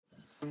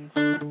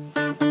Everybody,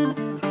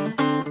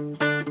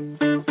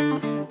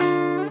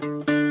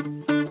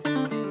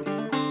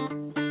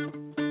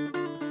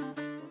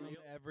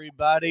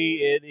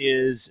 it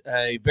is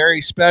a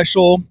very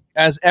special,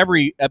 as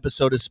every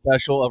episode is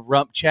special, of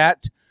Rump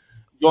Chat,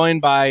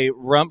 joined by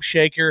Rump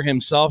Shaker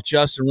himself,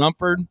 Justin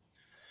Rumford,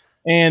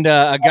 and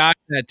a guy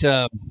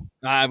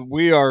that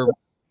we are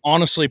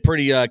honestly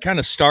pretty kind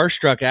of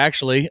starstruck,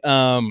 actually.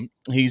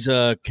 He's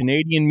a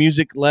Canadian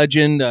music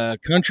legend,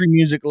 country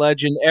music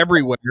legend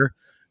everywhere.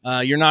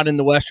 You're not in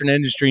the Western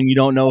industry and you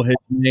don't know his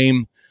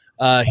name.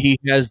 He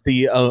has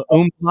the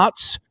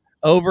umlauts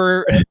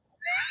over. I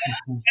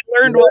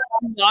learned what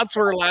lots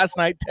were last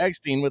night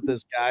texting with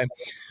this guy.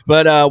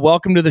 But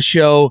welcome to the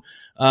show,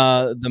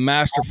 the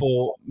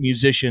masterful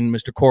musician,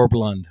 Mr.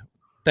 Corblund.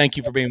 Thank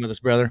you for being with us,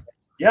 brother.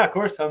 Yeah, of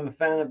course. I'm a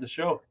fan of the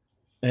show.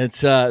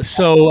 It's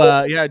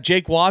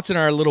Jake Watson,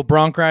 our little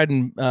bronc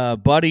riding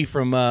buddy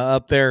from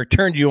up there,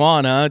 turned you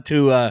on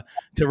to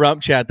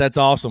Rump Chat. That's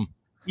awesome.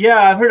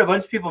 Yeah, I've heard a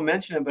bunch of people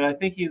mention it, but I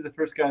think he's the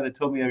first guy that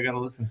told me I got to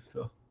listen.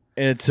 So.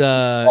 It's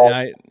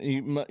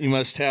you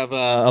must have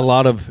a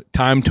lot of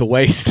time to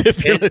waste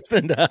if you're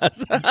listening to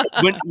us.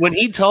 when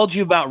he told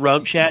you about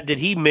Rump Chat, did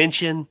he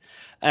mention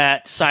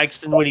at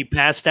Sykeston when he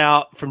passed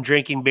out from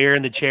drinking beer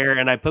in the chair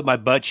and I put my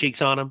butt cheeks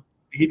on him?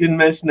 He didn't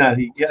mention that.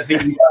 I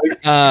think he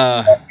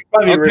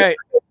probably okay.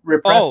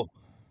 Repressed. Oh,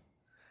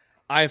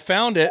 I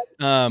found it.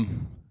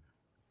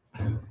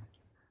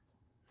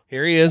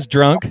 Here he is,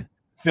 drunk.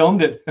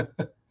 Filmed it.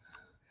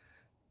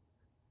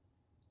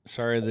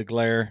 Sorry, the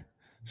glare.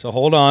 So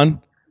hold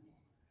on.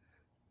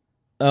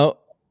 Oh,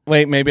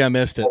 wait, maybe I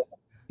missed it.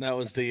 That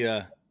was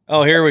the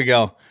oh, here we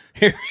go.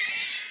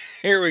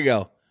 Here we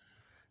go.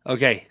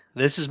 Okay,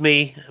 this is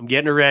me. I'm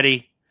getting it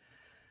ready.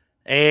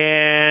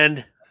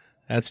 And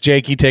that's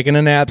Jakey taking a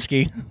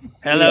napski.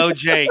 Hello,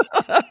 Jake.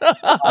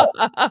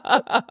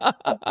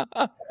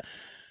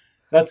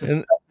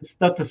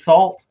 That's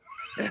assault.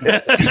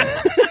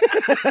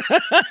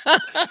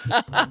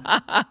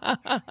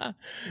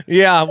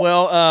 Yeah,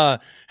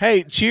 well,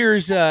 hey,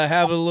 cheers.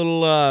 Have a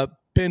little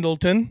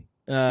Pendleton.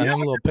 Have a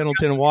little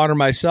Pendleton water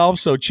myself.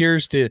 So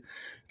cheers to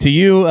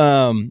you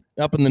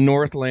up in the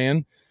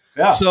Northland.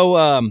 Yeah. So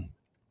I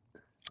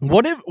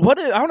want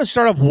to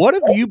start off. What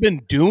have you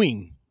been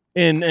doing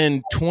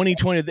in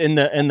 2020 in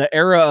the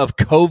era of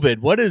COVID?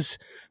 What has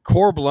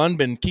Corblund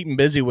been keeping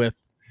busy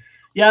with?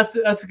 Yeah,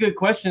 that's a good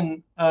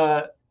question.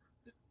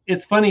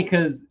 It's funny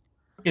because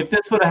if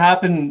this would have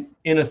happened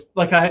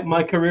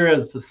my career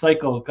as a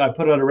cycle, I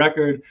put out a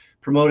record,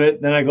 promote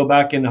it, then I go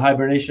back into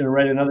hibernation and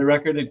write another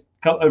record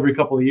every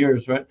couple of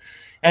years, right?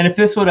 And if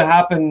this would have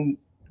happened,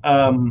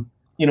 in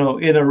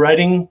a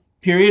writing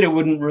period, it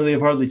wouldn't really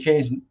have hardly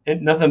changed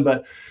nothing.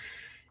 But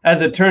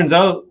as it turns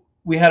out,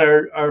 we had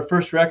our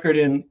first record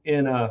in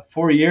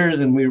 4 years,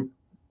 and we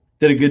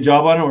did a good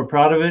job on it. We're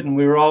proud of it, and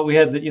we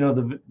had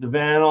the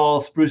van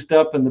all spruced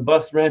up, and the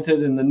bus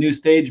rented, and the new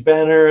stage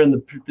banner,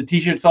 and the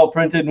t-shirts all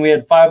printed, and we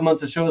had 5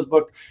 months of shows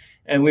booked,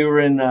 and we were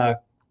in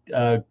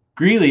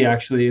Greeley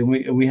actually,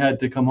 and we had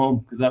to come home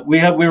because we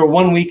were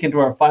 1 week into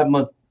our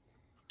 5-month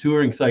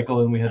touring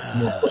cycle, and we had to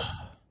come home.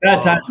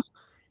 Bad time.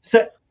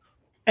 So,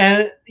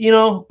 and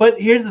but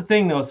here's the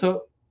thing though.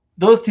 So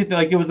those two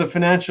things, it was a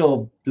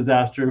financial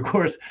disaster, of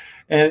course.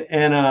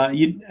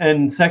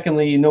 And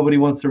secondly, nobody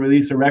wants to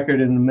release a record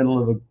in the middle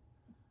of a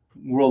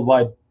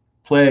worldwide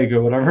plague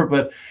or whatever.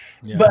 But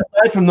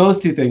aside from those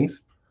two things,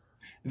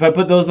 if I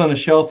put those on a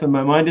shelf in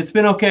my mind, it's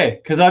been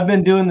okay because I've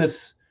been doing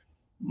this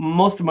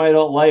most of my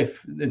adult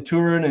life and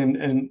touring,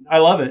 and I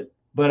love it.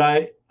 But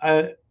I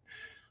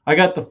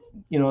got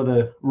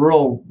the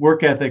rural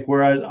work ethic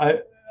where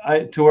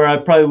I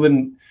probably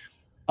wouldn't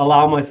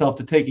allow myself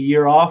to take a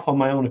year off on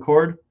my own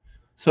accord.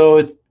 So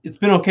it's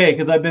been okay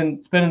because I've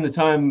been spending the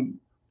time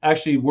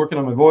actually working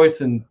on my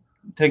voice and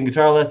taking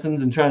guitar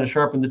lessons and trying to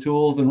sharpen the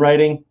tools and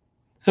writing.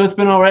 So it's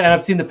been all right. And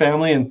I've seen the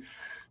family and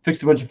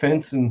fixed a bunch of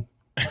fence. And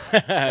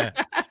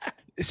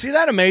see,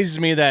 that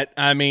amazes me that,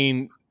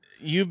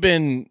 you've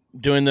been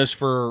doing this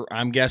for,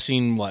 I'm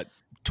guessing,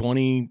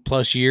 20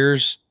 plus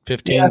years,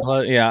 15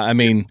 plus? Yeah,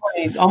 20,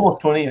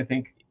 almost 20, I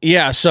think.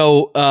 Yeah.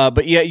 So,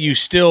 but yet you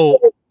still,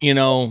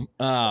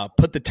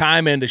 put the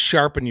time in to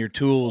sharpen your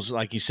tools,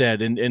 like you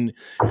said, and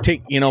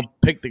take,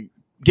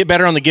 get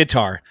better on the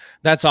guitar.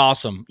 That's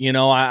awesome.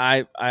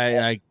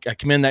 I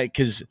commend that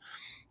because,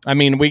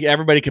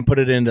 everybody can put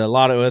it into a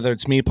lot of, whether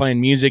it's me playing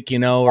music,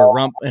 or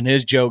Rump and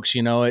his jokes,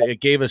 it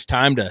gave us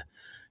time to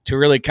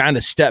really kind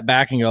of step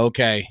back and go,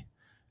 okay,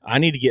 I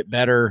need to get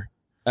better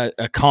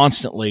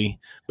constantly.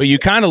 But you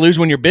kind of lose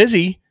when you're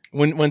busy,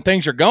 when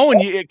things are going,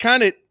 it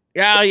kind of,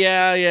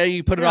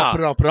 you put it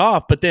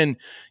off. But then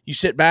you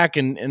sit back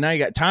and now you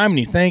got time and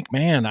you think,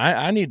 man,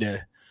 I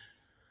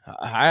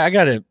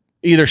got to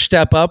either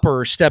step up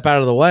or step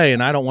out of the way.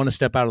 And I don't want to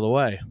step out of the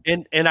way.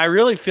 And I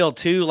really feel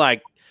too,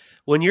 like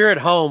when you're at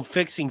home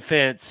fixing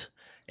fence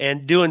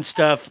and doing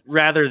stuff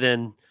rather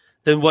than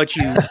what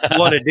you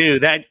want to do,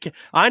 that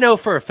I know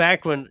for a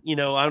fact when, I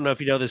don't know if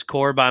you know this,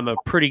 Corb, I'm a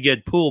pretty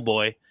good pool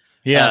boy.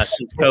 Yes.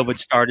 Since COVID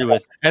started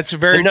with. That's a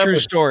very true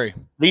story.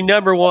 the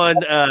number one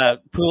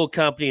pool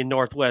company in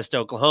Northwest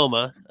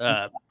Oklahoma,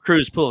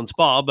 Cruise Pool and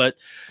Spa. But,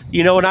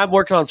 you know, when I'm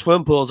working on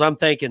swim pools, I'm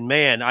thinking,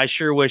 man, I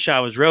sure wish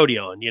I was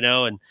rodeoing, you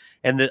know,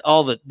 and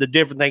all the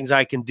different things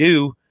I can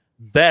do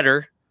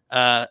better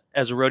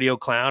as a rodeo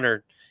clown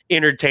or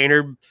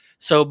entertainer.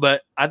 So,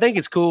 but I think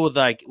it's cool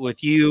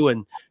with you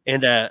and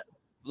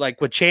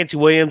like with Chancey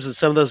Williams and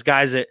some of those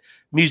guys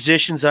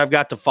musicians that I've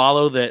got to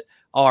follow that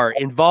are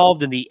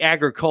involved in the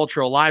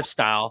agricultural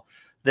lifestyle,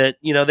 that,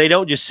 you know, they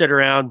don't just sit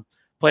around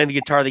playing the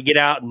guitar. They get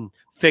out and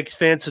fix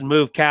fence and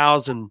move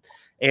cows and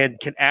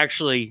can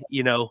actually,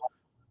 you know,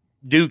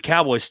 do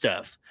cowboy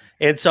stuff.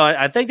 And so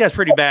I think that's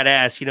pretty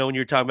badass, you know, when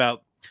you're talking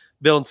about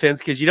building fence,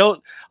 because you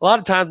don't, a lot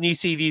of times when you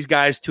see these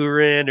guys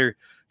touring or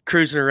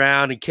cruising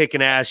around and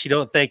kicking ass, you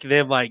don't think of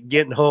them like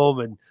getting home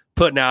and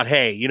putting out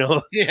hay, you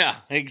know? Yeah,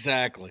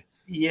 exactly.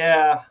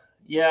 Yeah.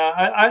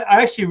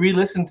 I actually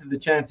re-listened to the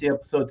Chancey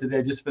episode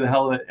today just for the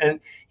hell of it. And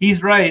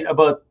he's right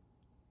about,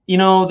 you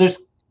know, there's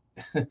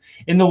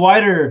in the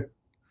wider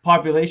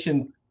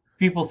population,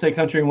 people say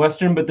country and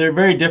Western, but they're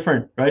very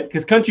different, right?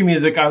 Because country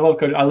music, I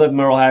love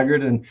Merle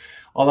Haggard and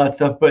all that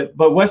stuff, but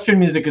Western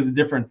music is a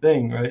different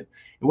thing, right?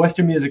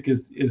 Western music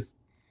is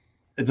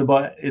it's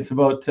about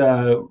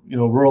you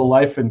know, rural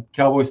life and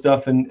cowboy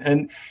stuff,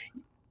 and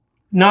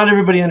not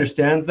everybody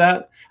understands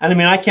that. And I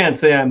mean, I can't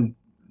say I'm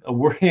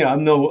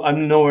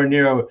nowhere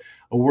near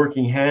a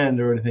working hand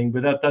or anything,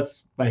 but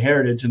that's my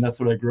heritage and that's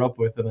what I grew up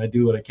with, and I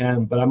do what I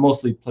can. But I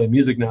mostly play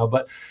music now.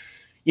 But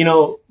you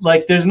know,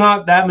 like there's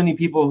not that many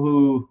people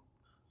who.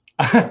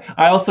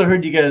 I also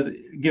heard you guys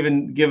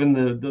giving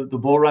the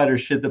bull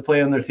riders shit to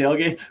play on their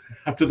tailgates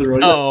after the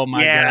rodeo. Oh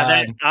my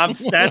god,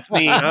 that's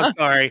me. I'm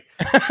sorry.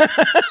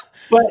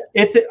 But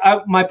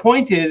my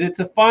point is, it's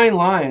a fine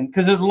line,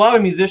 because there's a lot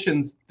of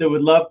musicians that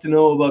would love to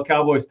know about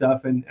cowboy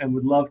stuff and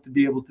would love to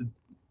be able to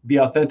be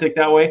authentic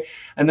that way.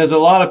 And there's a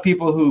lot of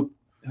people who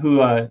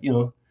you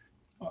know,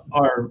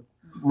 are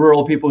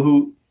rural people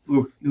who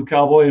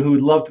cowboy and who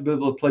would love to be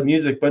able to play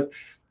music. But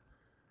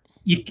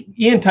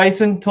Ian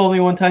Tyson told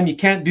me one time you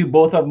can't do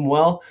both of them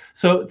well.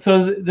 So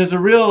there's a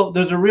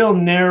real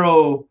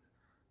narrow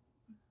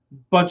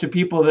bunch of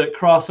people that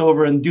cross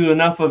over and do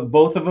enough of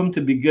both of them to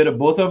be good at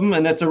both of them,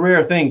 and that's a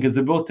rare thing because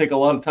they both take a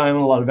lot of time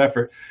and a lot of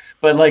effort.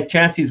 But like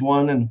Chancey's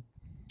one, and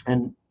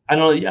I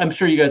don't know, I'm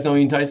sure you guys know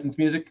Ian Tyson's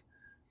music.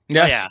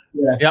 Yes.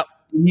 Yeah. Yep.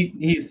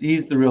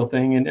 He's the real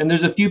thing, and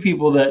there's a few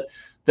people that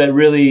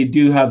really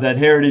do have that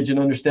heritage and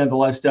understand the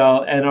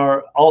lifestyle and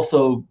are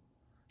also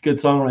good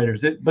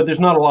songwriters, but there's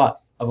not a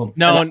lot of them.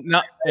 No,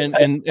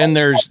 and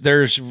there's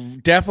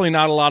definitely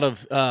not a lot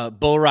of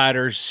bull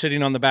riders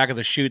sitting on the back of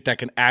the chute that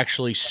can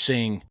actually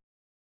sing.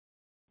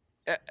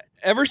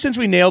 Ever since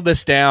we nailed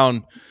this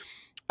down,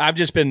 I've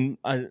just been,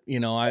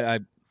 you know, I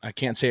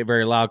can't say it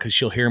very loud because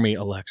she'll hear me.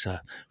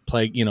 Alexa,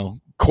 play, you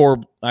know, core.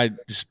 I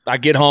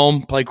get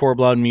home, play Core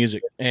Blood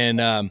music,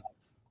 and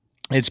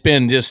it's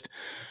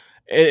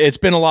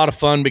been a lot of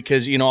fun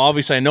because, you know,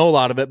 obviously I know a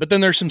lot of it, but then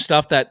there's some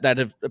stuff that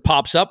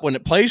pops up when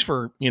it plays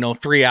for, you know,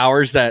 3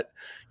 hours that,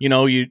 you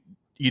know, you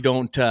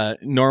don't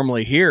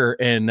normally hear.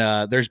 And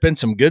there's been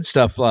some good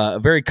stuff, a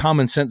very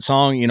common sense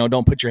song, you know,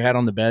 Don't Put Your Head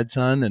on the Bed,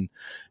 Son,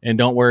 and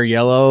Don't Wear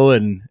Yellow.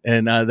 And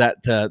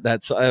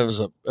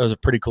that was a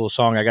pretty cool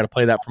song. I got to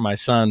play that for my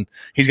son.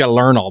 He's got to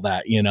learn all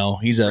that, you know,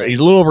 he's a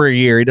little over a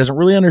year. He doesn't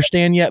really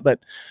understand yet, but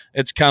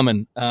it's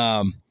coming.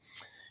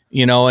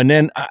 You know, and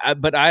then,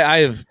 I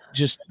have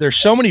just, there's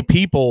so many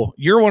people.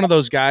 You're one of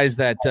those guys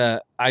that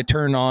I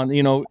turn on,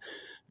 you know,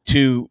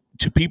 to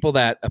people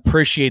that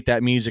appreciate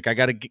that music. I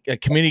got a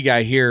committee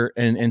guy here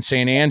in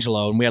San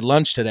Angelo, and we had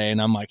lunch today,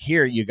 and I'm like,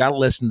 here, you got to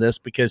listen to this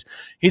because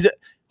he's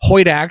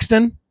Hoyt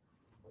Axton.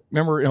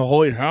 Remember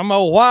Hoyt? I'm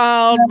a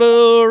wild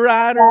bull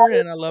rider,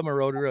 and I love my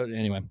road.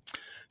 Anyway,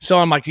 so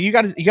I'm like, you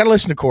got to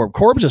listen to Corb.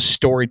 Corb's a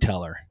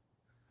storyteller.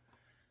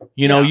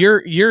 You know,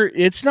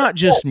 it's not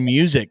just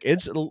music,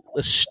 it's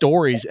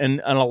stories, and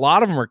a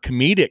lot of them are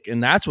comedic,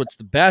 and that's what's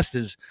the best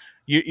is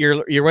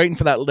you're waiting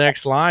for that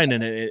next line,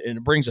 and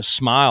it brings a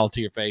smile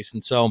to your face.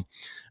 And so,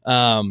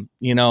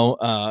 you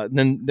know,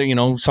 then, you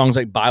know, songs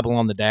like Bible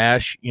on the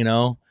Dash, you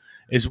know,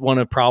 is one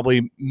of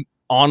probably,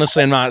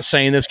 honestly, I'm not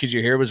saying this because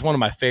you're here, but it's one of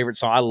my favorite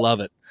songs. I love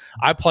it.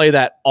 I play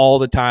that all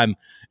the time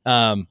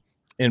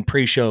in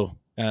pre-show.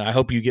 I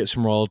hope you get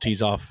some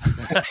royalties off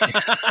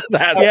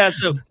that. Yeah,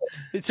 so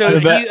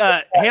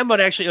Hamlin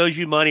actually owes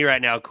you money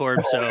right now,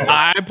 Corb. So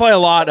I play a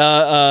lot.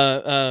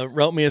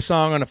 Wrote me a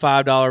song on a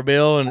 $5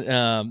 bill,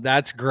 and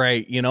that's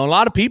great. You know, a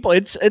lot of people.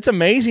 It's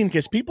amazing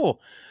because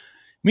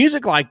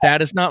music like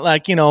that. It's not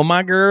like, you know,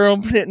 my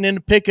girl sitting in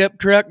the pickup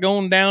truck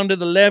going down to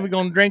the levee,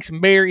 going to drink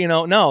some beer. You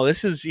know, no,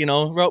 this is, you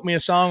know, wrote me a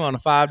song on a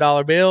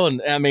 $5 bill,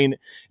 and I mean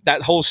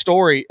that whole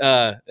story.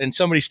 And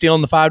somebody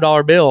stealing the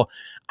 $5 bill.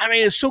 I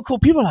mean, it's so cool.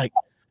 People are like,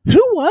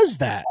 who was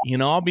that? You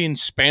know, I'll be in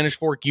Spanish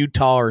Fork,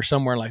 Utah or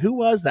somewhere, like, who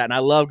was that? And I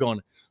love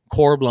going,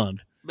 Corb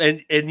Lund.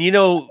 And you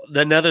know,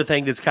 another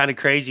thing that's kind of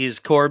crazy is,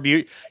 Corb,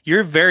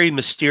 you're very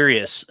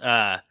mysterious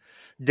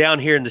down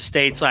here in the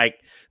States.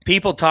 Like,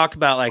 people talk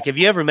about, like, have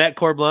you ever met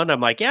Cord Blunt?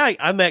 I'm like, yeah,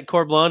 I met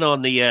Cord Blunt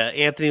on the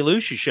Anthony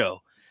Lucia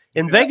show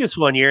in Vegas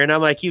one year. And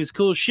I'm like, he was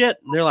cool as shit.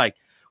 And they're like,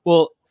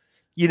 well,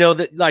 you know,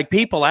 that, like,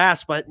 people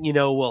ask, but, you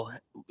know, well,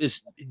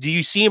 do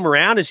you see him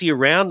around? Is he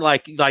around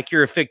like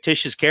you're a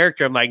fictitious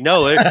character? I'm like,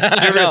 no,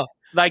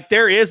 like,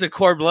 there is a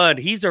Cord Blunt.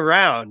 He's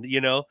around,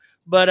 you know.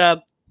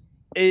 But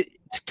it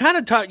kind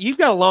of talk. You've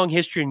got a long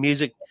history in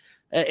music,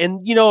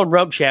 and you know, in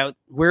Rump Chat,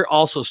 we're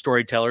also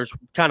storytellers,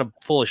 kind of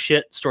full of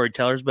shit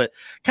storytellers. But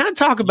kind of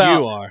talk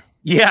about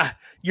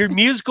your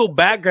musical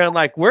background.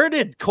 Like, where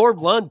did Cord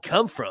Blunt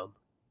come from?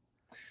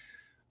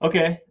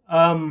 Okay.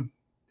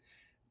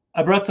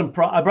 I brought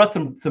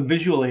some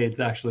visual aids,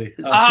 actually.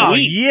 Oh,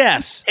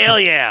 yes. Hell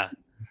yeah.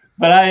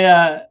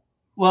 But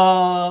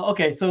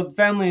okay. So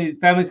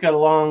family's got a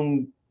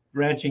long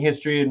ranching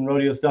history and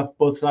rodeo stuff,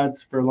 both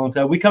sides, for a long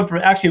time. We come from,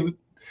 actually,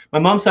 my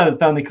mom's side of the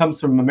family comes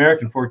from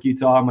American Fork,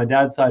 Utah. On my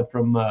dad's side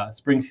from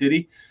Spring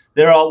City.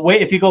 They're all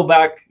if you go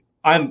back,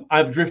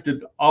 I've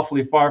drifted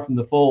awfully far from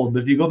the fold,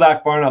 but if you go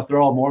back far enough,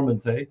 they're all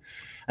Mormons, eh?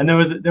 And there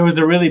was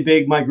a really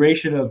big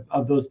migration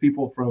of those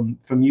people from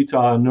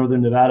Utah and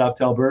northern Nevada up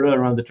to Alberta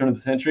around the turn of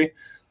the century,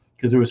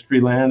 because there was free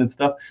land and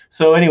stuff.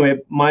 So anyway,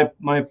 my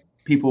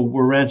people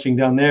were ranching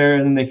down there,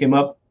 and then they came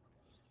up.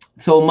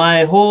 So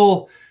my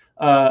whole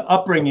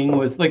upbringing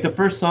was like, the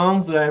first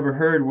songs that I ever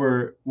heard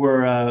were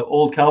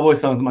old cowboy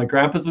songs that my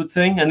grandpas would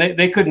sing, and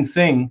they couldn't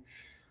sing,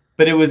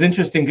 but it was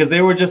interesting because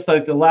they were just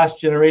like the last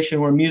generation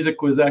where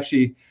music was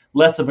actually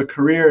less of a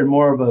career and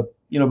more of a,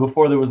 you know,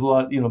 before there was a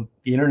lot, you know,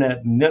 the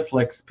internet and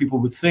Netflix, people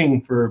would sing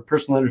for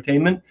personal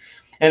entertainment.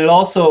 And it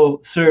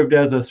also served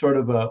as a sort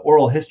of a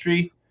oral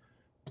history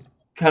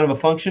kind of a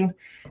function.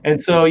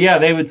 And so, yeah,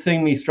 they would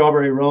sing me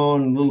Strawberry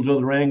Roan and Little Joe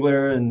the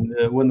Wrangler and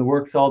When the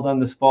Work's All Done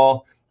This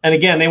Fall. And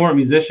again, they weren't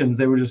musicians.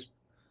 They were just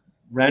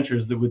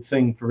ranchers that would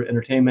sing for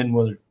entertainment and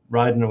whether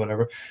riding or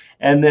whatever.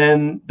 And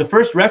then the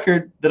first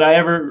record that I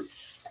ever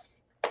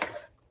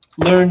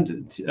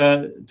learned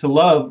to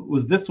love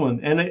was this one.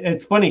 And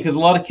it's funny because a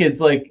lot of kids,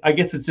 like, I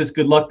guess it's just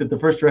good luck that the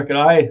first record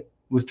I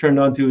was turned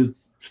on to is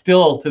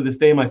still to this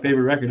day my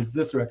favorite record. It's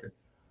this record.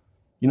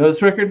 You know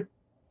this record?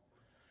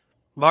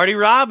 Marty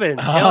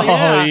Robbins.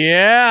 Oh,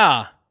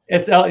 yeah.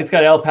 It's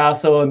got El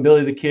Paso and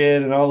Billy the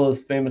Kid and all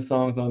those famous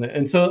songs on it.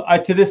 And so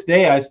to this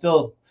day I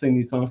still sing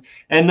these songs.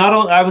 And not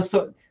only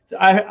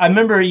I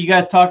remember you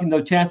guys talking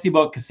to Chancey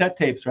about cassette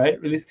tapes, right?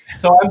 Release.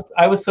 So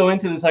I was so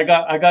into this. I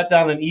got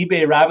down an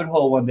eBay rabbit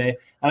hole one day,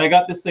 and I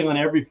got this thing on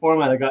every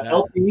format. I got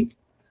LP,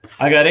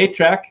 I got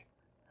 8-track,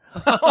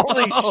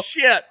 holy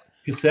shit,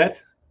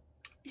 cassette.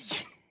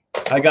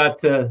 I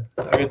got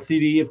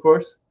CD, of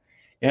course,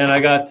 and I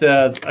got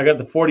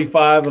the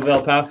 45 of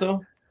El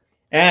Paso,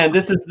 and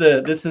this is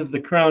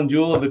the crown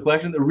jewel of the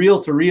collection, the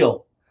reel to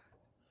reel.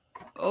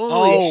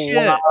 Holy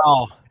shit!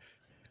 Wow.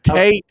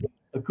 Tape.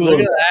 Cool.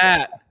 Look at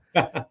that.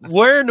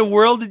 Where in the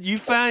world did you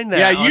find that?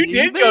 Yeah, you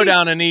did go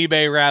down an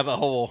eBay rabbit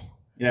hole.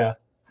 Yeah.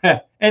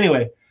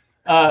 Anyway,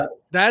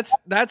 that's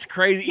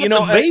crazy.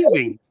 That's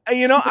amazing.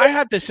 I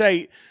have to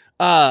say,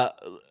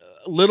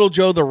 Little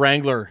Joe the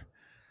Wrangler.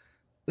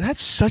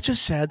 That's such a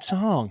sad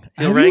song.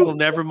 He'll wrangle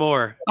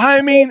nevermore.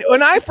 I mean,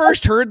 when I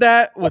first heard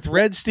that with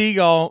Red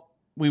Steagall,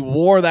 we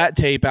wore that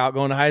tape out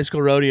going to high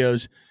school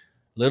rodeos.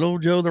 Little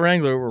Joe the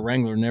Wrangler, or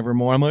Wrangler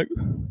Nevermore. I'm like,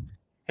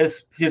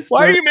 his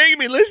why are you making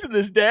me listen to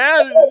this,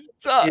 Dad?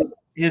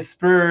 His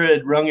spur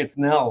had rung its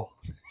knell.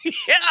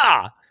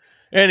 Yeah.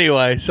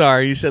 Anyway,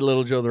 sorry, you said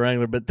Little Joe the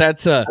Wrangler, but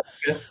that's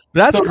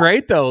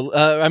great though.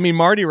 I mean,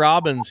 Marty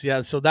Robbins,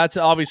 yeah. So that's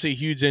obviously a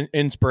huge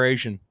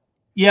inspiration.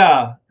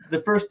 Yeah, the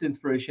first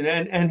inspiration,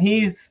 and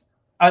he's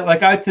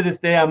I to this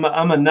day I'm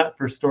a nut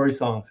for story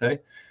songs, hey.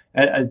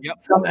 And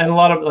a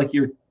lot of, like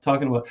you're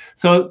talking about.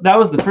 So that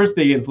was the first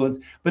big influence.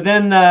 But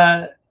then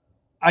I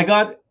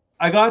got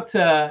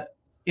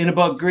in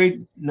about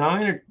grade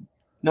 9th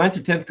or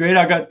 10th grade,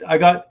 I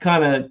got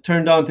kind of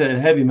turned on to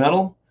heavy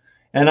metal,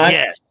 and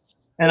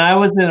I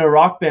was in a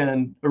rock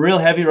band, a real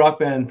heavy rock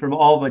band from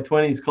all of my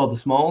 20s called the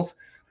Smalls,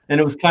 and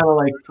it was kind of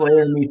like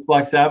Slayer meets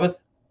Black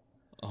Sabbath.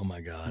 Oh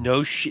my God!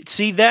 No shit.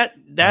 See that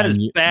is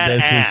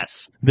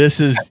badass. This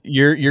is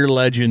your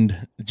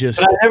legend. Just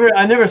but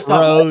I never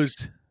stopped.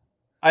 Rose.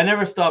 I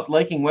never stopped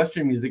liking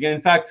Western music, and in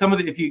fact, some of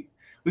the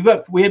we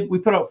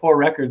put out 4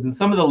 records, and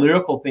some of the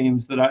lyrical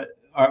themes that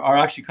are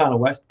actually kind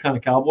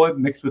of cowboy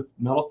mixed with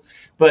metal.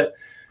 But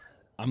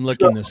I'm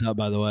looking this up,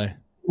 by the way.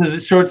 This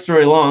is a short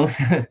story long.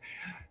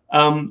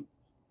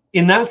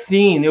 In that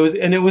scene, it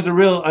was a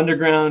real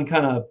underground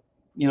kind of,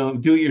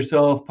 do it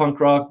yourself punk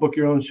rock, book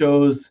your own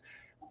shows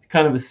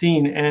kind of a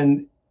scene,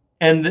 and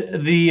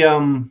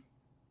the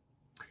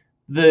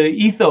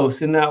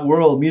ethos in that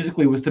world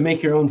musically was to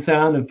make your own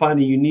sound and find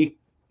a unique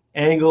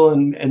angle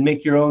and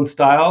make your own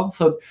style.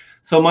 So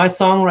my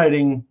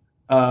songwriting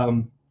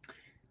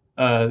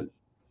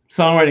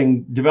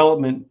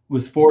development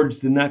was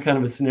forged in that kind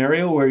of a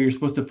scenario where you're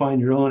supposed to find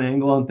your own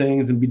angle on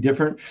things and be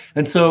different.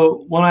 And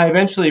so when I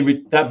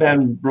eventually that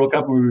band broke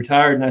up and we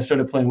retired and I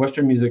started playing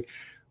Western music,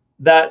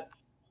 that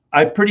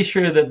I'm pretty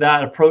sure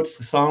that approach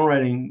to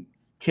songwriting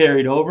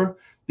carried over.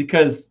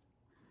 because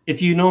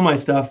if you know my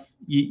stuff,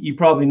 you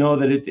probably know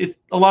that it's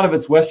a lot of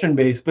it's Western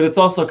based, but it's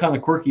also kind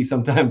of quirky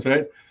sometimes,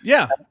 right?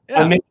 Yeah.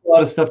 I make a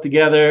lot of stuff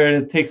together,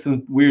 and it takes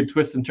some weird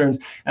twists and turns.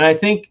 And I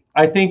think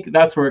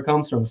that's where it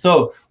comes from.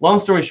 So long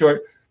story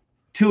short,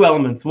 two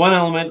elements. One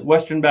element,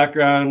 Western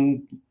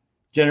background,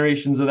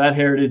 generations of that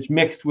heritage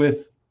mixed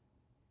with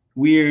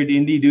weird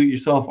indie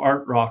do-it-yourself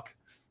art rock.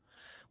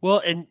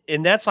 Well,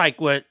 and that's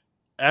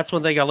that's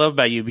one thing I love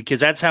about you, because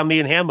that's how me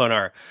and Hambone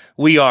are.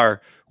 We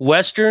are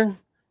Western,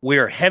 we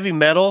are heavy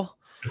metal,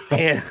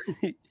 and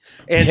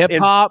hip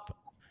hop.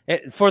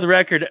 And for the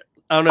record,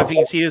 I don't know if you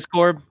can see this,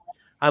 Corb.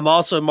 I'm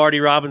also a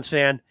Marty Robbins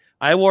fan.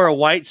 I wore a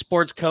white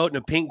sports coat and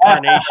a pink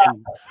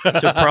carnation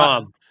to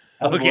prom.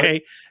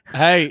 Okay.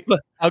 Hey,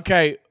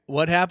 okay.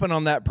 What happened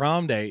on that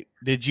prom date?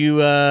 Did you,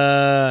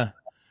 was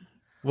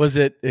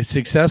it a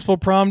successful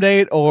prom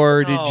date,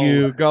 or did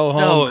you go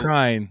home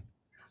crying?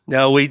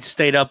 No, we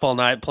stayed up all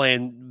night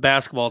playing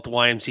basketball at the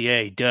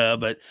YMCA. Duh.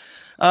 But,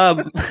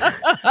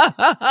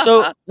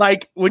 so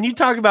like when you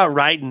talk about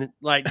writing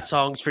like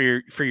songs for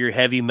your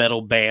heavy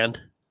metal band,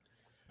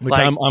 which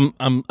like,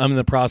 I'm in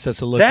the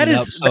process of looking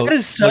up. So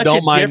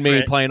don't mind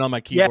me playing on my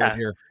keyboard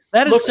here.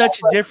 That is such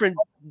a different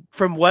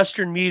from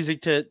Western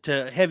music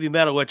to heavy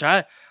metal, which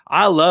I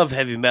love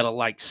heavy metal,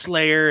 like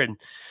Slayer and,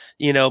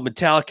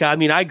 Metallica. I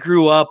mean, I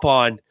grew up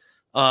on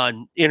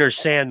Enter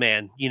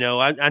Sandman.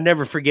 I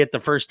never forget the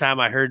first time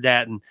I heard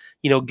that, and,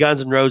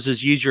 Guns N'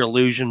 Roses, Use Your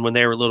Illusion, when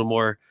they were a little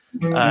more,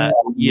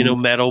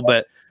 metal.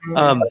 But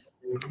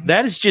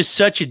that is just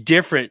such a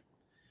different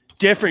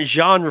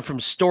genre from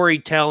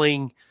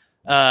storytelling,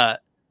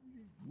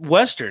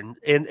 Western,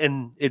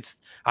 and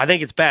I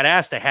think it's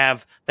badass to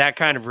have that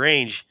kind of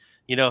range.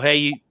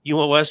 Hey, you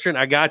want Western?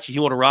 I got you.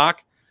 You want to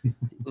rock?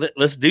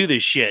 Let's do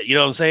this shit. You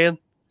know what I'm saying?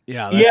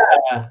 Yeah,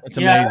 that's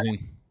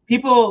amazing.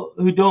 People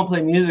who don't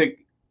play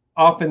music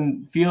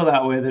often feel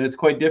that way, that it's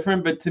quite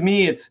different. But to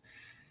me,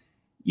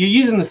 you're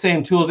using the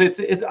same tools.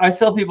 I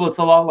tell people it's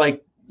a lot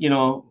like,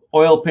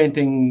 oil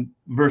painting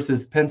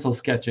versus pencil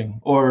sketching,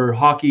 or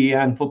hockey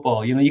and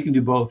football. You can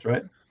do both,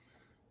 right?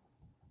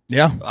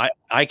 Yeah.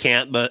 I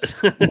can't, but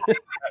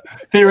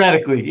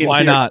theoretically.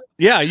 Why not?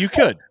 Yeah, you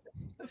could.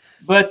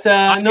 But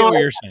I know what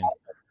you're saying.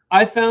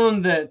 I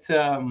found that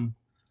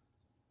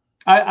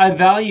I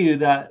value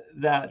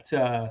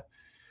that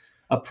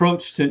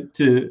approach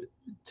to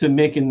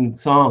making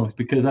songs,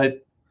 because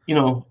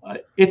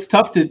it's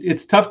tough.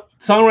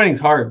 Songwriting's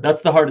hard.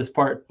 That's the hardest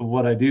part of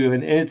what I do,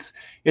 and it's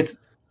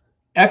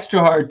extra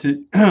hard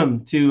to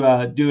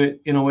do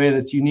it in a way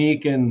that's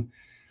unique and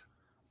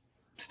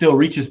still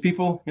reaches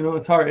people.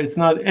 It's hard. It's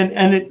not,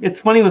 and it's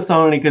funny with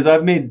songwriting, because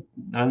I've made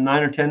 9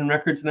 or 10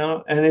 records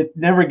now, and it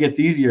never gets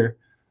easier,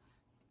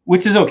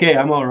 which is okay.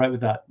 I'm all right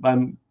with that.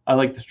 I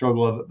like the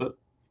struggle of it, but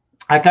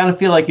I kind of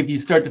feel like if you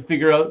start to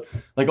figure out,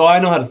 like, I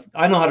know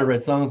how to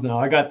write songs now,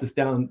 I got this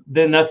down,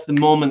 then that's the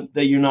moment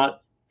that you're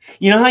not,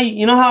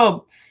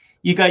 how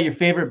you got your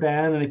favorite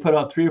band and they put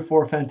out 3 or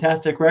 4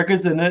 fantastic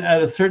records, and then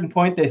at a certain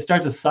point they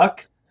start to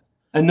suck,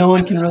 and no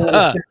one can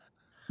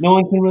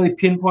really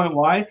pinpoint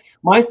why.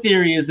 My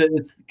theory is that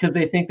it's because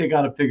they think they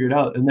got it figured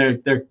out, and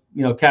they're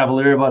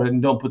cavalier about it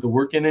and don't put the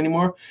work in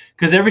anymore.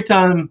 Because every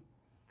time,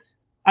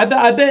 I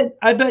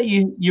bet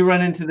you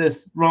run into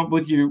this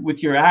with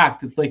your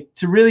act. It's like,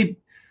 to really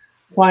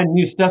find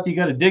new stuff, you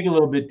got to dig a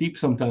little bit deep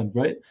sometimes,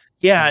 right?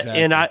 Yeah,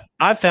 exactly. And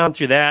I found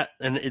through that,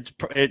 and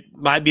it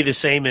might be the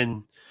same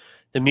in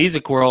the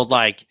music world.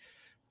 Like,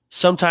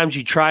 sometimes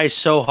you try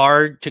so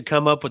hard to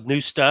come up with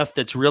new stuff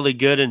that's really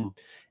good and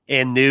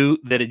new,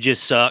 that it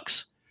just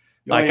sucks.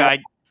 I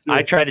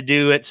tried to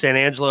do at San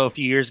Angelo a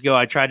few years ago.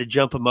 I tried to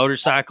jump a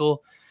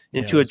motorcycle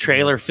into a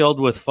trailer filled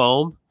with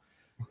foam,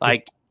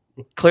 like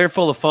clear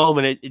full of foam,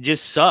 and it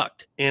just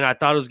sucked. And I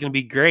thought it was going to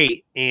be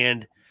great.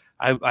 And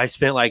I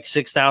spent like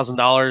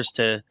 $6,000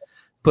 to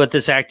put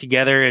this act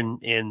together,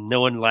 and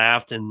no one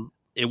laughed, and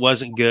it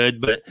wasn't good,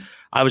 but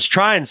I was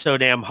trying so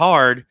damn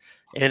hard.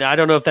 And I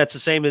don't know if that's the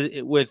same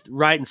with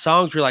writing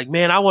songs. You're like,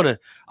 man, I want to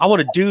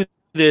do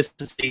this,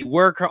 and you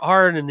work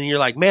hard, and then you're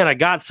like, man, I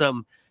got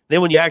something.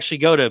 Then when you actually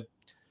go to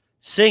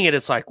sing it,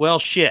 it's like, well,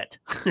 shit,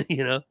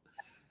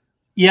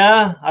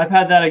 Yeah, I've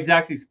had that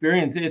exact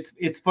experience.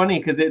 It's funny,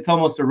 because it's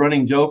almost a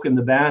running joke in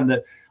the band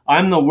that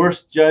I'm the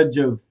worst judge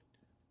of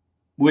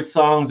which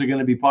songs are going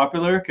to be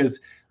popular,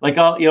 because like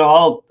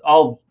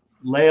I'll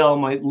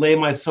lay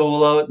my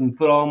soul out and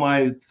put all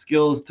my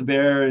skills to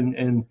bear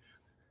and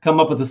come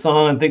up with a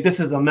song and think this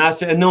is a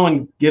master, and no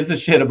one gives a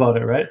shit about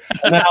it, right?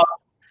 Now,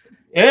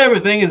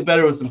 everything is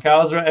better with some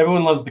cows around.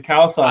 Everyone loves the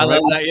cow song. I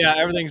love that. Yeah,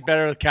 everything's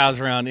better with cows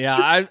around.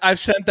 Yeah, I've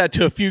sent that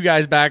to a few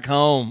guys back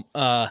home.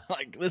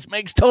 Like, this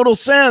makes total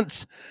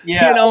sense.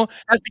 Yeah,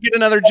 have to get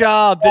another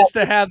job just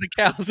to have the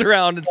cows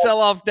around and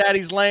sell off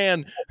daddy's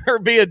land, or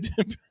be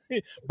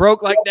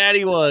broke like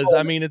daddy was.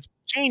 I mean, it's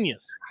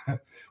genius.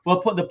 Well,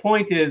 the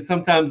point is,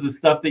 sometimes the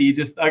stuff that you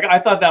just, I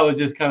thought that was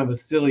just kind of a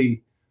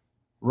silly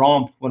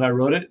romp when I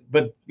wrote it,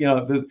 but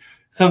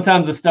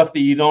sometimes the stuff that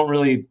you don't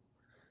really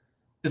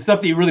the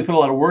stuff that you really put a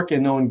lot of work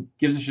in, no one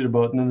gives a shit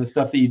about, and then the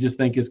stuff that you just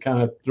think is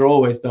kind of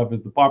throwaway stuff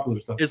is the popular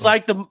stuff. It's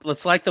like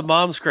the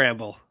mom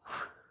scramble.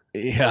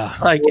 Yeah,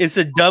 like it's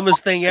the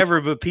dumbest thing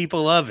ever, but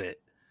people love it.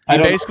 He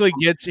basically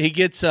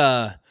gets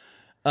moms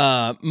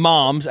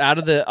out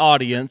of the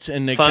audience,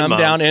 and they come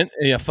down in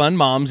fun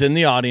moms in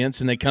the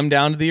audience, and they come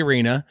down to the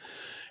arena,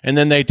 and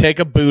then they take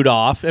a boot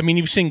off. I mean,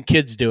 you've seen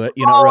kids do it,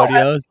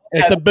 rodeos.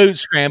 It's the boot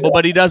scramble,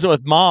 but he does it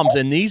with moms,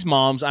 and these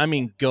moms, I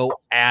mean, go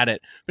at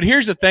it. But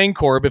here's the thing,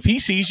 Corb, if he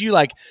sees you,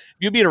 like, if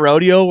you be at a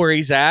rodeo where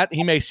he's at,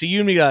 he may see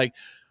you and be like,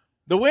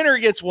 the winner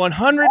gets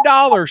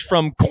 $100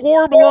 from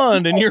Corb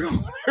Lund, and you're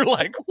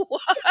like,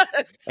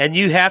 what? And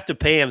you have to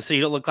pay him so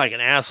you don't look like an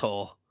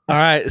asshole. All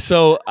right,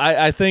 so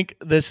I think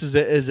this is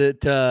it. Is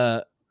it?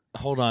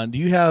 Hold on. Do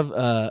you have?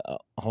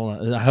 Hold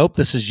on. I hope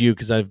this is you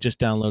because I've just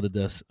downloaded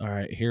this. All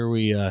right, here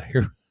we.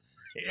 Here.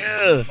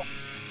 Yeah.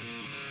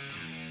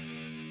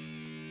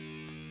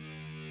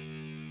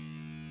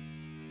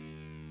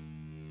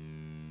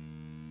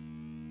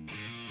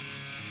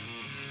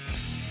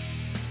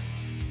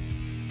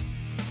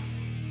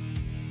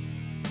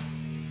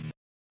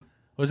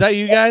 Was that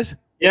you guys?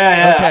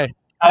 Yeah. Okay.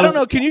 I don't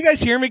know. Can you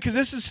guys hear me? Because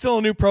this is still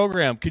a new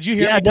program. Could you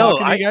hear me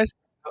talking to you guys?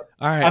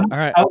 All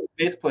right. I'm a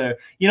bass player.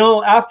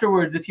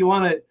 Afterwards, if you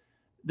want to,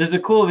 there's a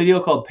cool video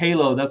called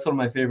Payload. That's one of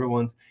my favorite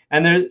ones.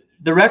 And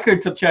the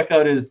record to check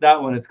out is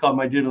that one. It's called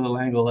My Dude a Little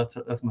Angle.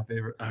 That's my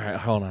favorite. All right.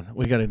 Hold on.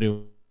 We got to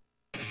do.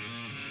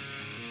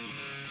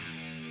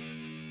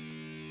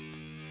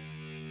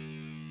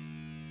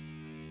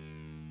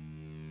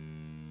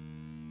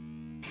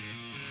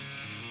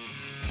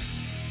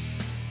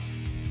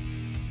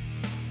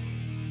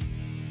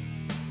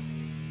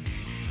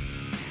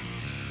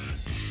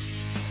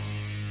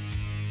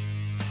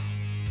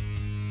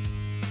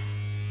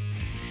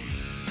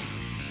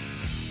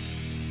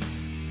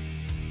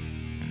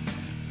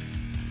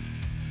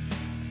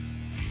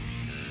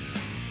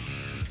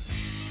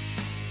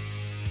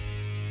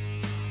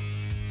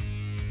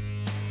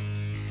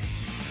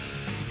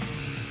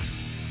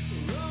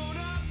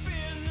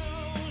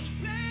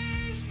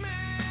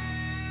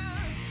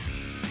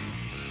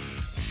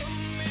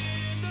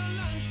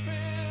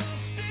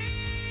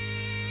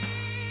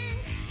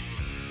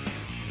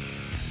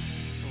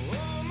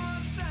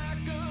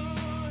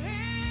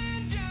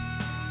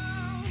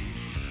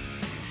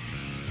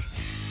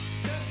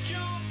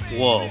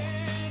 Whoa.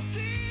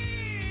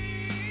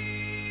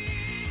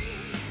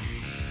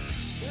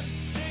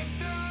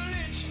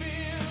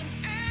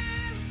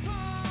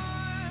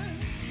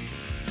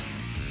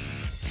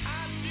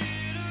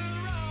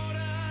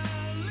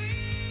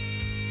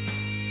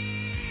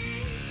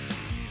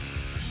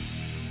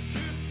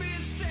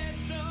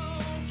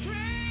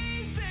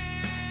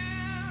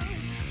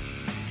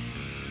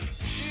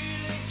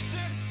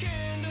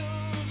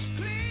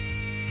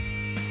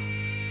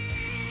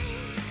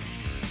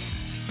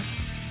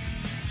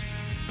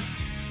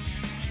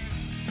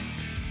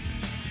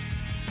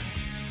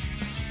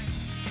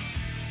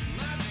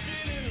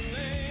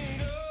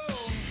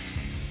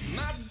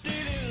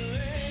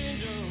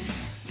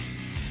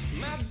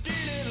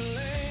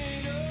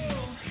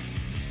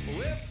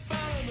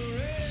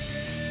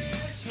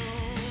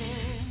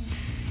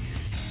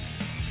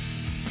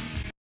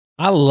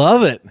 I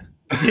love it.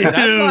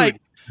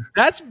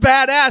 That's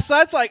badass.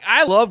 That's like,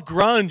 I love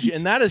grunge,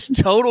 and that is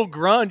total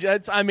grunge.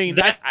 That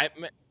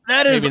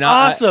is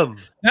awesome.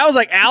 That was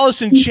like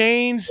Alice in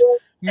Chains.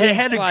 It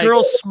had a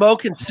girl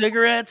smoking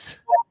cigarettes.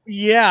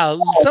 Yeah,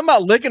 something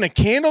about licking a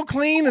candle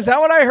clean. Is that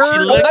what I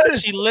heard?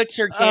 She licks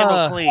her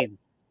candle clean.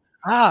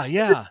 Ah,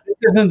 yeah. This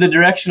isn't the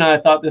direction I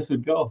thought this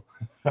would go.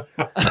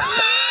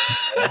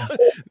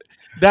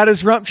 That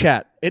is Rump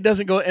Chat. It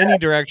doesn't go any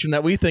direction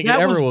that we think it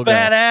ever will go.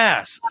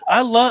 That was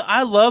badass.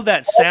 I love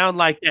that sound,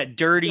 like that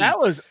dirty. That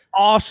was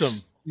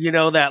awesome.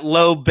 That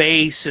low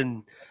bass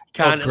and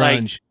kind of like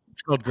grunge.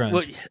 It's called grunge.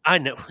 Well, I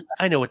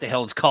know what the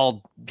hell it's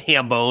called,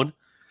 Hambone,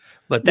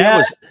 but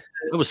it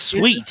was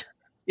sweet.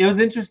 It was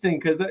interesting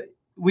because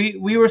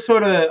we were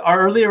sort of,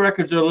 our earlier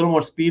records are a little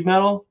more speed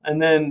metal,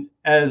 and then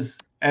as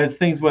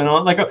things went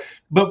on,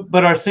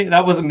 but our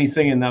that wasn't me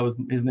singing. That was,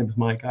 his name was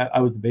Mike. I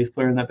was the bass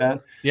player in that band.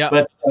 Yeah.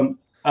 But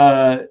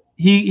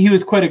he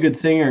was quite a good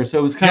singer, so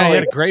it was kind of he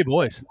had a great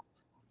voice.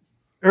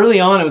 Early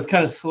on, it was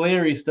kind of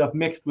Slayery stuff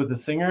mixed with a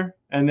singer,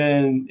 and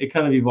then it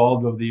kind of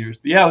evolved over the years.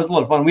 But yeah, it was a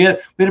lot of fun. We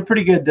had a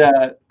pretty good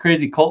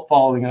crazy cult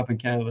following up in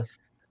Canada.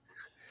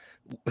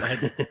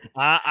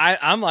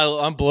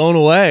 I'm blown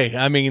away.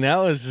 I mean, that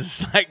was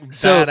just like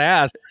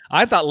badass.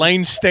 I thought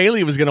Lane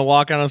Staley was going to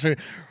walk on.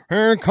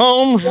 Here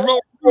comes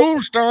the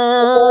rooster.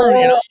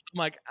 I'm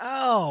like,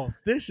 oh,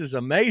 this is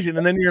amazing.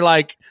 And then you're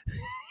like,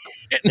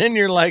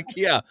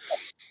 yeah,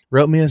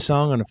 wrote me a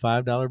song on a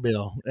 $5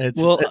 bill.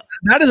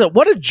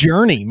 What a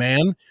journey,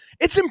 man.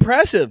 It's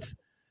impressive.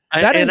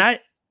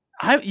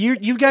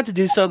 You've got to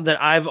do something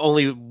that I've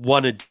only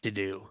wanted to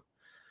do: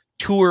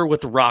 tour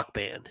with the rock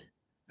band.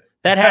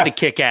 That had to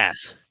kick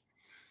ass.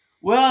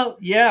 Well,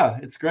 yeah,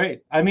 it's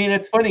great. I mean,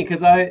 it's funny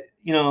because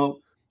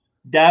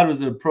dad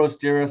was a pro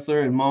steer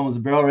wrestler and mom was a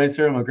barrel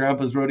racer and my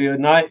grandpa's rodeo.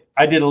 And I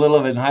did a little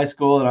of it in high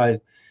school,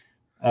 and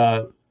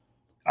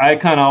I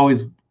kind of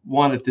always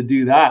wanted to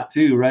do that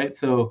too, right?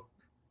 So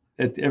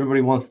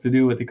everybody wants to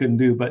do what they couldn't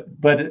do, but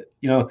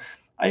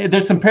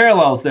there's some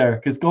parallels there,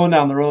 because going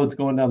down the road is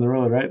going down the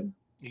road, right?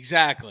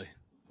 Exactly.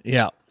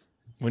 Yeah.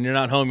 When you're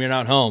not home, you're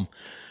not home.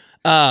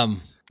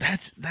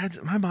 That's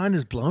my mind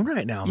is blown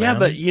right now, man. Yeah,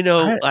 but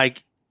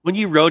like when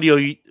you rodeo,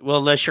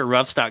 unless you're a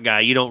rough stock guy,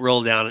 you don't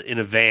roll down in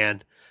a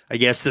van. I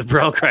guess the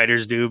bronc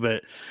riders do,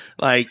 but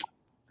like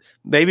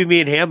maybe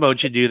me and Hambone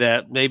should do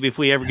that. Maybe if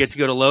we ever get to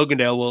go to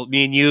Logandale,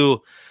 me and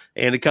you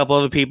and a couple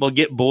other people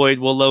get Boyd.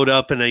 We'll load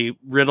up in a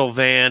rental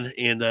van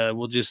and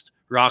we'll just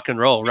rock and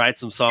roll, write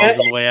some songs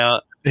on the way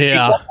out.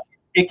 Yeah.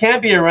 It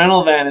can't be a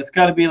rental van. It's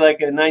got to be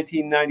like a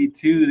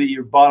 1992 that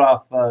you bought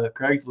off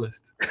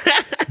Craigslist.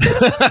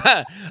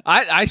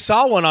 I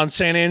saw one on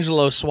San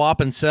Angelo Swap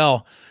and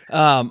Sell.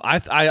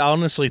 I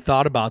honestly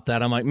thought about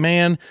that. I'm like,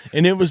 man,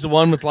 and it was the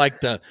one with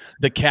like the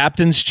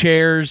captain's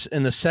chairs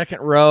in the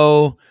second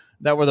row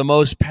that were the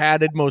most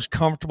padded, most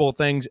comfortable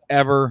things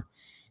ever.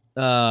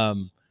 Yeah.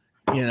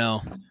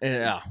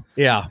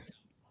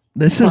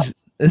 This is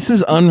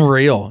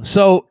unreal.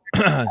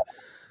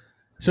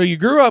 So you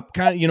grew up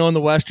kind of, in the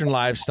Western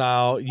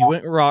lifestyle. You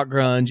went rock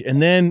grunge, and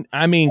then,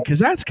 because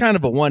that's kind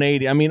of a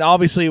 180.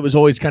 Obviously, it was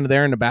always kind of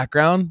there in the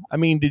background.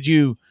 Did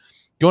you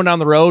going down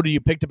the road?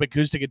 You picked up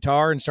acoustic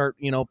guitar and start,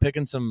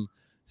 picking some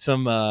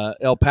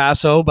El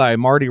Paso by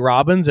Marty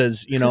Robbins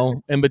as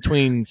in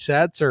between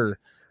sets, or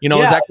is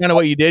that kind of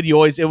what you did?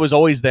 It was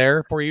always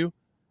there for you.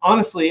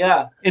 Honestly,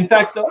 yeah. In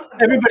fact,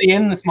 everybody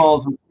in the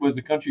Smalls was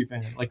a country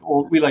fan.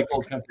 We like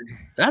old country.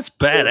 That's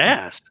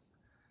badass.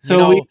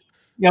 So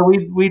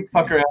we'd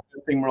fuck around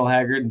and sing Merle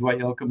Haggard and Dwight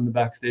Yoakam in the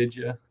backstage.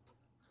 Yeah.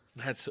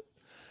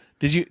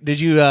 Did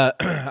you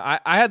I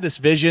had this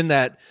vision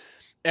that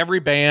every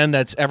band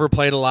that's ever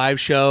played a live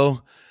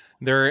show,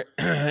 they're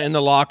in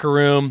the locker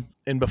room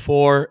and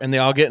they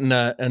all get in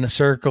a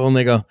circle and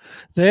they go,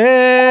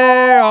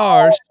 "There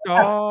are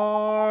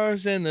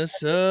stars in the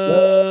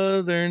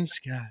southern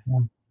sky.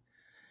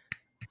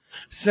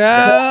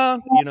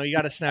 South," you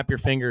got to snap your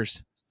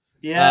fingers.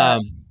 Yeah.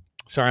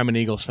 Sorry, I'm an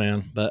Eagles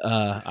fan, but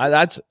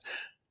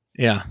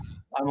yeah.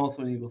 I'm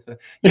also an Eagles fan.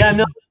 Yeah,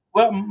 no.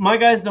 Well, my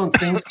guys don't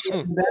sing,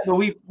 but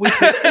we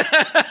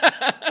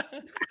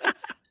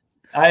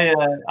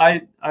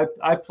I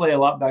play a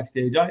lot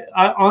backstage. I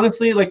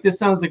honestly, like, this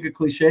sounds like a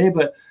cliche,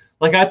 but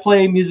like, I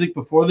play music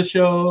before the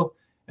show,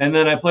 and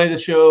then I play the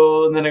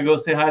show, and then I go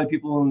say hi to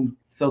people and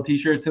sell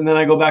T-shirts, and then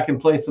I go back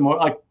and play some more.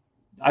 Like,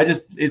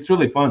 it's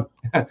really fun.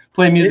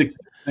 Play music.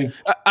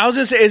 I was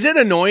gonna say, is it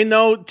annoying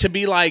though to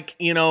be like,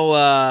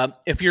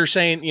 if you're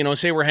saying,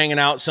 say we're hanging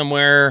out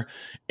somewhere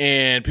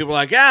and people are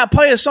like, yeah,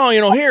 play a song,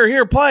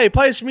 here,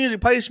 play some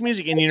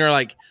music, and you're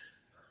like,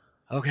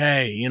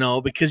 okay,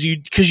 because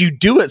you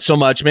do it so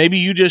much, maybe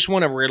you just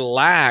want to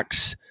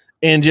relax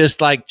and just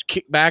like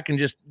kick back and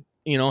just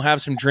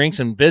have some drinks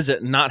and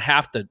visit and not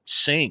have to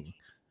sing.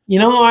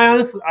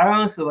 I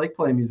honestly like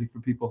playing music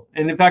for people,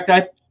 and in fact,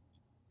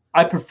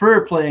 I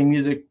prefer playing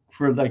music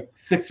for like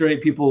 6 or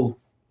 8 people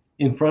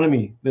in front of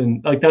me than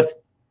like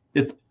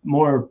it's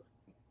more.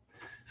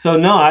 So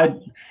no, I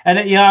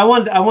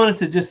wanted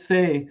to just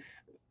say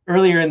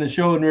earlier in the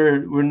show when we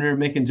were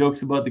making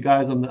jokes about the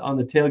guys on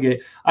the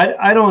tailgate.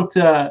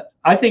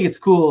 I think it's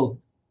cool.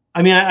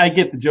 I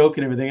get the joke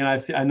and everything, and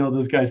I know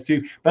those guys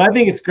too. But I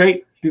think it's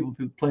great people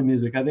to play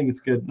music. I think it's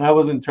good. And I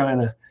wasn't trying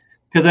to,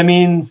 because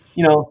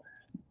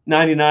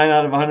 99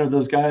 out of 100 of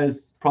those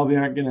guys probably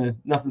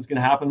nothing's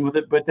gonna happen with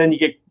it. But then you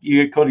get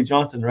Cody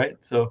Johnson, right?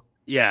 So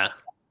yeah,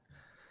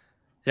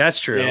 that's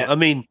true. Yeah.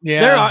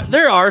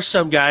 There are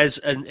some guys,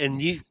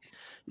 and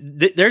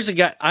there's a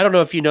guy. I don't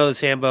know if you know this,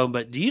 Hambone,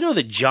 but do you know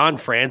that John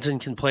Franzen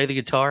can play the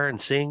guitar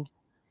and sing?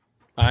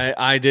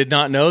 I did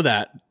not know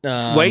that.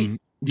 John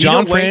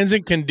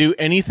Franzen can do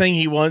anything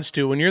he wants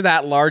to. When you're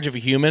that large of a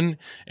human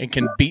and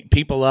can beat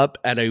people up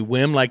at a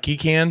whim like he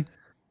can,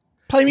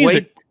 play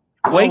music.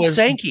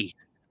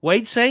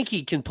 Wade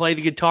Sankey can play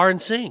the guitar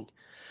and sing.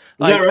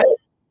 Is that right?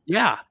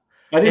 Yeah.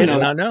 I did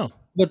not know.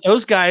 But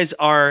those guys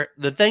are,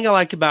 the thing I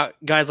like about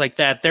guys like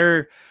that,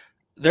 they're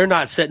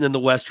not sitting in the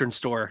Western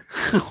store.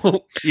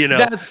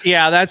 That's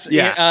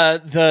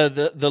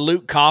the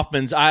Luke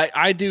Kaufmans.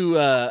 I do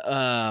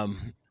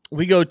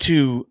we go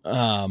to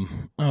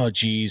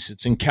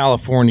it's in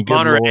California. Good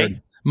Monterey.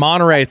 Lord.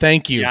 Monterey,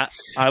 thank you. Yeah,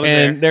 I was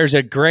there.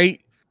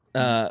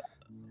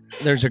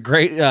 There's a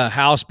great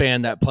house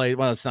band that played.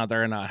 Well, it's not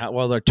there now.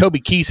 Well, they're Toby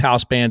Keith's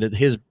house band at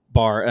his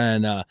bar,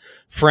 and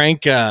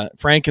Frank and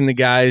the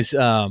guys.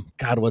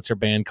 God, what's their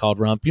band called?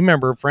 Rump. You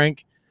remember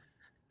Frank?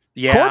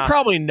 Yeah, Cord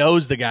probably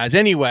knows the guys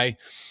anyway.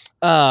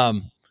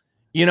 And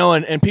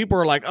people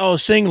are like, "Oh,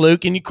 sing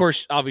Luke," and of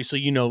course,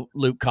 obviously,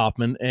 Luke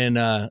Kaufman,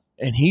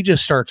 and he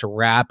just starts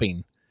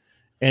rapping,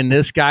 and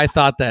this guy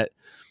thought that.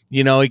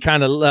 He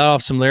kind of let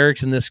off some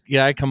lyrics, and this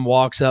guy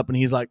walks up, and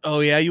he's like, "Oh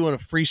yeah, you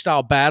want a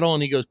freestyle battle?"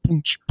 And he goes,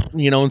 and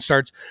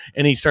starts,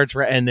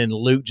 and then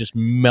Luke just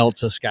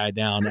melts this guy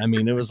down.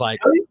 It was like,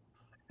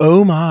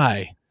 oh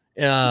my.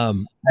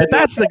 But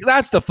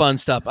that's the fun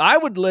stuff. I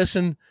would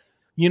listen,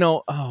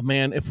 oh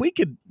man, if we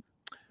could,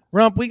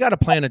 Rump, we got to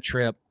plan a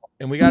trip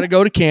and we got to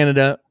go to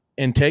Canada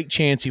and take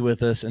Chancey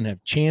with us and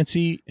have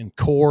Chancey and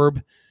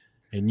Corb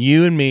and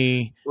you and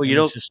me.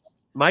 Well,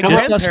 my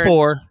grandparents, us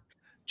four.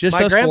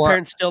 My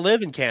grandparents still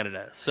live in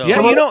Canada, so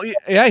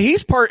yeah,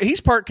 he's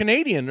part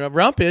Canadian.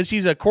 Rump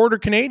he's a quarter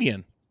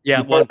Canadian.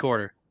 Yeah,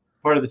 1/4.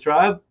 Part of the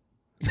tribe.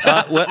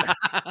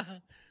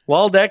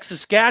 Waldeck,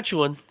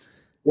 Saskatchewan.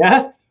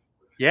 Yeah.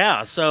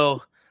 Yeah.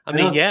 So I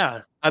mean,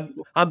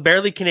 I'm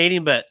barely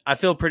Canadian, but I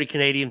feel pretty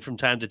Canadian from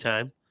time to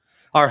time.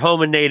 Our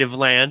home and native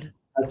land.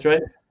 That's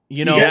right.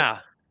 Yeah.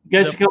 You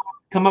guys should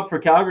come up for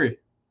Calgary.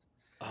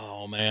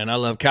 Oh man, I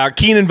love Calgary.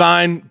 Keenan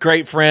Vine,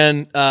 great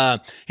friend.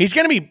 He's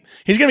gonna be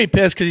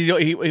pissed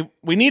because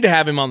we need to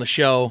have him on the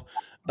show,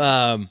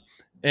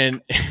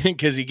 and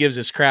because he gives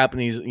us crap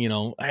and he's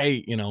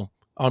hey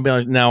I'll be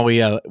honest, now we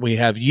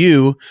have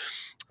you,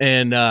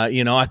 and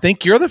I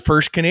think you're the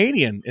first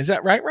Canadian. Is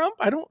that right, Rump?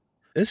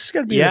 This is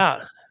gonna be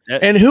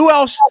and who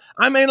else?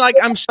 I mean, like,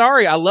 I'm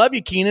sorry, I love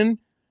you, Keenan,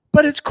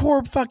 but it's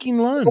Corb fucking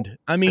Lund.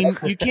 I mean,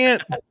 you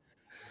can't.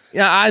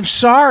 Yeah, I'm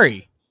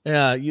sorry.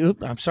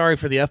 I'm sorry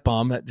for the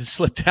F-bomb that just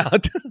slipped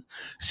out.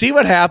 See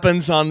what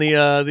happens on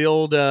the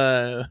old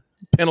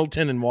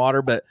Pendleton and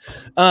Water. But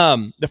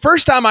the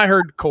first time I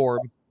heard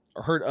Corb,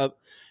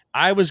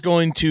 I was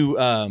going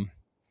to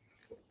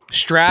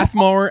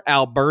Strathmore,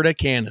 Alberta,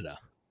 Canada,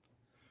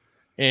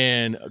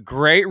 and a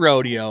great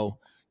rodeo.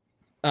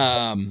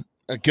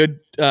 A good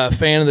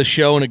fan of the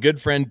show and a good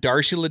friend,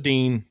 Darcy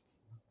Ledeen.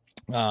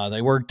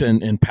 They worked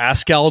in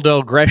Pascal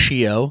Del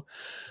Greccio.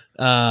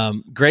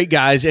 Great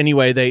guys.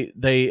 Anyway,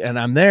 they and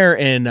I'm there,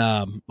 and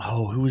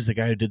who was the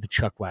guy who did the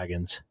chuck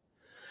wagons?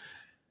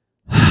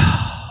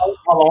 How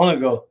long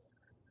ago?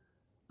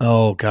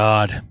 Oh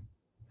God,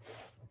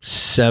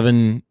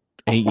 7-8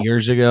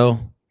 years ago.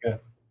 Okay.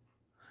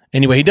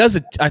 Anyway,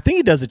 I think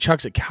he does the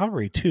chucks at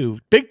Calgary too.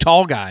 Big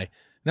tall guy,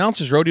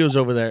 announces rodeos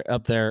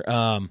up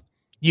there.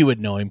 You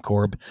would know him,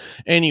 Corb.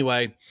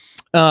 Anyway,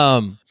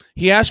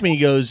 he asked me. He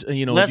goes,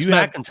 Les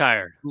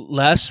McIntyre.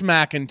 Les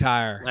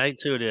McIntyre.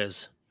 That's who it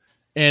is.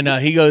 And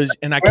he goes,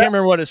 and I can't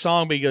remember what his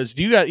song, but he goes,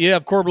 you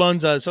have Corb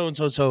Lund's so and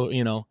so,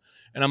 and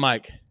I'm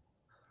like,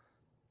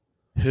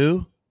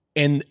 who?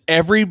 And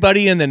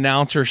everybody in the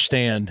announcer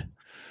stand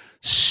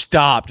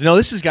stopped. No,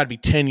 this has got to be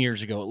 10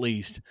 years ago at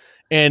least.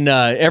 And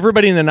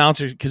everybody in the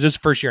announcer, because this is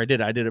the first year I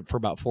did it for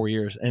about 4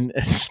 years, and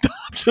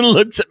stops and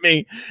looks at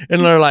me,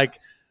 and they're like,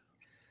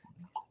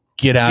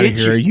 get out of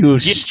here, you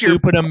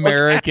stupid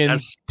American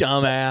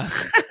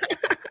dumbass.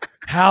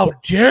 How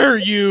dare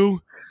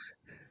you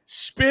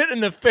spit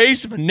in the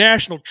face of a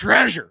national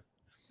treasure.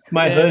 It's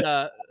my hood.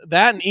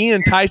 That and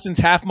Ian Tyson's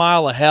Half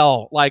Mile of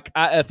Hell. Like,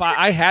 if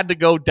I had to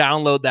go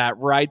download that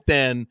right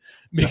then,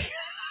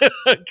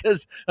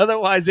 because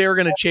otherwise they were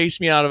going to chase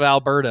me out of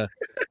Alberta.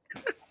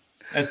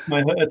 That's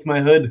my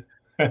hood.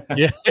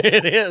 Yeah,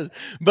 it is.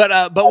 But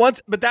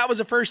that was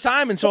the first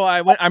time, and so I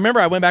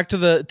remember I went back to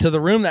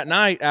the room that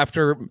night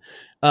after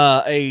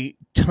a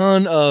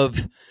ton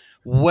of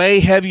way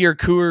heavier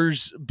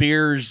Coors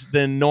beers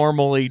than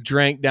normally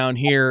drank down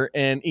here,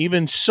 and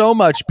even so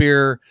much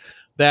beer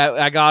that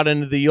I got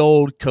into the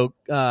old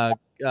cocaine,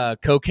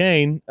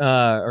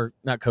 or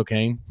not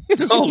cocaine.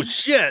 Oh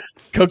shit,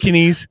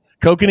 Kokanese,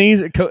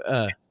 Kokanese,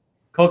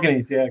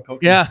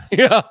 yeah,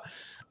 yeah.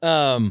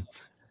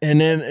 And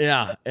then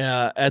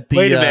at the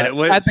wait a minute.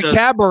 At the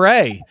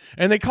cabaret,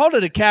 and they called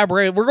it a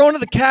cabaret. We're going to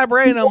the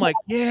cabaret, and I'm like,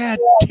 yeah,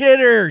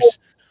 titters,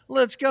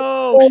 let's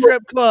go,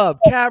 strip club,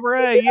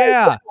 cabaret,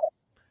 yeah.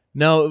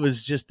 No, it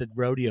was just a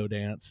rodeo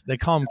dance. They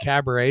call them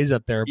cabarets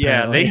up there.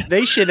 Apparently. Yeah,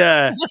 they should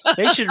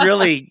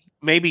really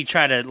maybe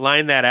try to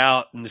line that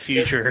out in the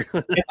future.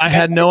 I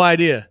had no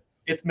idea.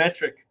 It's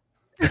metric.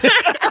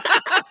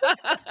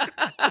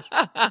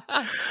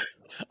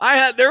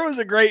 There was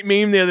a great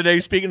meme the other day.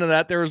 Speaking of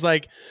that, there was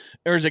a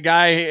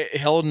guy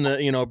holding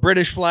a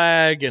British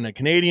flag and a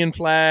Canadian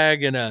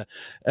flag and a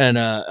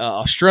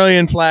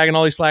Australian flag and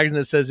all these flags, and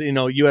it says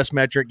U.S.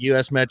 metric,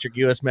 U.S. metric,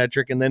 U.S.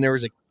 metric, and then there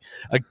was a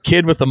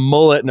kid with a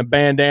mullet and a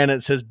bandana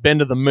that says "Been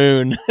to the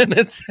moon," and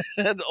it's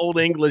old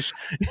English.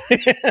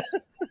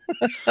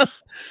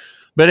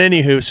 But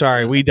anywho,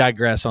 sorry, we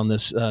digress on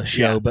this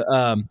show. Yeah. But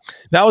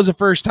that was the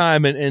first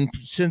time, and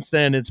since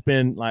then it's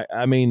been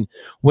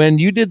when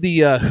you did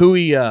the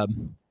Hui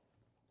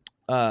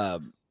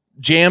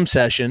jam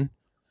session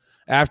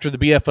after the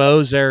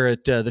BFOs there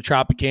at the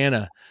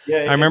Tropicana. Yeah,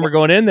 I remember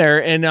going in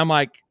there, and I'm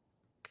like,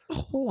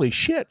 holy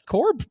shit,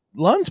 Corb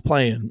Lund's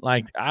playing.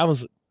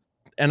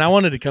 And I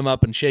wanted to come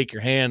up and shake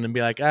your hand and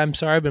be like, I'm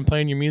sorry, I've been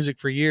playing your music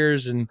for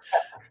years and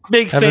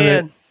big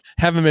fan.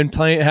 Haven't been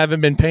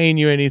paying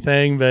you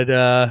anything, but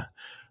I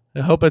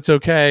hope it's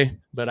okay.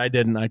 But I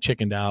didn't. I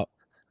chickened out.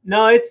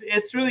 No,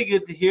 it's really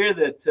good to hear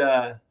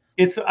that.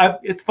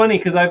 It's funny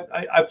because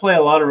I play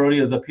a lot of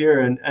rodeos up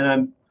here,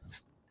 and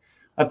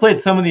I played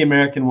some of the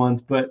American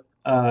ones, but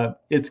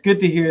it's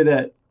good to hear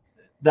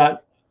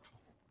that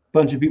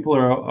bunch of people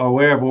are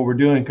aware of what we're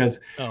doing. Because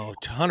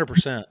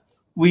 100%.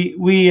 we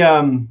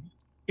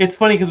it's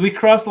funny because we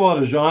cross a lot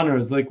of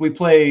genres. Like we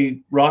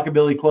play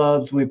rockabilly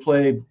clubs, we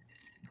play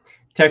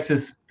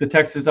the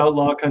Texas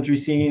outlaw country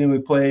scene, and we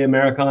play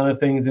Americana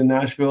things in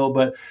Nashville.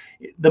 But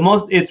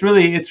it's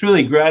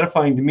really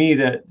gratifying to me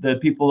that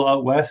people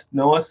out west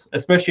know us,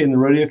 especially in the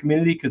rodeo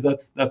community, because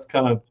that's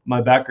kind of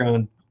my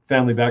background,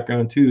 family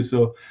background too.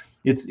 So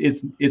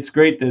it's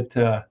great that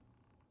to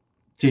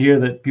hear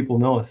that people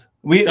know us.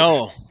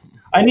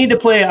 I need to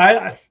play.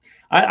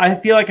 I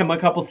feel like I'm a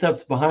couple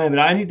steps behind, but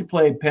I need to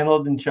play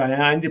Pendleton,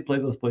 Cheyenne. I need to play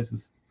those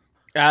places.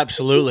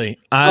 Absolutely.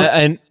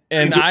 I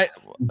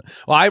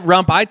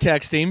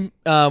text him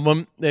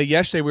when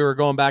yesterday we were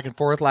going back and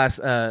forth last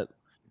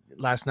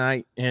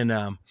night, and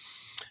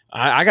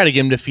I got to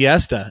give him to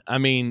Fiesta. I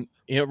mean,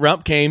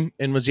 Rump came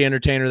and was the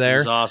entertainer there.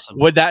 It was awesome.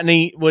 Is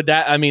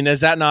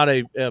that not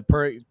a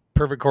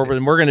perfect corporate?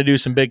 And we're going to do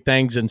some big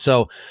things, and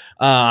so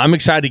I'm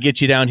excited to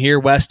get you down here,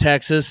 West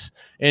Texas,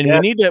 and we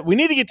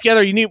need to get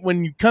together.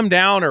 When you come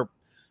down, or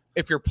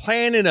if you're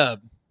planning a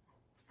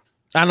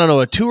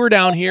tour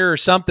down here or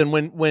something,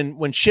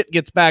 when shit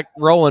gets back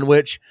rolling,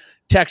 which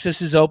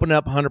Texas is opening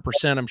up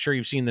 100%. I'm sure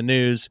you've seen the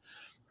news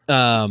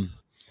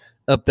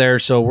up there,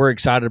 so we're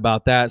excited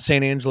about that.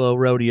 San Angelo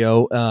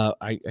Rodeo,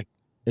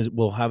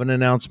 we'll have an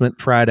announcement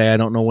Friday. I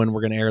don't know when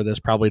we're going to air this.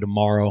 Probably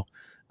tomorrow.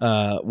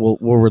 We'll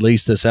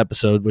release this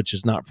episode, which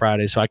is not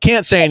Friday, so I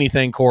can't say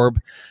anything, Corb.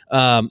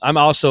 I'm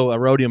also a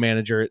rodeo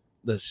manager at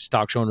the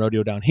Stock Show and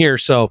Rodeo down here,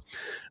 so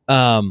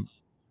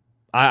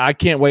I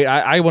can't wait.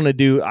 I want to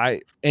do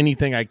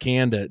anything I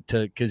can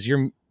to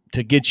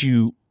get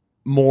you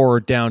more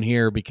down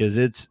here, because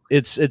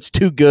it's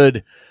too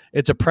good.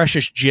 It's a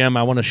precious gem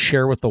I want to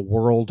share with the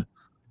world.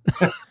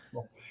 Well,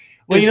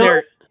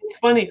 it's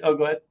funny. Oh,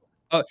 go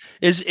ahead.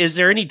 Is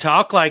there any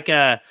talk like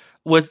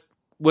with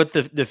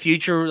the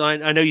future?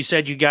 I know you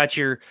said you got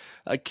your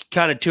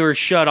kind of tour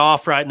shut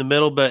off right in the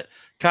middle, but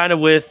kind of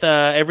with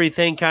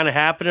everything kind of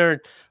happening,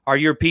 are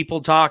your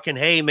people talking,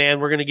 hey man,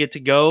 we're going to get to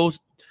go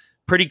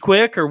pretty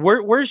quick, or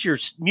where's your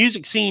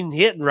music scene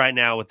hitting right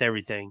now with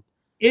everything?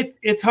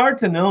 It's hard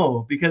to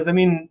know, because I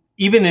mean,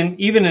 even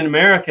in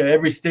America,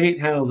 every state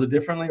handles it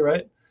differently,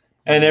 right?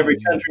 And every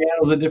country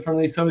handles it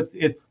differently. So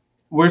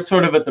we're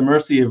sort of at the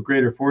mercy of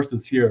greater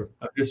forces here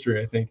of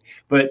history, I think.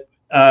 But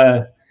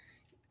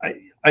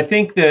I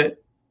think that,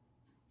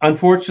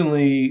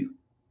 unfortunately,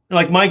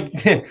 like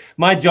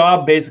my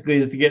job basically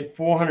is to get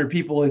 400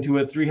 people into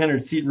a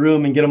 300 seat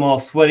room and get them all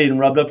sweaty and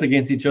rubbed up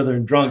against each other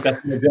and drunk.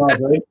 That's my job,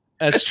 right?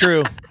 That's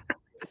true.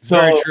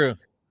 Very true.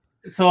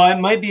 So it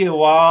might be a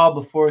while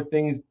before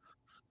things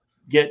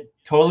get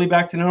totally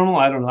back to normal.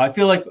 I don't know. I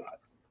feel like,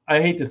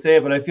 I hate to say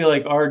it, but I feel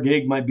like our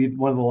gig might be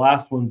one of the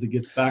last ones that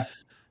gets back.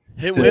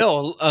 It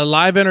will,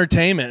 live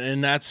entertainment,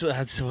 and that's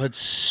what's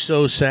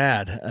so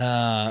sad.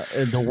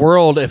 In the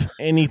world, if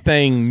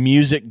anything,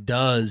 music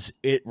does,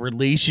 it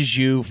releases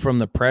you from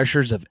the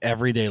pressures of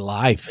everyday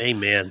life.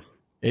 Amen.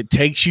 It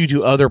takes you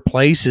to other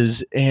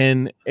places,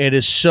 and it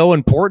is so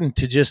important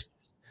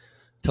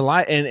to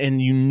lie,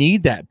 and you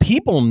need that.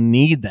 People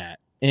need that,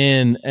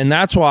 and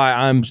that's why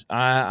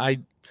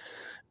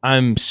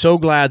I'm so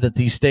glad that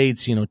these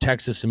states,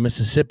 Texas and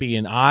Mississippi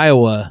and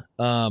Iowa,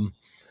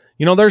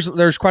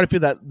 there's quite a few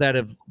that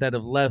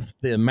have left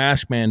the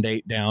mask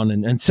mandate down,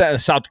 and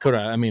South Dakota.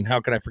 I mean,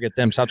 how could I forget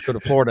them? South Dakota,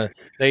 Florida,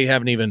 they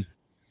haven't even.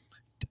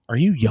 Are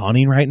you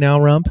yawning right now,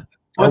 Rump?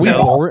 Are we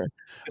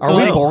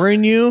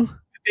boring you?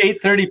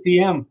 It's 8:30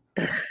 p.m.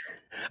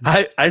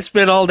 I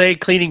spent all day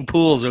cleaning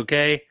pools.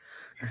 Okay.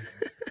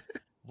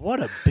 What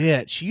a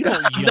bitch! You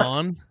don't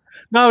yawn.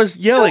 No, I was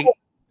yelling.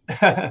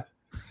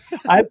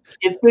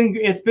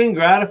 It's been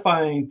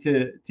gratifying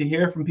to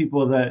hear from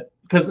people that,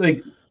 because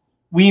like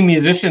we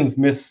musicians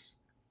miss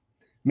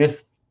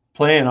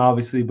playing,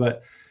 obviously,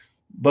 but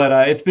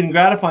it's been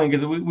gratifying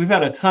because we've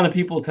had a ton of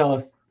people tell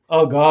us,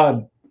 oh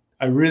God,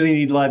 I really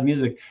need live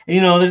music.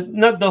 And there's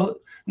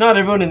not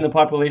everyone in the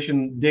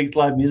population digs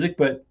live music,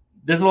 but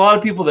there's a lot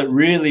of people that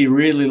really,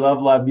 really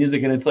love live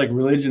music, and it's like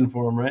religion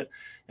for them, right?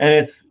 And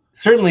it's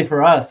certainly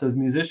for us as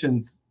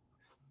musicians,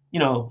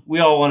 we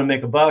all want to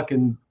make a buck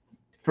and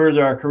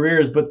further our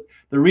careers, but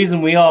the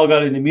reason we all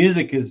got into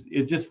music is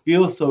it just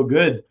feels so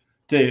good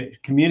to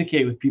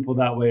communicate with people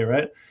that way,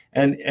 right?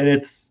 And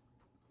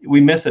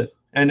we miss it,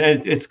 and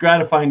it's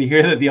gratifying to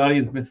hear that the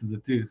audience misses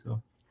it too.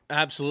 So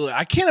absolutely,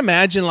 I can't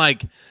imagine,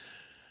 like, of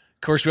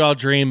course we all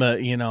dream of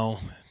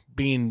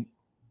being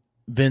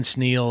Vince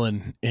Neil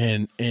and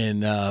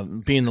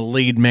being the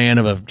lead man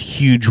of a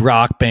huge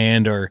rock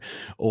band, or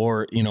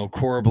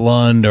Corb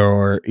Lund,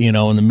 or in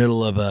the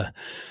middle of a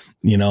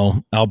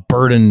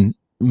Albertan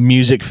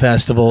music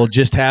festival,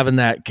 just having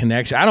that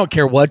connection. I don't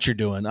care what you're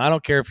doing. I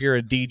don't care if you're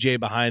a DJ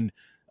behind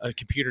a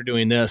computer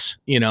doing this,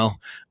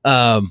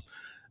 at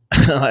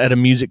a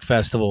music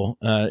festival,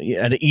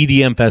 at an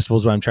EDM festival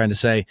is what I'm trying to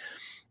say.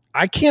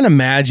 I can't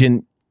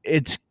imagine.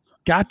 It's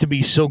got to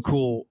be so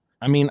cool.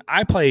 I mean,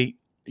 I play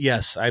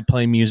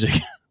music,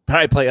 but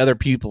I play other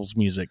people's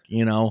music,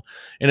 and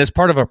it's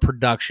part of a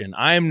production.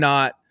 I am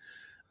not,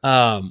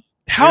 how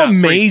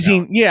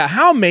amazing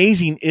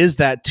is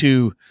that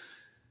to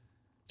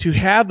to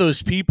have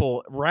those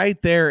people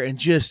right there and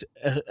just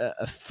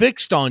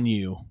fixed on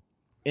you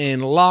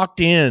and locked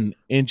in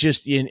and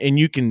just and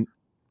you can,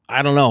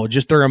 I don't know,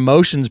 just their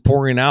emotions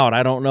pouring out.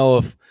 I don't know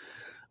if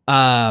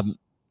I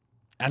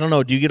don't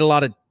know, do you get a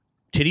lot of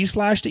titties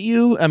flashed at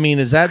you? I mean,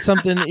 is that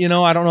something,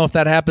 I don't know if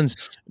that happens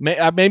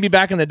maybe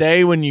back in the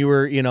day when you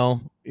were,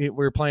 we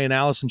were playing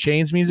Alice in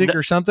Chains music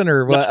or something,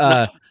 or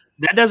what?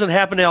 That doesn't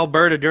happen in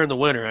Alberta during the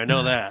winter. I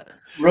know that.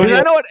 Rodeo.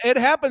 I know it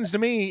happens to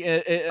me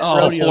at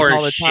rodeos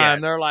all the time.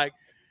 Shit. They're like,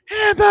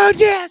 "How about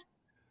that?"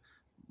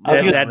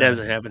 That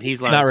doesn't happen.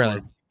 He's lying. Not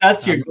really.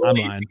 That's your goal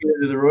to get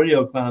into the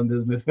rodeo clown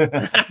business.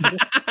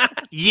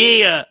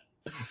 Yeah.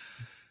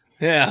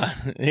 Yeah.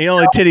 The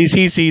only titties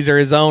he sees are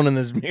his own in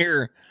this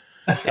mirror.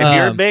 If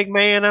you're a big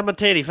man, I'm a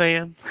titty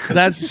fan.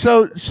 That's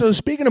so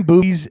speaking of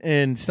boobies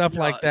and stuff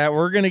like that,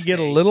 we're gonna get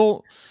a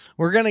little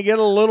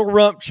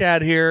rump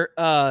chat here.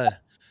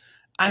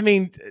 I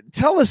mean,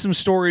 tell us some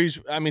stories.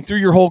 I mean, through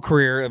your whole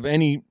career of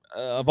any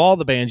of all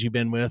the bands you've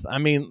been with. I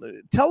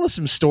mean, tell us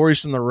some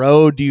stories from the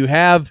road. Do you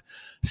have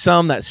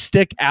some that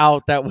stick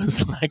out that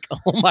was like,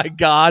 oh my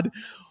God,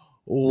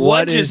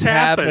 what just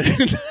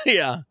happened?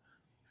 Yeah.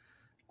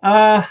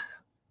 I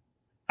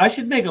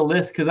should make a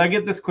list because I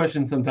get this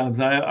question sometimes.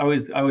 I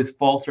always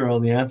falter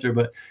on the answer,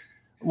 but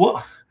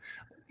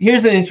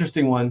here's an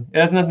interesting one.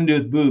 It has nothing to do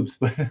with boobs,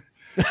 but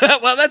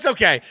well, that's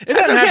okay. It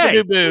doesn't have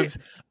to do boobs.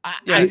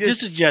 Just a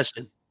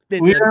suggestion.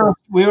 We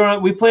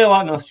play a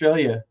lot in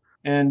Australia,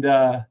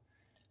 and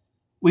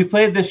we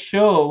played this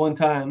show one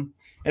time,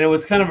 and it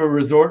was kind of a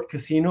resort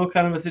casino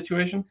kind of a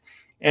situation.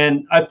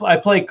 And I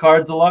play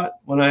cards a lot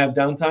when I have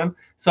downtime.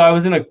 So I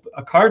was in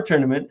a card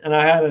tournament, and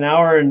I had an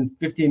hour and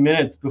 15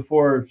 minutes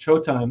before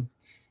showtime.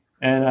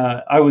 And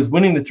I was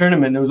winning the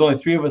tournament, and there was only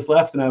 3 of us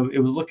left, and it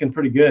was looking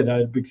pretty good. I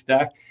had a big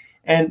stack.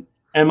 And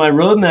my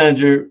road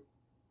manager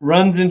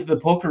runs into the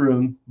poker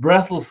room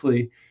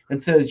breathlessly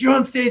and says, "You're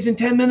on stage in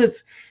 10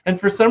 minutes." And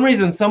for some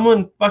reason,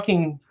 someone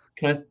fucking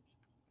we have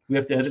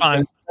to edit. It's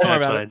fine.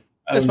 That's fine.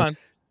 That's fine.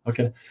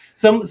 Okay.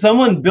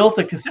 Someone built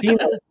a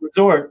casino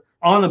resort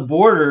on the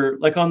border,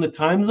 like on the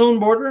time zone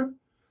border.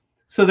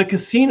 So the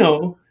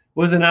casino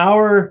was an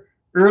hour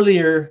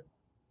earlier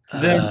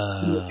than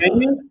the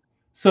venue.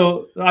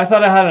 So I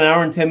thought I had an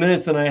hour and 10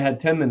 minutes, and I had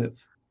 10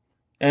 minutes,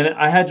 and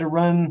I had to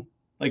run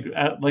like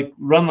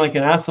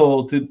an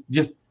asshole to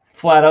just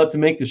flat out to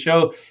make the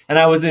show. And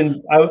I was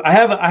I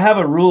have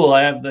a rule.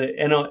 I have the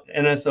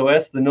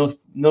NSOS, the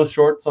no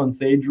shorts on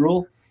stage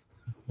rule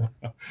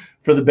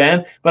for the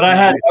band. But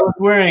I was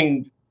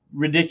wearing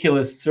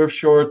ridiculous surf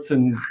shorts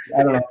and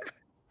I don't know,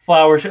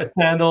 flower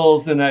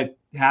sandals and a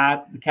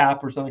cap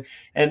or something.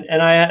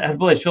 And I had to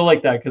play a show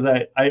like that because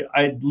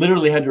I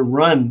literally had to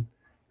run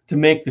to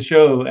make the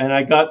show, and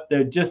I got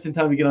there just in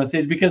time to get on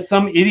stage because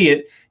some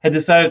idiot had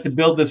decided to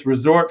build this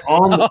resort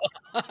on the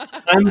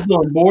time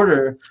zone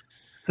border,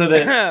 so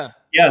that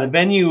the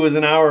venue was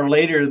an hour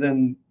later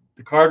than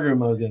the card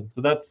room I was in.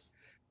 So that's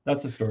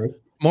a story.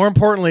 More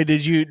importantly,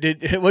 did you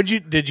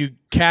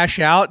cash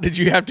out? Did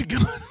you have to go?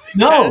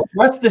 No,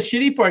 that's the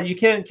shitty part. You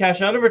can't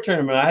cash out of a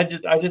tournament. I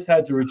just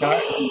had to retire.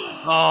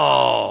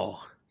 Oh,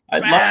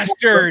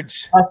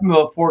 bastards! Talking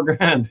about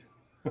 $4,000.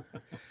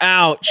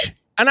 Ouch.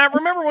 And I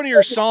remember one of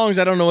your songs.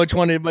 I don't know which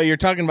one, but you're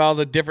talking about all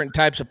the different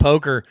types of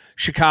poker,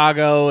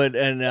 Chicago,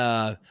 and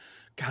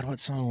God, what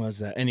song was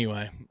that?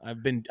 Anyway,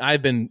 I've been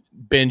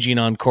binging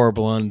on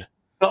Corblund.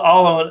 So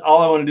all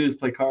I want to do is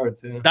play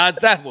cards. Yeah.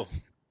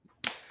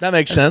 That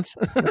makes sense.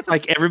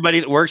 Like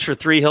everybody that works for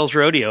Three Hills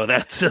Rodeo,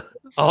 that's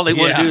all they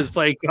want to do is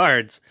play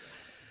cards.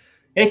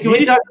 Hey, can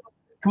we talk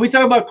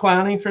about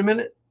clowning for a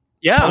minute?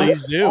 Yeah,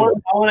 please do. I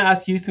want to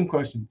ask you some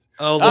questions.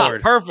 Oh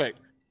Lord, perfect.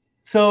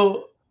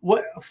 So,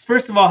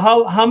 first of all,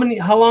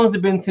 how long has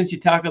it been since you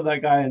tackled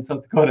that guy in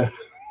South Dakota?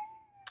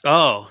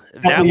 Oh,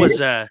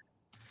 that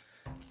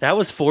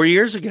was 4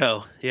 years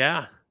ago.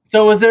 Yeah.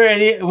 So was there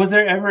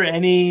ever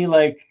any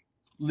like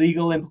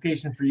legal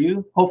implication for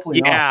you?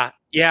 Hopefully not.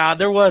 Yeah,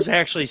 there was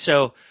actually.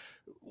 So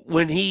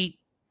when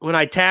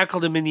I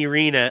tackled him in the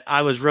arena,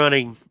 I was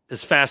running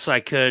as fast as I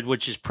could,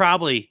 which is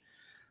probably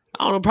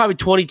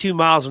 22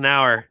 miles an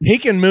hour. He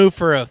can move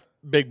for a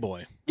big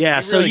boy.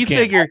 Yeah, so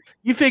really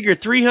you figure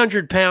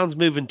 300 pounds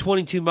moving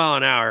 22 mile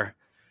an hour,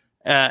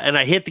 and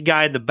I hit the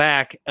guy in the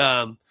back.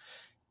 And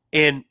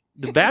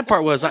the bad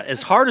part was,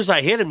 as hard as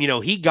I hit him,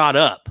 he got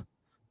up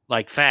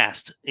like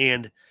fast,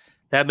 and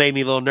that made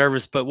me a little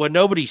nervous. But what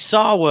nobody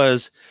saw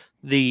was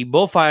the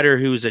bullfighter,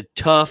 who's a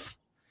tough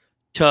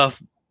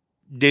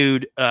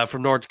dude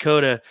from North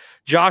Dakota,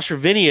 Josh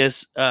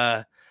Ravinius.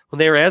 When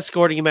they were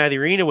escorting him out of the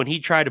arena, when he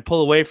tried to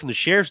pull away from the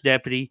sheriff's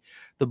deputy,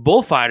 the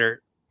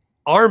bullfighter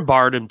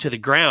armbarred him to the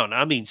ground.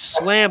 I mean,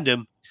 slammed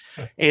him.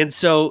 And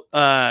so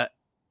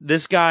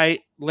this guy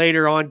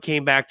later on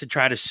came back to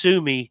try to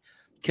sue me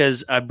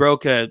because I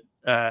broke a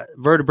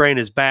vertebrae in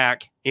his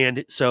back.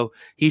 And so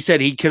he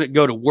said he couldn't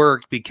go to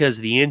work because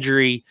of the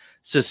injury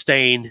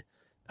sustained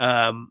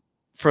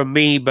from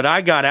me. But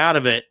I got out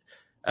of it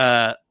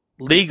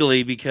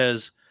legally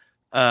because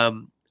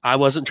I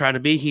wasn't trying to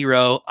be a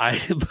hero.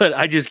 But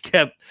I just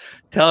kept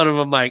telling him,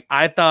 I'm like,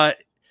 I thought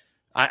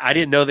I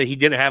didn't know that he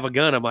didn't have a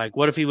gun. I'm like,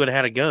 what if he would have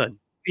had a gun?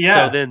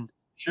 Yeah. So then,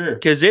 sure.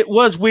 Because it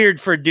was weird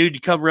for a dude to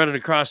come running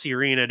across the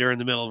arena during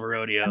the middle of a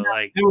rodeo.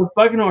 Like it was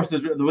bucking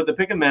horses with the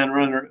picket man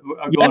running.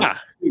 Going yeah,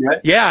 right?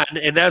 Yeah,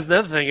 and that was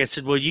another thing. I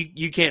said, well,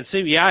 you can't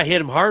see me. Yeah, I hit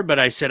him hard, but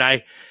I said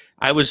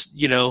I was,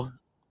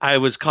 I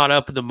was caught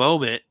up in the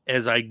moment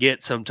as I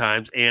get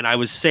sometimes, and I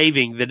was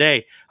saving the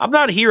day. I'm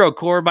not a hero,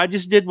 Corb. I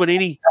just did what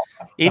any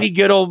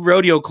good old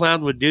rodeo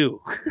clown would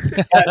do.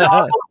 Yeah,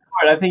 no,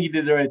 I think you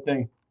did the right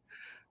thing.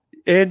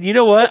 And you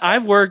know what?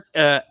 I've worked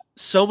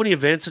so many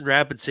events in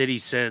Rapid City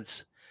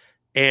since,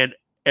 and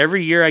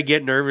every year I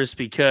get nervous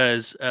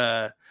because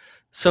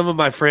some of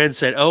my friends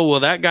said, "Oh,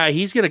 well, that guy,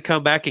 he's going to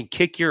come back and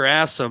kick your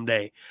ass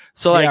someday."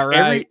 So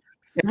like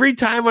every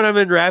time when I'm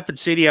in Rapid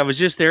City, I was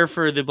just there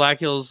for the Black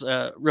Hills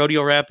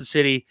Rodeo Rapid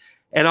City,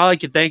 and all I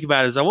could think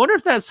about is, I wonder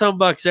if that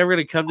sumbug's ever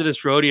going to come to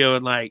this rodeo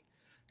and like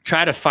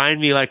try to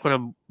find me, like when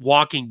I'm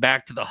walking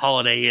back to the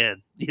Holiday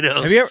Inn.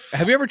 Have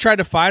you ever tried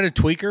to fight a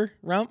tweaker,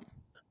 Rump?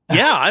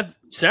 Yeah, I've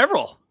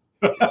several.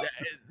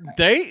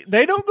 They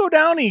don't go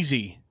down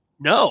easy.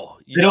 No,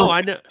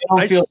 I know. They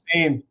don't feel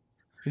pain.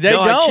 They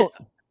don't.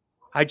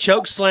 I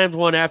choke slammed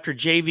one after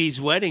JV's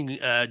wedding,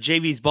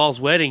 JV's Ball's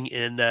wedding,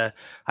 and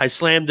I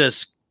slammed I'm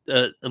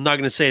not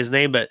going to say his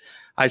name, but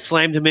I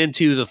slammed him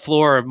into the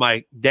floor of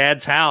my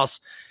dad's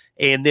house,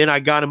 and then I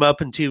got him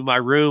up into my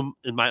room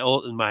in my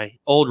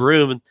old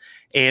room,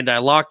 and I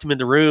locked him in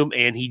the room,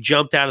 and he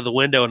jumped out of the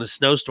window in a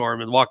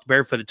snowstorm and walked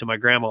barefooted to my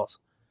grandma's.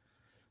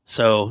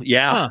 So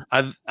yeah,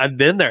 I've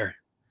been there.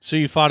 So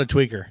you fought a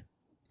tweaker?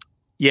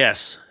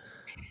 Yes.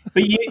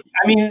 But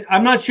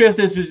I'm not sure if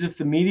this was just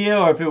the media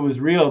or if it was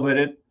real,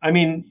 but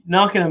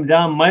knocking him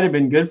down might have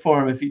been good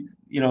for him if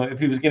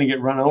he was going to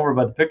get run over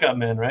by the pickup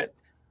man, right?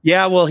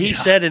 Yeah, well, he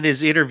said in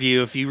his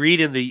interview, if you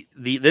read in the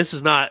this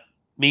is not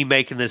me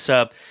making this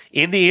up.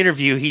 In the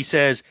interview, he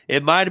says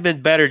it might have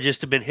been better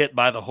just to have been hit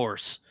by the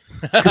horse.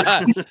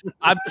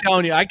 I'm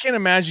telling you, I can't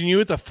imagine you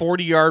with a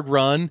 40-yard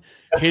run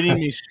hitting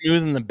me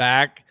smooth in the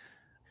back.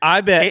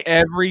 I bet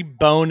every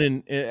bone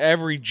and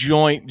every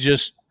joint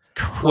just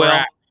cracked.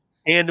 Well,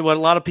 and what a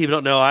lot of people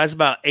don't know, I was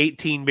about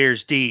 18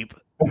 beers deep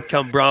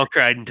come bronc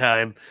riding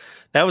time.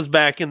 That was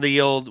back in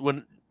the old,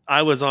 when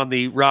I was on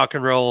the rock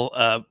and roll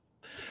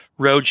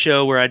road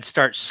show where I'd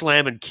start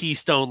slamming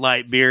Keystone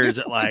Light beers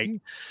at like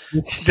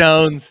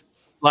Stones,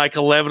 like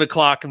 11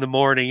 o'clock in the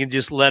morning, and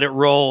just let it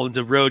roll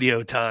into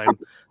rodeo time.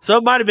 So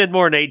it might have been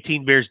more than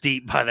 18 beers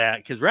deep by that,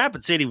 because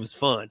Rapid City was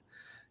fun.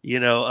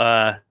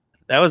 That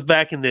was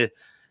back in the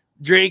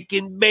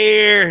drinking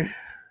beer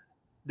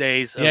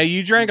days. Yeah,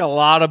 you drank a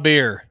lot of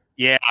beer.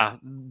 Yeah,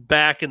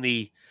 back in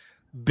the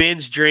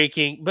binge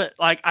drinking. But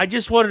like, I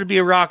just wanted to be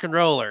a rock and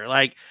roller.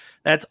 Like,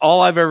 that's all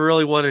I've ever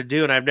really wanted to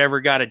do, and I've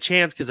never got a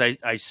chance because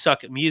I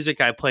suck at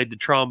music. I played the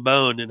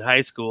trombone in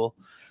high school,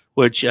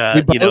 which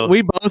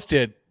we both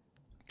did.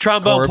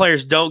 Trombone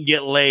players don't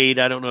get laid.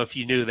 I don't know if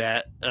you knew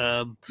that.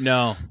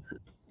 No.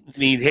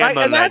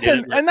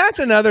 And that's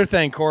another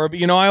thing, Corb.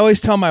 I always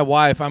tell my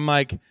wife, I'm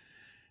like,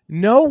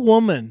 no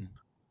woman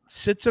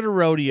sits at a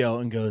rodeo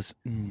and goes,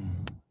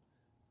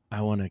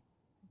 I want to,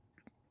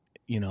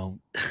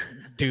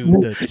 do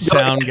the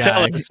sound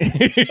guy.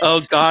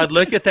 Oh God,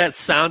 look at that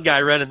sound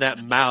guy running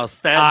that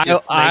mouth.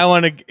 I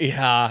want to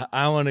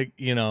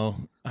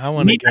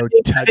go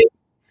touch.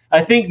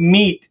 I think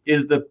meat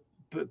is the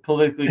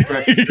politically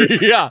correct.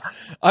 Yeah,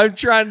 I'm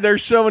trying.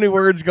 There's so many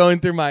words going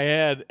through my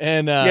head,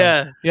 and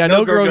no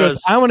girl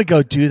goes, I want to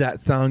go do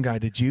that sound guy.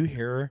 Did you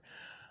hear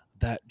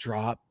that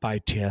drop by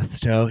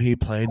Tiesto he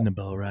played in the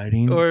bull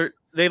riding? Or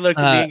they look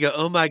at me and go,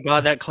 "Oh my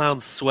God, that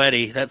clown's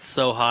sweaty. That's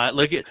so hot.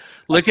 Look at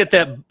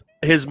that,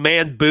 his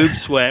man boob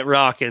sweat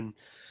rocking."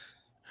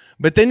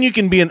 But then you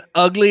can be an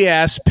ugly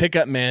ass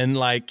pickup man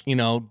like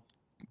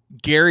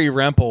Gary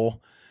Rempel.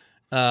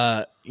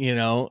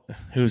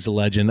 Who's a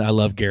legend. I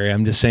love Gary.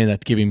 I'm just saying that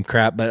to give him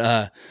crap,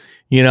 but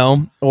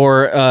Dalton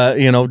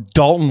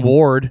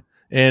Ward,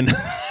 and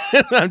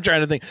I'm trying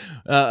to think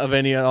of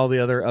all the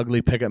other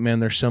ugly pickup men.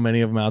 There's so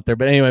many of them out there.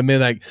 But anyway,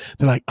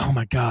 they're like, oh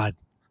my God,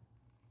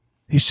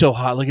 he's so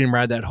hot. Look at him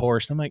ride that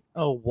horse. And I'm like,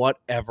 oh,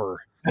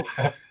 whatever.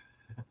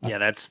 Yeah,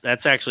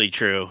 that's actually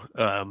true.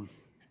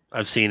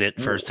 I've seen it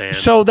firsthand.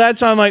 So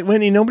I'm like,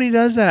 Whitney, nobody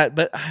does that.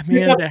 But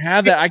man, to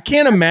have that, I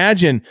can't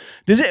imagine.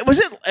 What's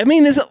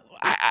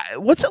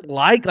it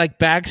like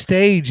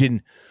backstage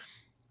and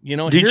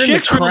do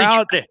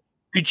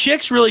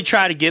chicks really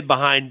try to get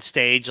behind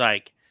stage?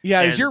 Like,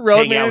 yeah, is your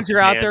road manager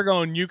out there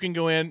going, you can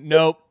go in?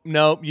 Nope,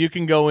 you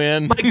can go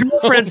in. My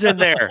girlfriend's in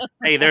there.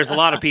 Hey, there's a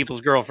lot of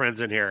people's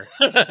girlfriends in here.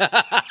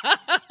 Yeah,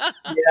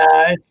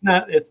 it's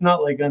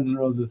not like Guns N'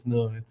 Roses.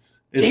 No,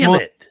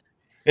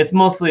 it's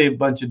mostly a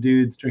bunch of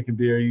dudes drinking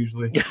beer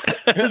usually.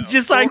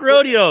 Just like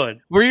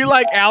rodeoing. Were you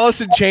like Alice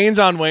in Chains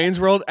on Wayne's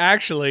World?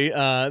 Actually,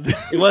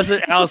 it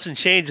wasn't Alice in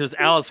Chains. It was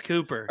Alice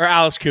Cooper. Or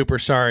Alice Cooper.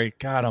 Sorry.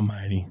 God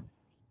almighty.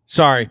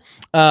 Sorry.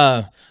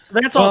 So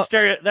that's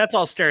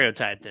all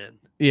stereotyped then.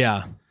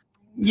 Yeah.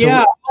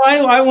 Yeah,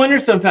 I wonder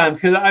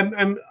sometimes because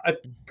I'm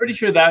pretty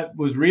sure that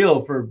was real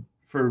for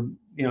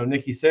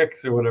Nikki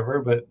Sixx or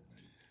whatever, but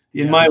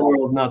in my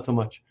world, not so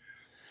much.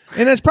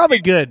 And it's probably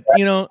good,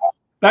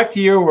 Back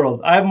to your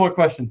world. I have more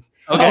questions.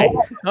 Okay.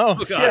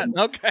 Oh shit.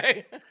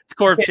 Okay. It's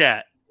Corp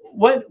Chat.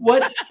 What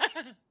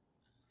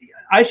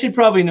I should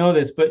probably know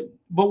this, but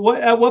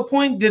at what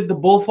point did the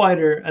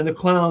bullfighter and the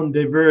clown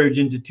diverge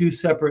into two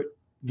separate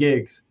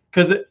gigs?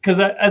 Because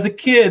as a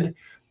kid,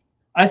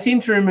 I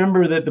seem to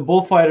remember that the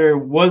bullfighter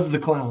was the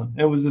clown.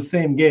 It was the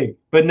same gig,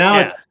 but now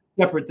it's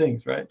separate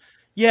things, right?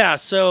 Yeah.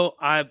 So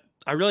I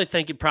really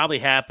think it probably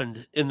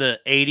happened in the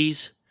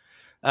 80s.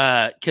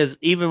 Because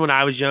even when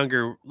I was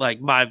younger,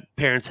 like my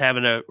parents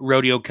having a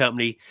rodeo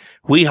company,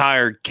 we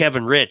hired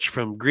Kevin Rich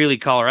from Greeley,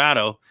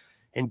 Colorado,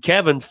 and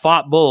Kevin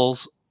fought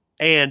bulls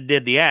and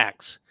did the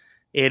acts.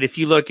 And if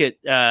you look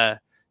at, Ted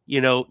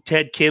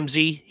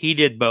Kimsey, he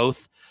did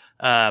both,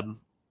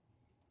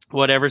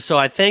 whatever. So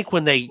I think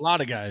when a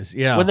lot of guys,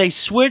 when they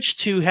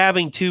switched to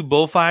having two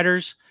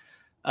bullfighters,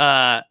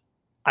 I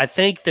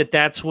think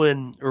that's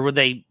when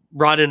they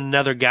brought in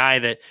another guy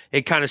that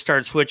it kind of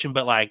started switching,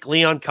 but like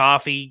Leon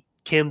Coffey,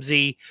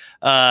 Kimsey,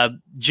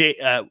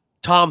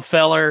 Tom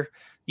Feller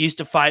used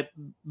to fight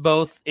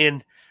both.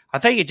 And I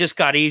think it just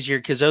got easier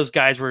because those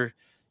guys were,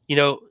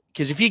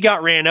 because if you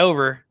got ran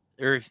over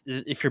or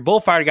if your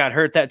bullfighter got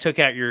hurt, that took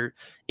out your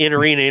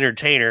in-arena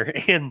entertainer.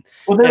 And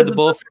the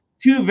bullfighter.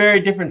 Two very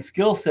different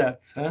skill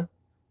sets, huh?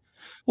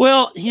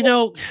 Well,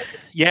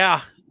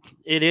 yeah,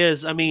 it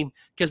is. I mean,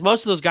 because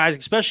most of those guys,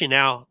 especially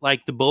now,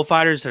 like the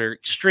bullfighters that are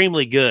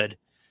extremely good,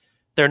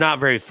 they're not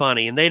very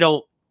funny. And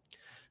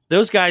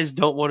those guys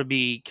don't want to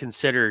be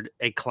considered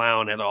a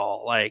clown at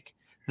all. Like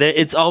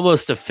it's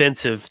almost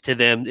offensive to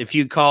them. If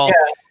you call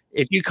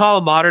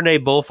a modern day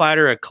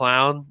bullfighter a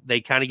clown,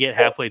 they kind of get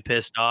halfway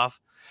pissed off.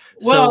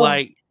 Well, so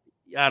I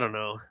don't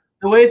know.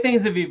 The way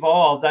things have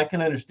evolved, I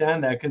can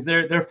understand that because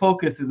their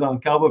focus is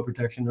on cowboy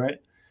protection, right?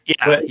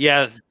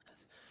 Yeah,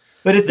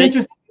 But it's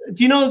interesting.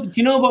 Do you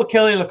know about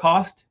Kelly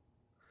Lacoste?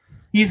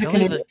 He's a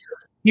Canadian.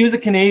 He was a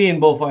Canadian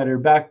bullfighter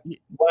back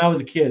when I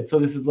was a kid. So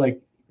this is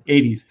like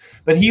 80s.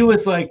 But he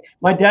was like,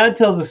 my dad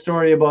tells a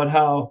story about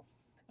how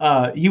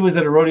he was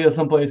at a rodeo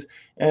someplace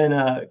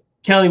and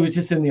Kelly was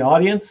just in the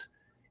audience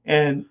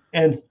and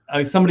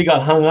somebody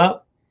got hung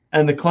up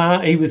and the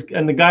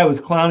guy was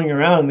clowning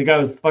around and the guy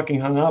was fucking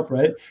hung up,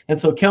 right? And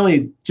so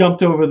Kelly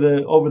jumped over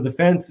the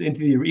fence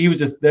he was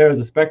just there as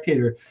a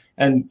spectator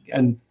and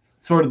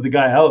sorted the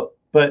guy out.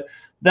 But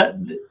that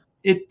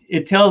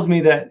it tells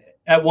me that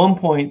at one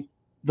point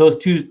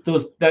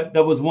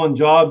that was one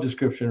job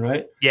description,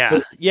 right?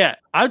 Yeah.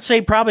 I would say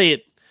I'm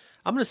going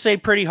to say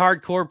pretty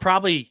hardcore,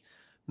 probably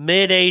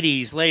mid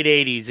 80s, late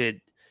 80s.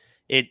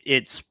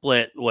 It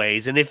split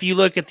ways. And if you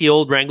look at the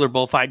old Wrangler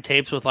bullfight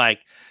tapes with like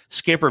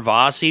Skipper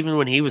Voss, even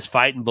when he was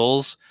fighting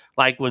bulls,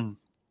 like when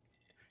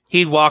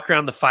he'd walk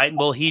around the fighting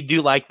bull, he'd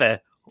do like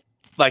the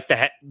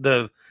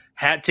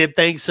hat tip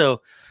thing.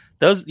 So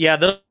those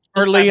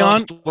or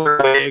Leon,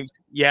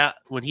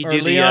 when he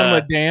did Leon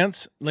would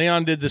dance.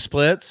 Leon did the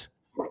splits.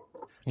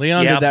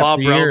 Leon did that Bob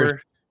for years.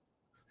 Romer,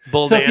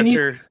 bull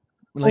dancer.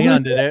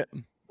 Leon did it.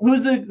 Who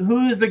is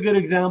a good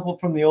example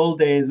from the old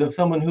days of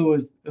someone who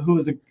was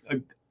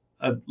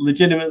a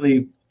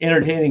legitimately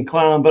entertaining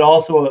clown, but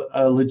also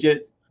a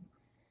legit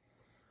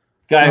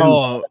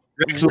guy?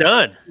 Rex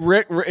Dunn.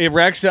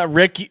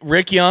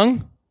 Rick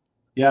Young.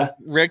 Yeah,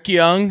 Rick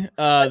Young,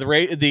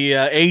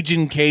 the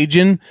Aging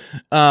Cajun,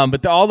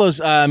 but all those.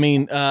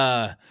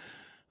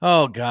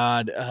 Oh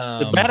God,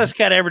 the baddest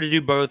cat ever to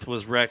do both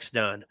was Rex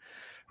Dunn.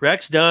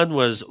 Rex Dunn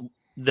was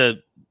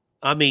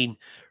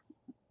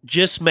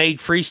just made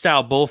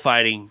freestyle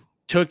bullfighting,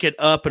 took it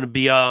up and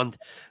beyond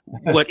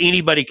what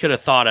anybody could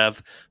have thought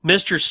of.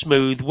 Mr.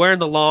 Smooth, wearing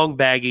the long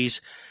baggies,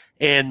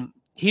 and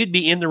he'd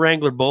be in the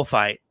Wrangler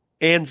bullfight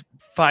and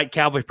fight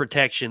cowboy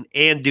protection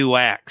and do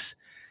acts.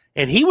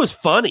 And he was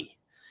funny.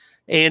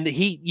 And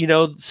he,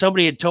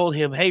 somebody had told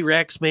him, hey,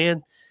 Rex,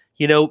 man,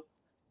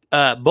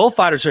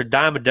 bullfighters are a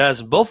dime a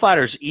dozen.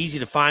 Bullfighters easy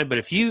to find, but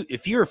if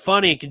you're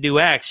funny and can do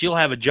acts, you'll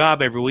have a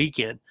job every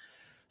weekend.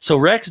 So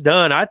Rex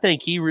Dunn, I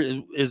think he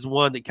is the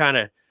one that kind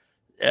of,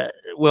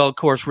 of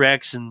course,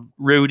 Rex and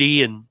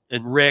Rudy and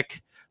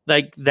Rick,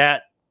 like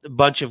that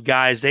bunch of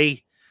guys,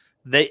 they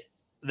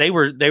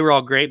were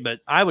all great. But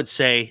I would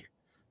say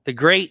the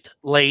great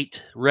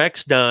late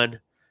Rex Dunn,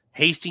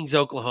 Hastings,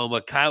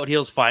 Oklahoma, Coyote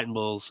Hills Fighting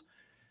Bulls,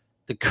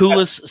 the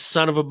coolest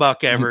son of a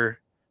buck ever.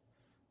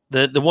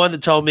 The one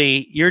that told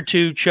me, you're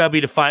too chubby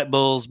to fight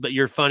bulls, but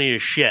you're funny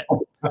as shit.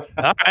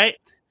 All right.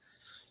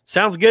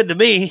 Sounds good to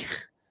me.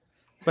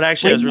 But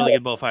actually, I was a really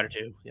good bullfighter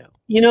too. Yeah.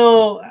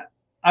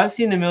 I've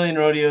seen a million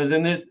rodeos,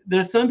 and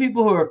there's some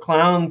people who are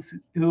clowns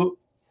who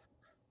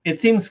it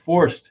seems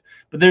forced.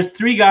 But there's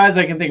three guys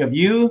I can think of,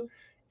 you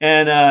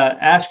and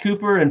Ash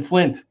Cooper and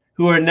Flint,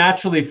 who are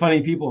naturally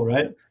funny people,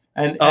 right?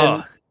 And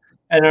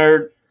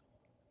are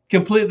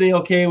completely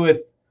okay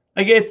with,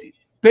 like, it's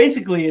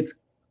basically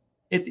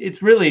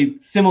it's really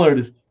similar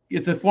to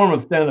it's a form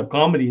of stand-up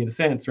comedy in a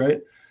sense,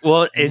 right?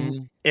 Well,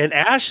 and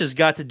Ash has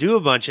got to do a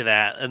bunch of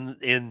that,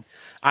 and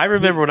I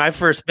remember when I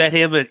first met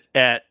him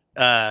at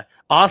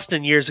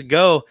Austin years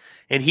ago,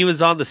 and he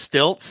was on the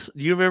stilts.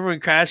 Do you remember when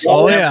Crash used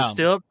to have the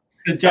stilts?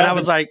 And I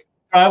was like,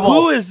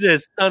 who is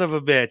this son of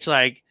a bitch?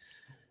 Like,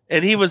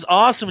 and he was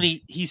awesome.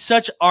 And he's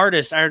such an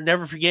artist. I'll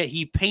never forget.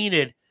 He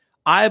painted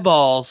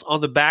eyeballs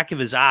on the back of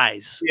his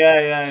eyes.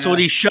 Yeah. So when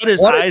he shut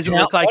his eyes, it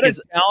looked like what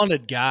a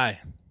talented guy.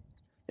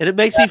 And it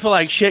makes me feel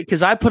like shit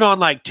because I put on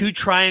like 2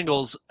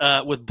 triangles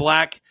with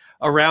black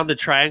around the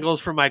triangles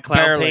for my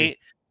clown paint,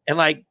 and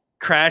like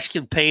Crash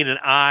can paint an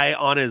eye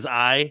on his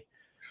eye.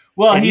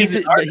 Well, he's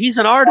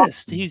an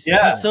artist. He's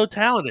so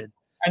talented.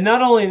 And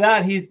not only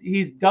that,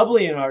 he's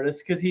doubly an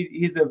artist because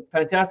he's a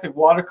fantastic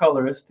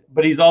watercolorist,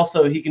 but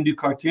he can do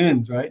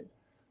cartoons, right?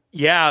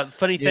 Yeah.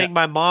 Funny thing,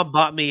 my mom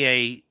bought me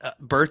a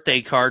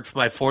birthday card for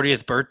my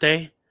 40th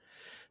birthday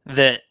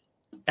that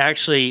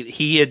actually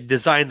he had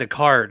designed the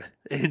card,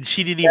 and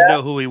she didn't even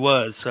know who he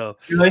was. So,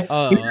 really?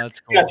 Oh, that's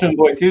cool. Saskatchewan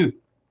boy too.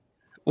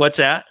 What's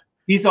that?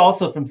 He's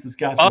also from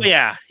Saskatchewan. Oh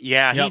yeah.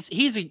 Yep.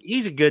 He's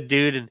a good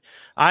dude, and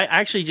I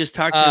actually just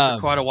talked to him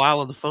for quite a while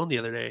on the phone the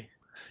other day.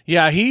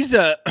 Yeah, he's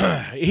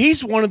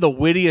one of the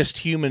wittiest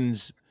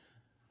humans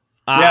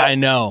I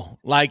know.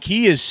 Like,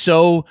 he is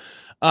so.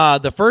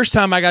 The first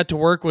time I got to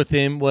work with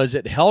him was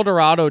at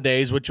Eldorado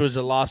Days, which was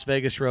a Las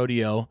Vegas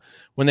rodeo.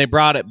 When they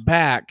brought it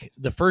back,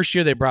 the first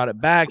year they brought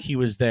it back, he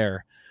was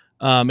there.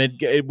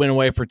 It went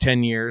away for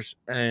 10 years,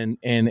 and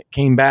it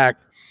came back,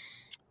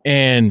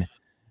 and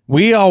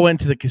we all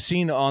went to the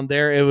casino on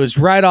there. It was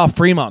right off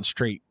Fremont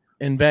Street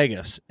in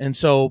Vegas. And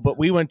so, but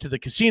we went to the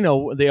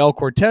casino, the El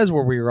Cortez,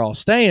 where we were all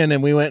staying,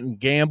 and we went and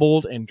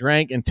gambled and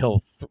drank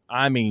until,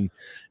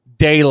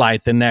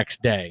 daylight the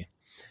next day.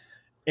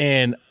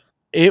 And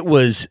it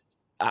was,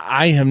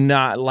 I have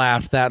not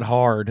laughed that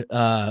hard.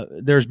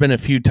 There's been a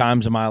few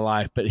times in my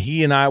life, but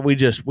he and I, we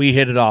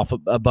hit it off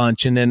a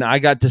bunch. And then I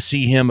got to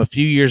see him a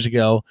few years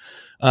ago.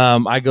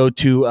 I go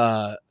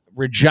to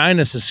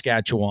Regina,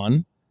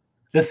 Saskatchewan.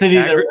 The city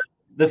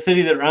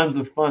that rhymes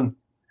with fun.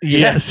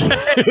 Yes.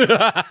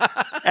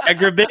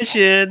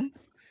 Agribition.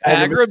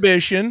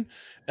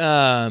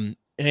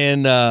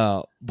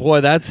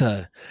 Boy, that's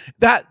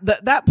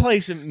that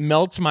place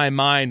melts my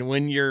mind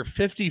when you're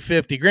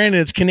 50-50. Granted,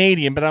 it's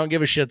Canadian, but I don't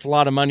give a shit. It's a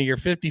lot of money. Your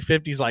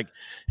 50-50 is like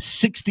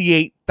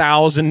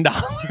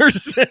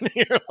 $68,000. And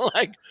you're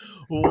like,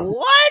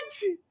 what?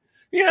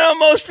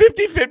 Most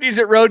 50-50s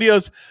at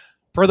rodeos,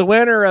 for the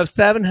winner of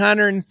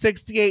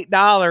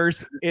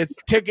 $768, it's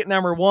ticket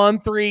number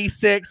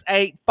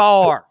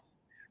 13684.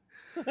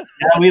 Yeah,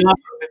 we love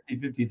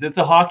 50-50s. It's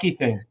a hockey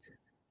thing.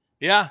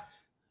 Yeah.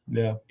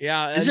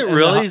 Is it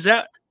really? Is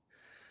that?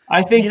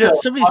 I think so.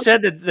 Somebody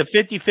said that the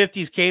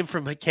 50-50s came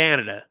from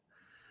Canada.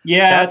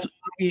 Yeah,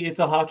 it's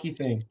a hockey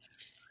thing.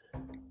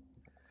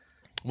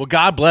 Well,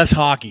 God bless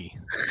hockey.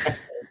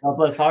 God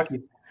bless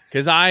hockey.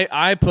 Because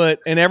I put,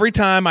 and every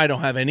time I don't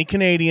have any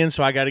Canadians,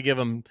 so I got to give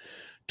them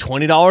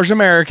 $20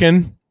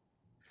 American,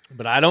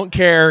 but I don't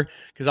care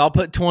because I'll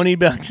put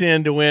 $20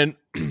 in to win,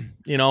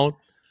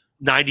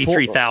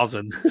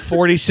 93,000,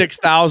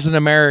 46,000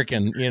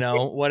 American,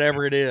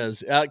 whatever it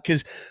is.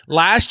 Because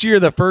last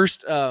year, the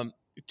first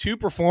 2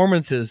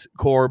 performances,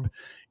 Corb,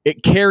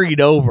 it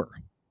carried over.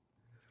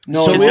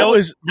 No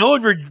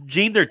one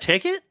redeemed their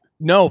ticket?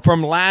 No,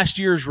 from last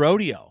year's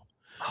rodeo.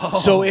 Oh.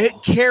 So it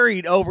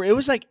carried over. It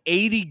was like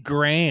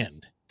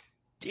 $80,000.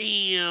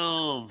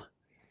 Damn.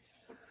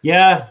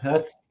 Yeah,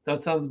 that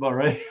sounds about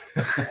right.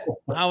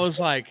 I was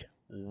like,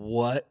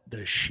 what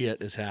the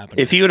shit is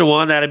happening? If you would have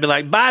won that, I'd be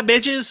like, bye,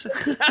 bitches.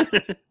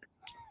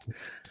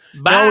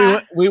 Bye.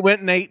 No, we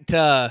went and ate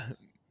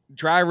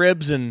dry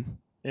ribs and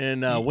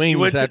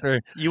wings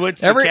after. You went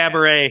to the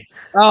cabaret.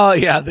 Oh,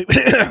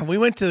 yeah. We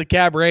went to the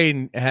cabaret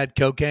and had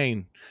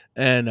cocaine.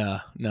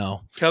 And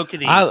no.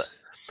 Cocaine.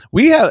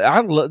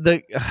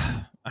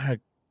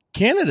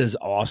 Canada's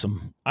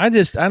awesome. I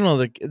don't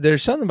know.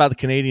 There's something about the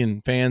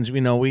Canadian fans.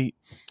 We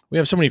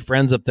have so many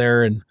friends up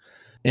there, and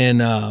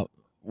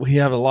we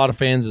have a lot of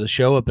fans of the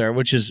show up there,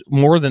 which is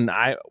more than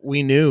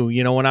we knew.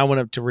 When I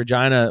went up to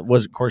Regina,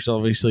 was of course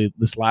obviously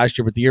this last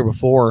year, but the year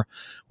before,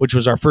 which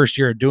was our first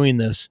year of doing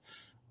this,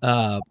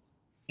 and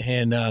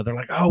they're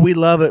like, "Oh, we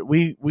love it.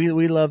 We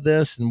love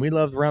this, and we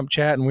love the Rump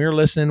Chat, and we're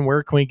listening.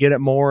 Where can we get it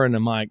more?" And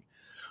I'm like,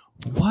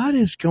 what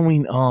is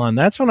going on?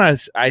 That's when I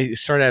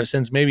started to have a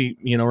sense maybe,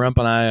 Rump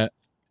and I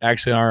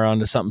actually are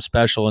onto something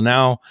special. And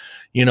now,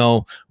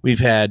 we've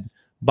had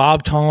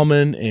Bob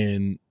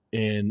Tallman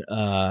and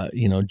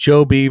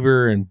Joe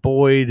Beaver and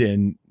Boyd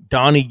and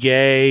Donnie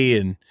Gay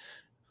and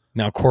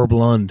now Corb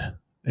Lund.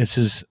 It's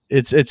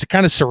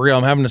kind of surreal.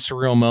 I'm having a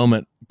surreal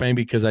moment,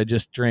 maybe because I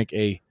just drank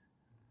a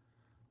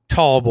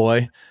tall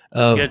boy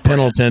of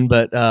Pendleton,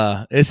 but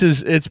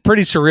it's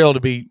pretty surreal to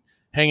be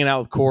hanging out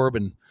with Corb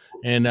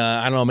and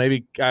I don't know,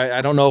 maybe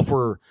I don't know if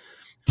we're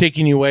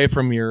taking you away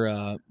from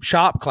your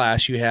shop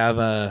class you have.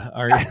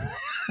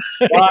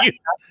 Well,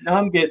 no,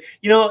 I'm good.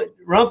 You know,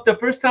 Rump, the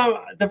first time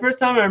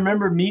I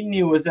remember meeting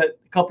you was a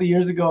couple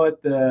years ago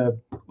at the,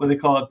 what do they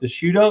call it, the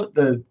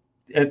shootout,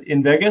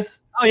 in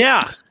Vegas. Oh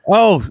yeah.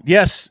 Oh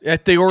yes,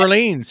 at the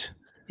Orleans.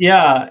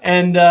 Yeah,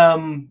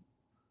 and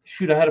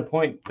shoot, I had a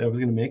point that I was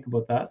going to make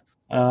about that.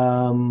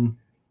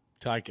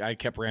 So I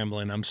kept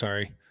rambling. I'm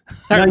sorry.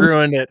 No, I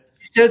ruined it.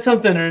 You said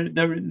something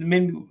that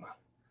made me.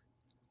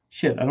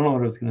 Shit, I don't know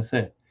what I was going to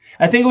say.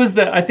 I think it was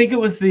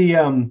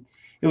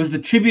the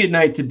tribute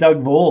night to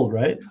Doug Vold,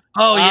 right?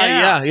 Oh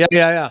yeah.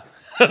 Yeah.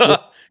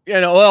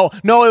 Well,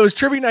 no, it was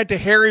tribute night to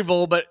Harry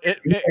Vold, but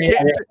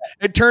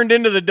it turned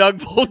into the Doug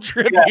Vold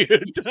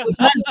tribute.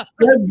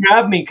 Doug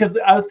grabbed me because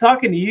I was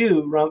talking to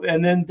you, Rob,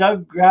 and then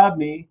Doug grabbed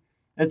me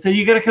and said,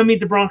 "You got to come meet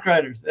the Bronc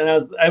Riders." And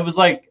I was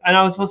like, and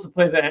I was supposed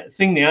to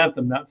sing the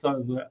anthem. That's why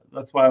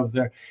I was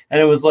there.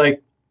 And it was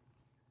like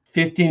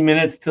 15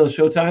 minutes till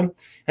showtime,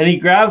 and he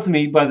grabs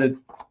me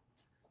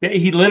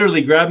he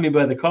literally grabbed me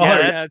by the collar.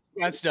 Yeah,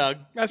 that's Doug.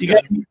 That's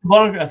Doug.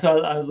 good.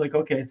 So I was like,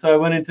 okay. So I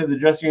went into the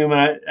dressing room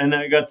and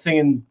I got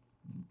singing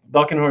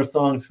Buck and Horse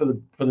songs for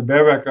the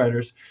Bareback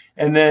Riders.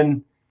 And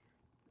then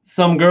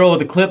some girl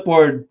with a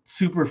clipboard,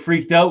 super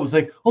freaked out, was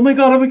like, "Oh my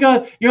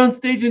god, you're on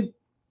stage!" And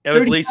it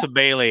was Lisa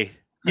Bailey.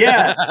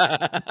 Yeah,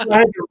 I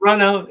had to run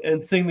out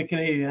and sing the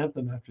Canadian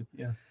anthem after.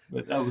 Yeah,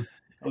 but that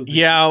was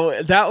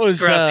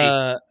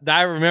Scruffy.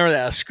 I remember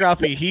that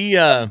Scruffy.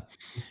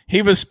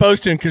 He was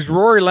supposed to, because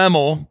Rory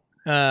Lemmel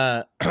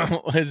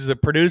is the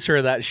producer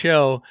of that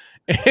show,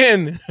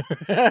 and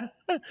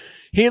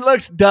he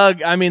looks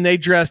Doug. I mean, they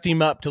dressed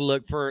him up to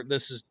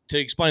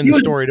explain the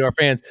story to our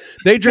fans.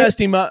 They dressed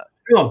him up.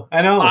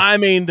 I know. I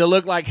mean, to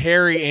look like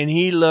Harry, and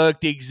he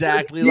looked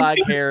exactly like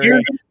Harry.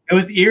 It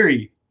was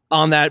eerie.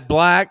 On that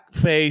black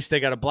face, they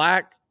got a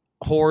black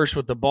horse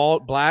with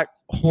black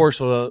horse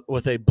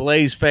with a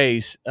blaze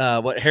face,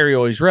 what Harry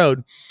always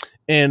rode,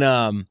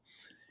 and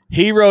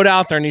he rode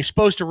out there, and he's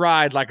supposed to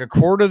ride like a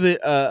quarter of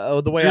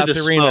the way out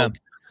the arena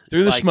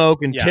through the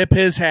smoke and tip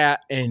his hat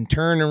and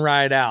turn and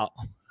ride out.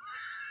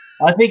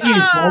 I think he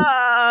was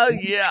drunk.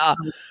 Yeah.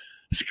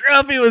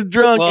 Scruffy was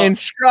drunk, and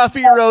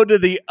Scruffy rode to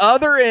the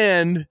other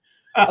end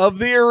of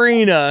the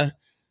arena.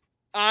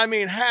 I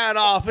mean, hat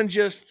off and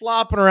just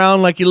flopping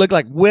around like he looked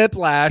like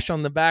Whiplash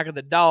on the back of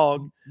the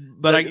dog.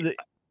 But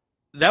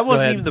that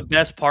wasn't even the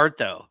best part,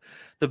 though.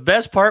 The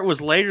best part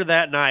was later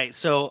that night.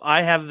 So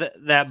I have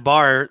that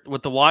bar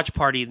with the watch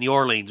party in New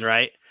Orleans,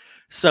 right?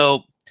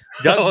 So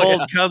Doug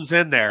Vold comes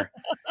in there,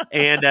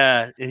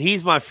 and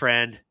he's my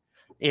friend,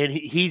 and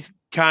he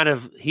kind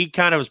of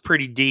was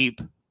pretty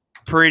deep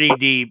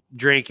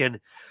drinking.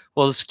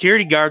 Well, the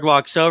security guard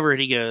walks over,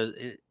 and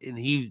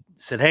he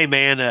said, "Hey,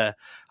 man,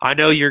 I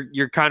know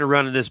you're kind of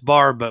running this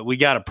bar, but we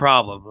got a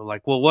problem." I'm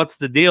like, "Well, what's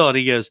the deal?" And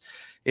he goes,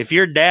 "If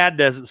your dad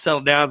doesn't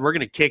settle down, we're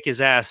going to kick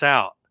his ass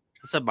out."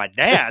 I said, "My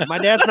dad? My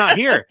dad's not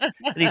here."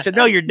 And he said,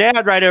 "No, your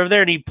dad right over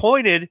there." And he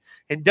pointed,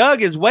 and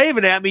Doug is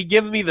waving at me,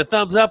 giving me the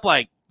thumbs up,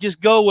 like,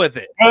 "Just go with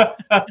it."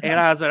 And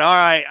I said, all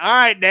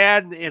right,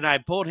 Dad. And I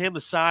pulled him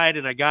aside,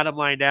 and I got him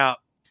lined out.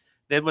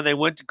 Then when they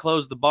went to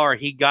close the bar,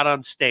 he got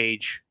on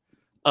stage,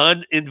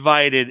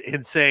 uninvited,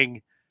 and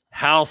sang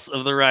 "House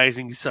of the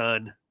Rising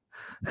Sun."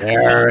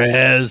 There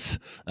is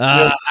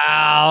a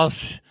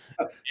house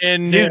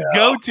in his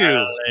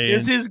go-to.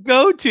 Is his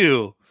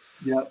go-to.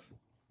 Yep.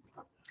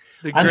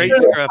 The great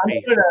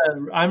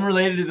Scruffy. I'm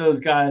related to those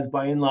guys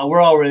by in-law.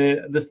 We're all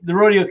related. The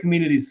rodeo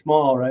community is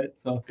small, right?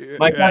 So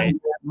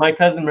my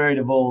cousin married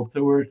a Vold,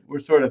 so we're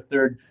sort of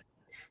third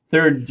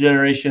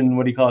generation.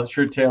 What do you call it?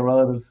 Shirt tail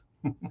relatives.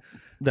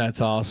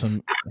 That's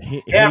awesome.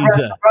 He's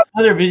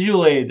another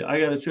visual aid. I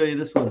got to show you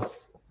this one.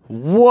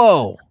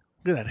 Whoa!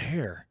 Look at that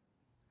hair.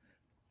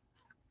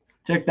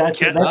 Check that.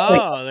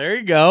 There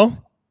you go.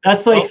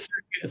 That's like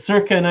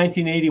circa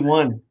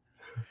 1981.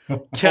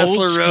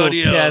 Kessler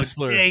Rodeo.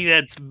 Kessler. Dang,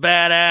 that's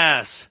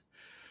badass.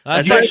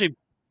 That's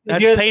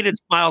Painted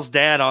Smile's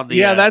dad on the.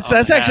 Yeah, that's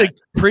actually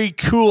pretty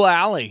cool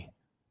alley.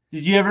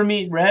 Did you ever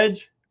meet Reg?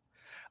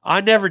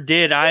 I never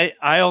did.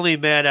 I only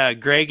met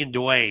Greg and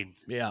Dwayne.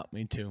 Yeah,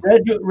 me too.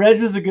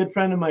 Reg was a good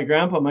friend of my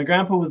grandpa. My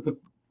grandpa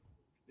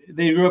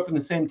they grew up in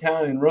the same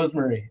town in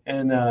Rosemary,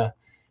 and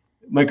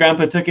my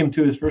grandpa took him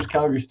to his first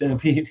Calgary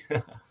Stampede.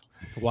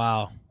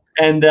 Wow.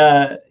 And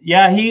I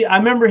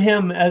remember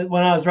him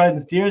when I was riding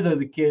steers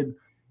as a kid,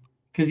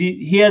 because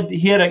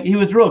he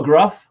was real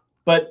gruff,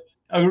 but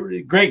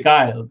a great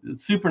guy,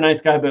 super nice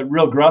guy, but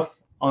real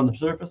gruff on the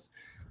surface.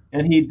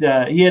 And he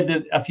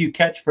had a few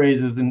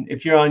catchphrases, and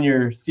if you're on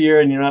your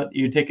steer and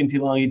you're taking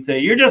too long, he'd say,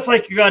 "You're just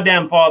like your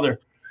goddamn father."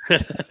 He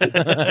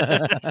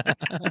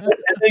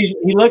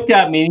looked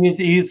at me, and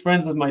he's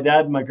friends with my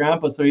dad and my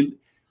grandpa, so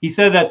he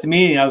said that to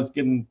me. I was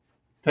getting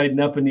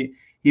tightened up, and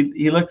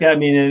he looked at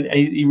me, and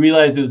he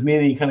realized it was me,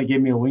 and he kind of gave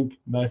me a wink,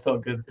 but I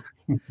felt good.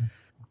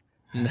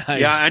 Nice.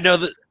 Yeah, I know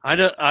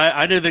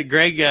that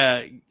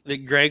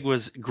Greg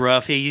was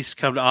gruff. He used to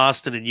come to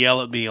Austin and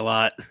yell at me a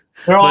lot.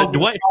 But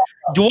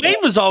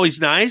Dwayne was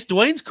always nice.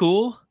 Dwayne's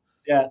cool.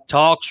 Yeah.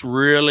 Talks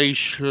really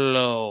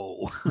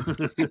slow.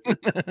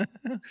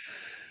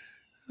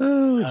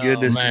 Oh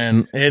goodness,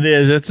 man, it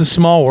is. It's a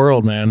small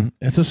world, man.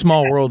 It's a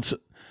small world.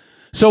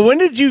 So when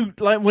did you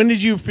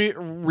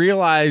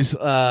realize,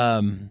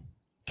 kind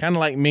of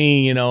like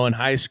me, in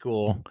high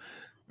school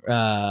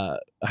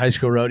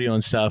rodeo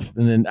and stuff,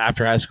 and then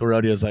after high school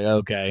rodeo, it's like,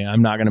 okay,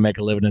 I'm not going to make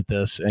a living at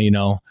this.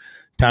 And,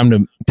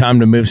 time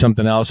to move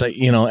something else.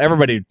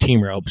 Everybody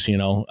team ropes.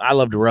 I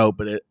love to rope,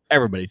 but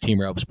everybody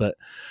team ropes. But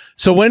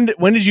so when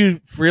did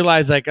you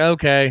realize, like,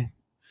 okay,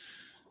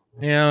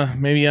 yeah,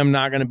 maybe I'm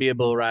not going to be a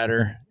bull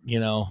rider.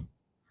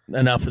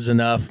 Enough is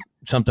enough.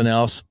 Something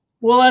else.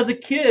 Well, as a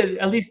kid,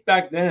 at least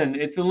back then,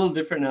 it's a little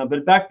different now.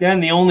 But back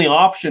then, the only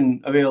option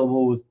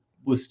available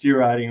was steer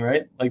riding,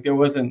 right? Like there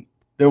wasn't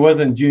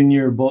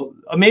junior bull.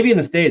 Maybe in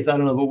the States, I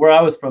don't know. But where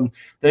I was from,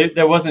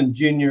 there wasn't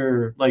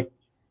junior, like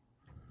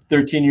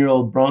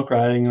 13-year-old bronc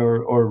riding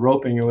or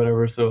roping or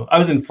whatever. So I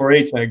was in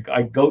 4-H.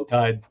 I goat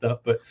tied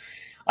stuff, but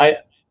I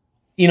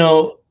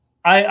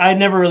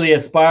never really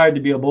aspired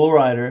to be a bull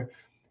rider.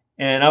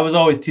 And I was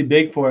always too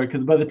big for it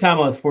because by the time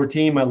I was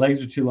 14, my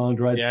legs were too long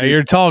to ride. Yeah, you're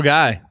a tall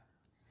guy.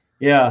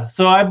 Yeah,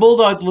 so I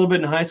bulldogged a little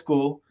bit in high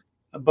school,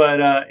 but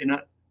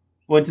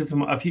went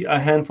to a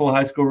handful of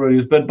high school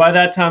rodeos. But by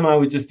that time, I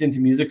was just into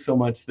music so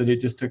much that it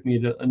just took me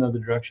to another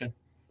direction.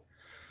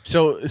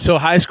 So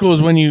high school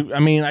is when you. I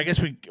mean, I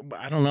guess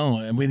I don't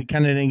know. We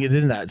kind of didn't get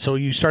into that. So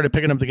you started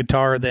picking up the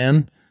guitar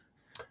then?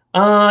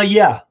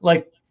 Yeah,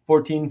 like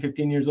 14,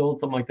 15 yeyears old,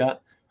 something like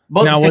that.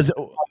 Now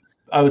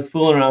I was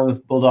fooling around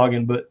with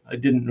bulldogging, but I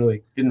didn't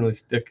really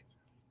stick.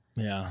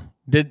 Yeah.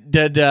 Did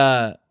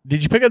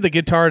you pick up the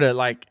guitar to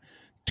like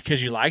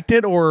because you liked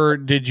it, or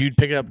did you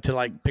pick it up to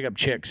like pick up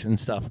chicks and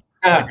stuff?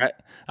 Yeah. Like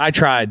I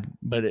tried,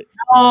 but it.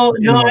 Oh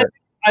no,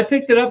 I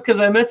picked it up because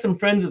I met some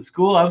friends at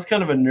school. I was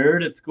kind of a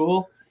nerd at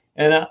school,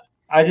 and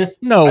I just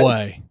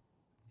way.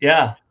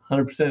 Yeah,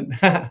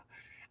 100%.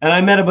 And I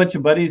met a bunch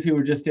of buddies who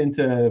were just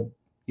into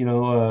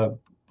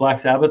Black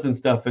Sabbath and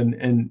stuff,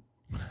 and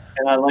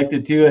I liked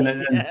it too.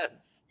 And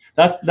yes.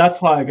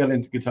 that's why I got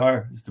into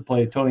guitar, is to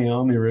play Tony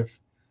Iommi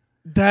riffs.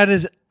 That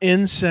is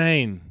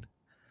insane.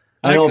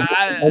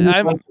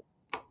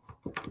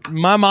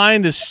 My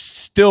mind is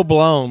still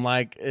blown.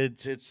 Like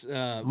it's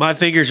my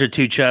fingers are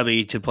too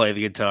chubby to play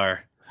the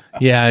guitar.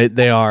 Yeah,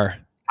 they are.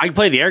 I can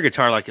play the air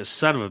guitar like a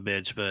son of a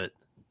bitch, but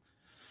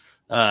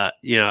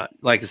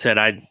like I said,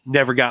 I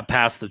never got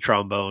past the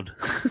trombone.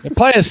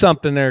 Play us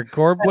something there,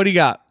 Corb. What do you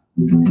got?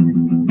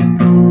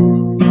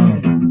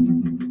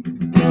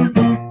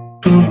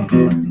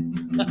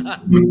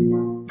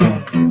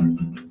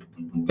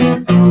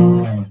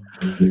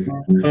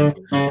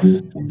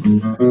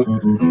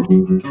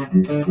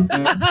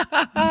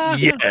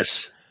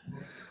 Yes.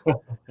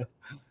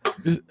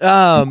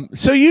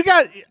 So you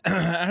got,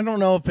 I don't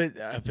know if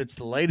it's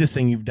the latest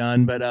thing you've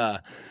done, but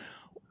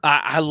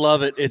I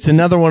love it. It's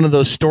another one of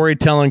those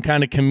storytelling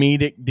kind of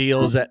comedic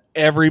deals that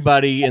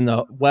everybody in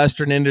the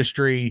Western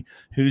industry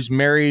who's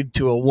married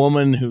to a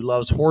woman who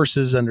loves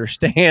horses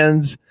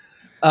understands.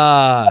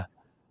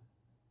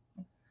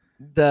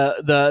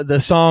 The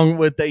song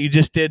that you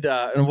just did,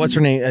 and what's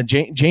her name?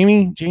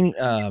 Jamie.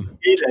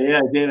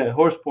 Jada,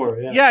 Horsepower.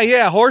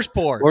 Yeah,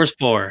 Horsepower.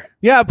 Horsepower.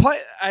 Yeah, would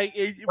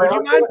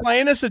you mind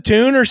playing us a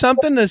tune or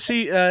something to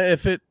see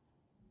if it?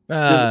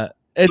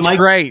 It's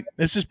great.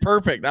 This is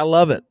perfect. I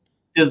love it.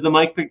 Does the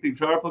mic pick the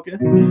guitar up okay?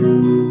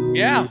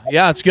 Yeah,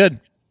 it's good.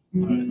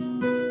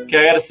 Right.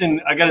 Okay, I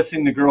gotta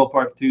sing the girl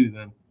part too.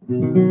 Then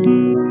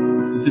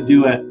it's a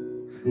duet.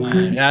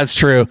 Yeah, that's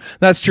true.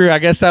 I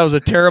guess that was a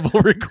terrible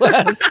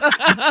request.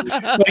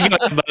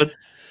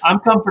 I'm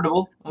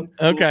comfortable.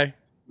 Okay.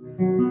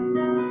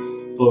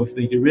 Folks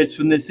think you're rich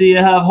when they see you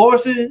have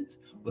horses.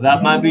 Well,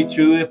 that might be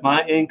true if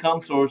my income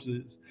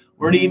sources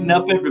weren't eating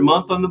up every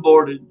month on the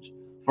boardage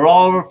for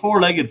all our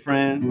four-legged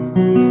friends.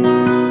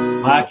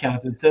 My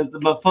accountant says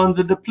that my funds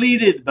are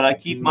depleted, but I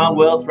keep my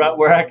wealth right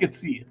where I can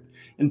see it,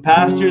 in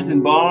pastures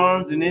and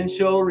barns and in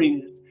show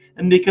arenas.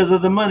 And because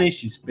of the money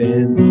she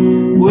spends,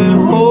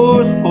 well,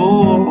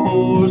 horsepower,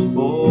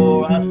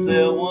 I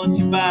sell one,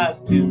 she buys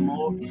two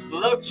more.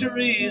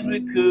 Luxuries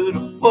we could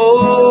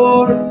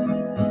afford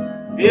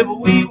if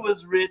we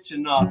was rich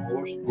and not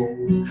horsepower.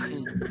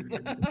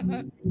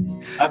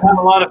 I've had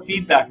a lot of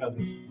feedback on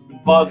this. It's been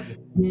positive.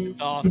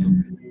 It's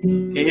awesome.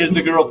 Okay, here's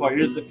the girl part.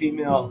 Here's the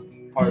female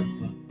part.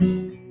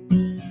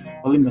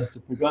 Well, he must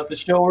have forgot the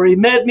show where he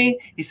met me.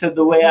 He said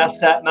the way I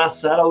sat in my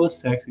saddle was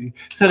sexy.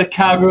 Said a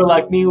cowgirl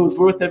like me was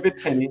worth every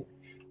penny.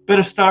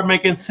 Better start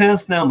making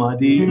sense now, my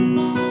dear.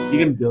 You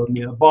can build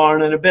me a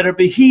barn and it better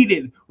be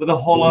heated with a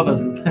whole lot of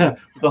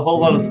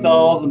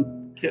stalls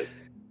and kids.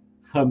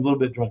 I'm a little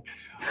bit drunk.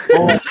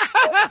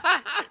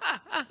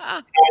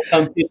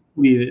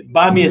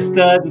 Buy me a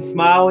stud and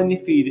smile when you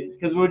feed it,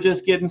 because we're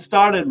just getting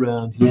started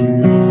around here.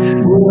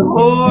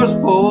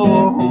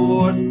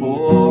 Horsepower,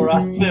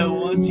 I sell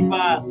one, she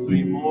buys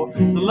three more.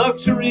 The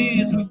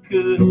luxuries we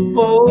could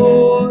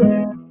afford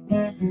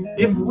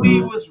if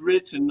we was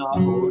rich and not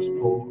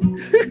horsepower.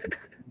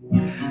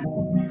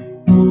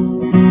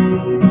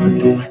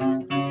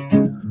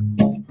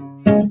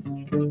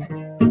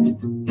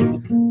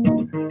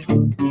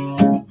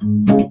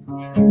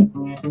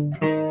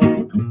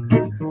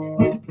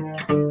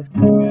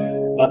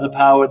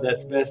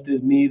 that's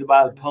vested me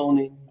by the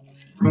pony.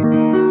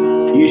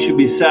 You should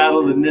be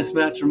saddled in this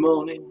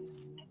matrimony.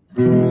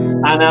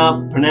 I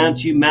now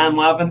pronounce you man,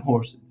 wife, and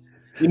horses.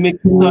 You make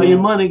all your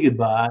money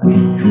goodbye.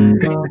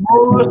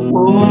 Horse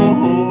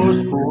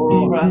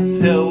poor. I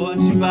sell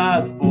what she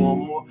buys for.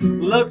 More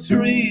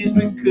luxuries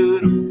we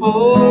could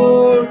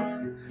afford.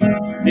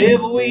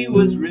 If we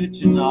was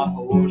rich and not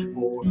horse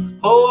poor.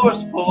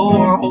 Horse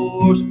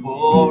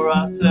poor.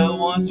 I sell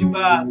what she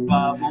buys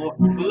for. More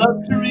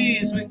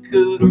luxuries we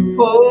could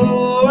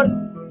afford.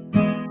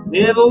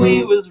 If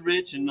we was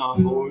rich and not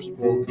horse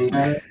poor.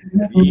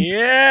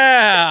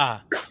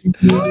 Yeah.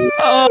 Oh,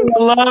 I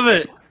love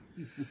it.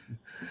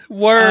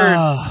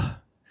 Word.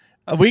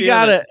 We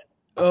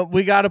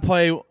gotta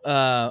play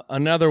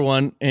another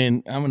one,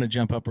 and I'm gonna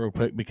jump up real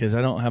quick because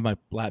I don't have my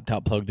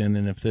laptop plugged in,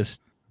 and if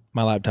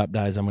my laptop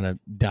dies, I'm gonna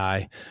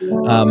die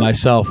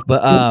myself.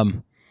 But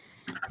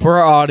for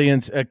our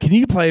audience, can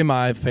you play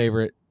my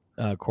favorite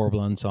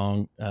Corblund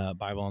song,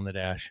 "Bible on the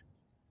Dash"?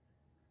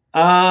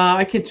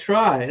 I could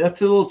try.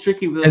 That's a little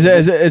tricky. Is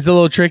it a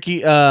little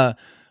tricky?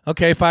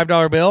 Okay,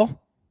 $5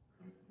 bill.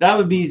 That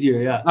would be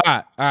easier. Yeah.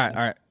 All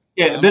right.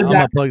 Yeah. I'm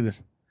gonna plug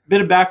this. Bit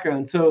of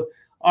background. So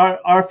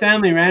our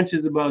family ranch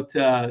is about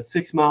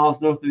 6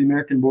 miles north of the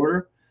American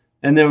border,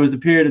 and there was a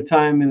period of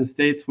time in the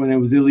States when it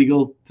was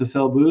illegal to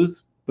sell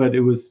booze, but it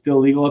was still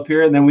legal up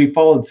here. And then we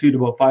followed suit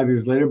about 5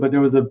 years later. But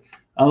there was a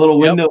little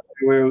window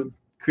where it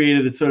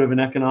created a sort of an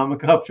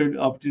economic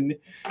opportunity.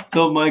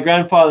 So my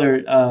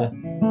grandfather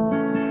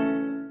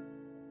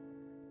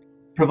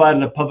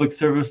provided a public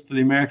service for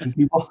the American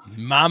people.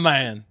 My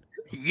man.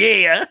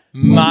 Yeah.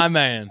 My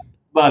man.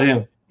 It's about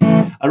him.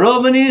 I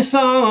wrote my new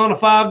song on a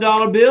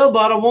 $5 bill,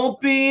 but I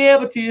won't be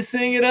able to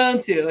sing it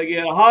until I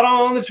get hot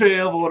on the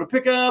trail or to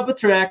pick up a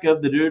track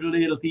of the dirty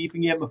little thief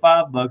and get my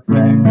 $5 back.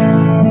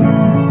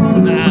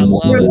 I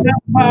love it.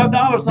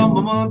 $5 on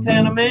my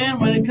Montana man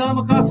when he come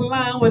across the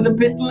line with a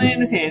pistol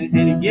in his hand. He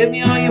said, "He'd give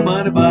me all your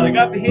money, but I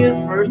got to his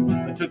first.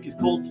 I took his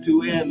Colts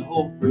too and the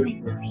whole first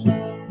verse."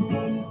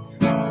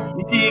 You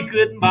see, you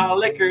couldn't buy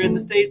liquor in the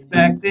States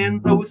back then,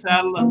 so we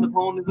saddled up the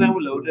ponies and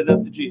we loaded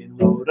up the gin.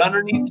 Rode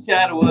underneath the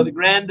shadow of the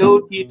Grand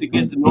Old Teeth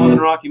against the Northern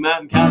Rocky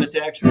Mountain County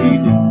tax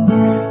rate.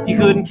 You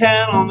couldn't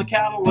count on the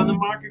cattle when the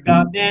market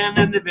got down,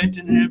 and the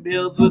veterinary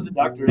bills with the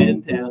doctor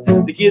in town.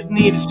 The kids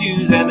needed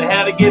shoes and they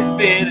had to get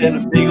fed, and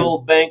a big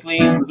old bank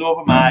lien was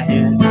over my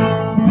head.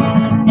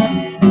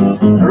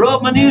 I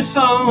wrote my new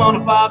song on a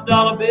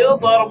 $5 bill,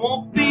 but I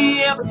won't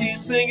be able to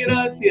sing it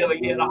until I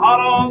get hot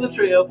on the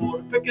trail for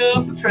to pick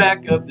up a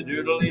track of the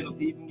dirty little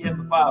thief and get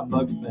my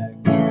 $5 back.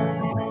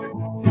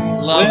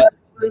 Love it.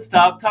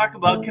 Stop talking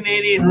about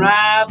Canadian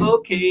rye,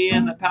 bouquet,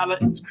 and the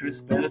palate is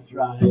crisp and it's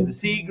dry. The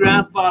sea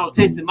grounds bottle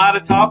tasted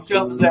mighty top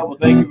shelf. I said, "Well,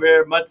 thank you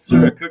very much,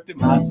 sir. I cooked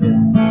it myself."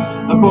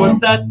 Of course,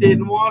 that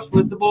didn't wash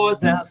with the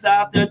boys down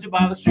south, judging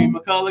by the stream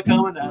of color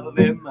coming out of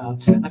their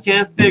mouth. I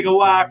can't figure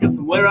why, cause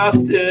from where I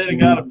stood, I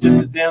got them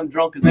just as damn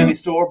drunk as any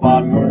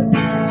store-bought bread.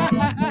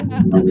 I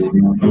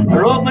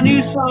wrote my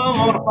new song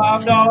on a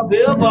 $5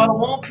 bill, but I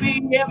won't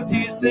be able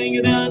to sing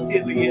it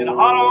until I get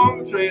hot on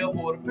the trail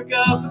for to pick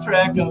up a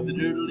track of the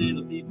dirty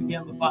little thief and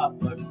get my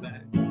 $5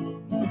 back.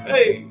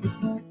 Hey!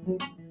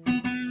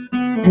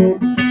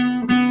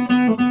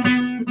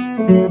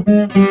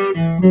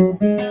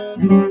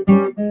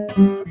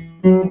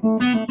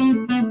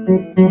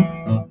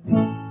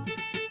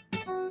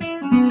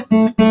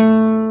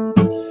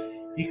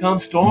 He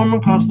comes storming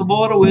across the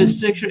border with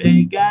 6 or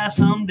 8 guys.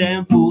 Some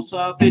damn fool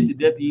saw fit to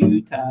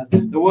deputize.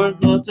 There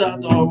weren't no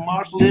judge or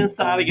marshal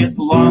inside. I guess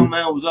the long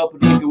man was up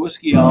and drinking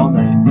whiskey all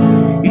night.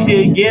 He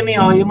said, "Give me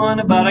all your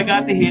money, but I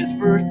got to his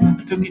first.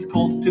 I took his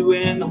Colts too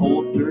and the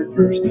whole third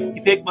verse." He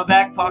picked my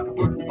back pocket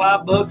worth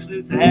 $5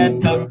 loose. I had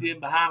tucked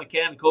in behind a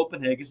can of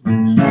Copenhagen's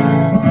Moose.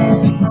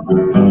 I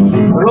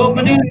wrote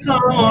my new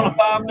song on a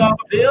 $5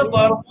 bill,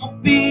 but I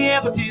won't be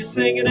able to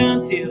sing it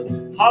until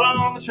hot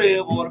on the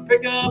trail or to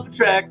pick up a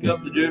track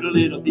of the dirty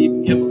little thief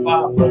and get my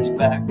 $5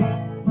 back.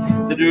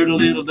 The dirty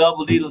little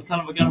double dealer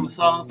son of a gun of a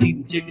song,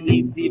 eating chicken,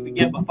 eating thief and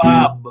get my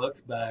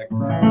 $5 back.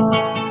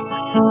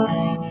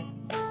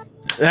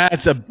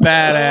 That's a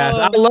badass.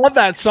 I love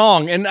that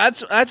song, and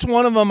that's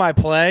one of them I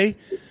play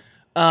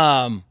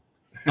a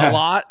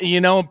lot.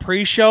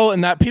 Pre-show,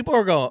 and that people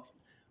are going,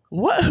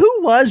 "What?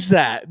 Who was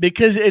that?"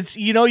 Because it's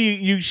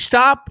you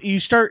start.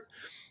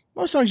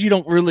 Most songs you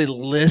don't really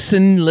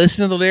listen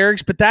to the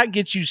lyrics, but that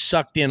gets you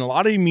sucked in. A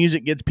lot of your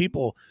music gets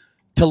people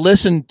to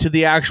listen to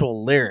the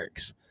actual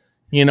lyrics.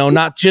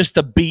 Not just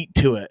the beat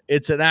to it.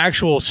 It's an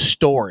actual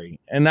story,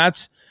 and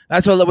that's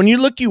what when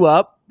you look you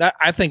up. That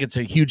I think it's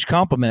a huge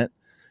compliment.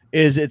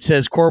 Is it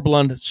says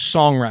Corblund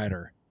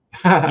songwriter,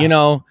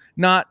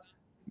 not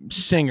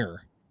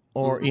singer,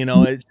 or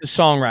it's a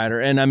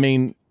songwriter. And I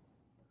mean,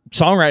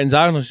 songwriting's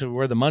I don't know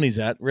where the money's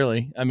at,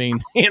 really. I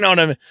mean, you know what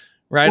I mean,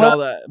 right? Well, all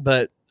that,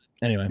 but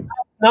anyway.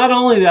 Not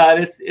only that,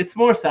 it's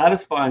more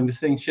satisfying to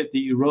sing shit that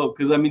you wrote,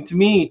 because I mean, to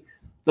me,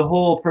 the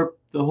whole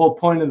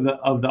point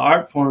of the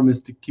art form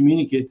is to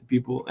communicate to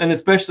people, and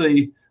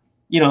especially,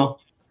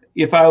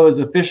 if I was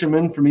a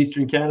fisherman from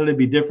Eastern Canada, it'd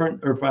be different,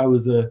 or if I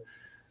was a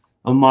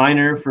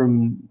miner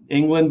from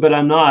England, but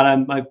I'm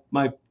not.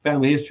 My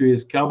family history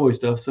is cowboy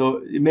stuff,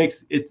 so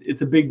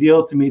it's a big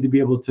deal to me to be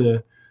able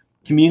to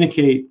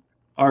communicate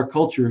our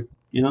culture.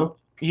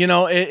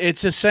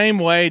 It's the same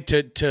way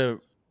to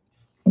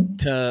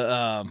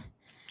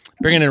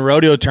bringing in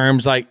rodeo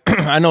terms. Like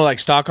I know, like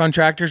stock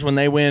contractors, when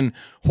they win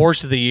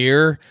Horse of the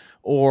Year,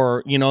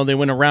 or they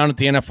win a round at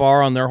the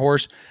NFR on their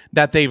horse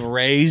that they've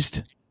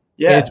raised.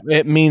 Yeah,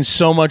 it means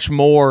so much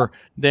more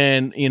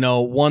than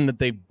one that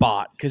they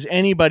bought, because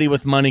anybody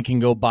with money can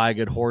go buy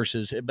good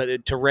horses,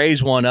 but to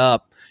raise one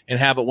up and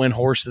have it win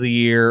Horse of the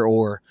Year,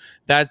 or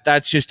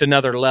that's just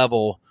another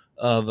level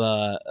of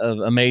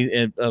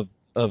amazing of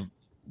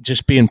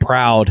just being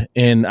proud.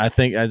 And I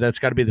think that's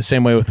got to be the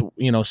same way with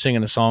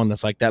singing a song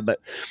that's like that. But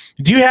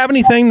do you have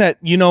anything that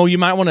you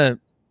might want to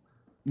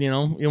you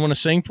want to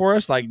sing for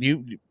us? Like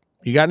you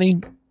got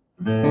any?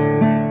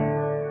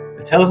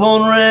 The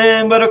telephone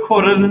rang about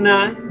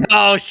 8:45.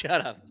 Oh,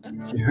 shut up.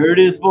 She heard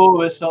his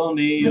voice on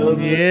the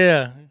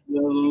other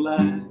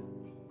line.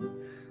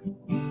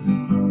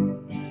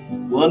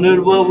 Wondered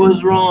what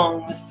was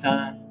wrong this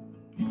time.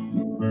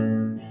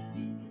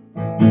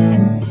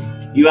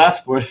 You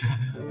asked for it.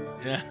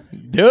 Yeah,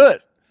 do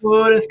it.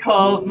 What has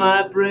caused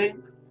my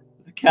brain?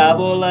 With a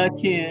cowboy like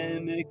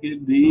him, it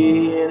could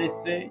be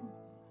anything.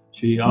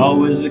 She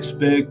always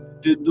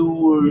expected the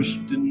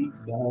worst in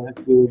the back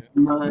of her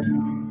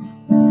mind.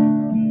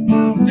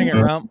 Sing it,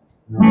 Rump.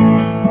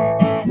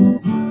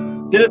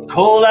 Said it's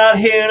cold out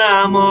here and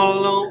I'm all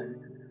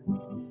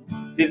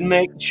alone. Didn't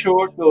make it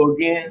short, go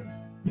again.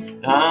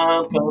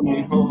 I'm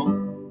coming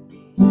home.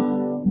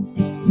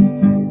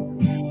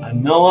 I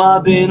know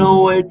I've been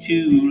away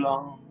too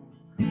long.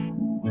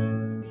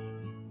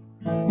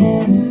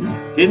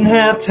 Didn't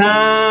have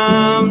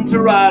time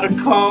to write a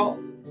call.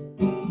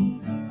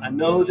 I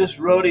know this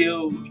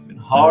rodeo's been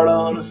hard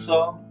on us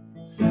all,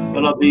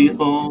 but I'll be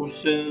home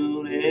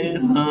soon.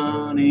 And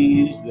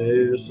honey, is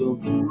there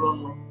something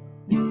wrong?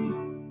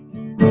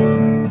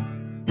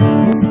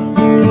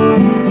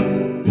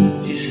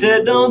 She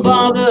said, don't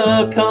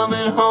bother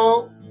coming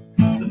home.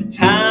 By the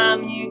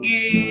time you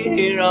get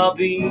here, I'll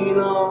be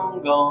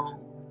long gone.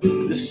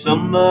 There's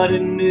somebody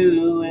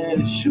new,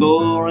 and it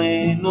sure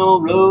ain't no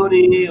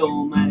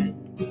rodeo man.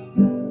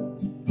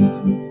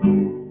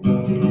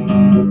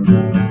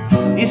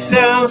 He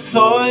said, I'm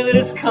sorry that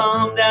it's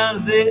come down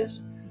to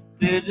this.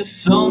 There's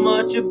just so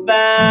much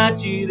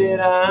about you that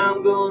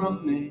I'm gonna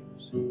miss.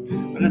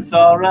 But it's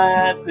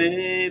alright,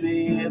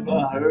 baby, if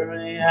I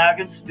hurry, I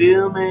can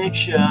still make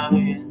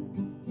Cheyenne.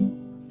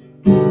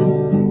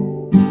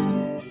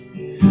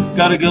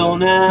 Gotta go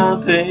now,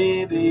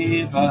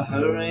 baby, if I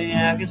hurry,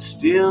 I can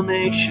still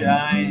make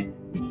Cheyenne.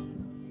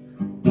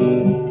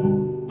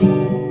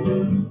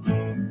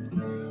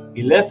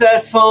 He left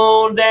that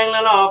phone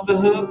dangling off the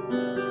hook.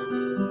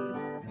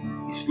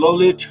 He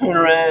slowly turned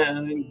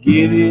around and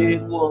gave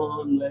it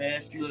one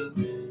last look.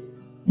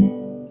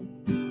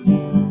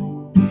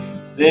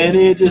 Then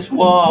he just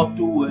walked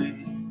away.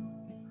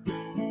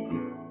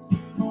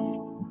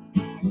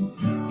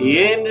 He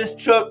aimed his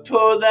truck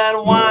toward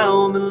that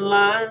Wyoming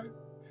line.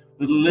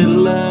 With a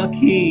little luck,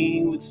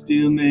 he would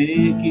still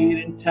make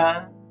it in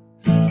time.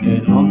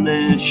 And on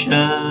that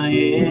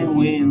Cheyenne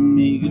wind,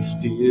 he could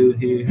still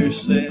hear her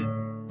say,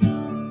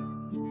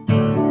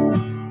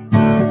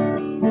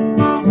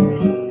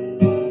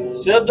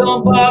 so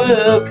don't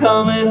bother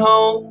coming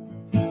home.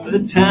 By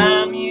the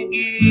time you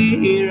get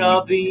here,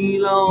 I'll be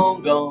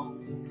long gone.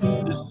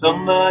 There's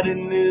somebody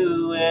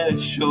new, and it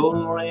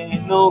sure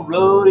ain't no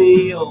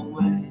rodeo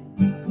man.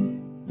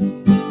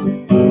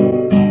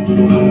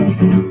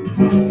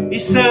 He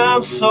said,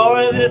 I'm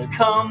sorry that it's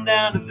come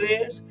down to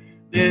this.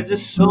 There's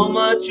just so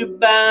much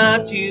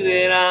about you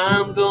that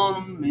I'm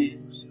gonna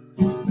miss.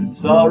 But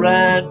it's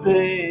alright,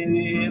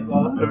 baby, if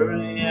I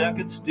hurry, I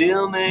can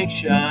still make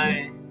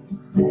Cheyenne.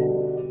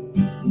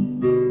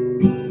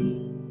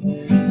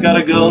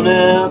 Gotta go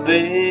now,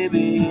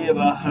 baby, if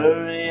I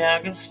hurry, I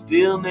can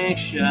still make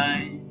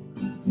Cheyenne.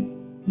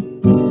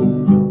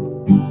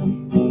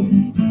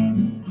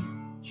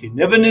 She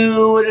never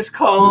knew what his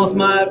calls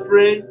might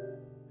bring.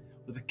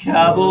 With a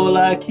cowboy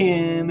like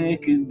him,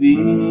 it could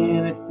be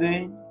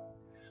anything.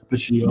 But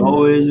she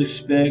always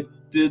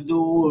expected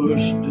the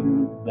worst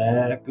in the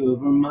back of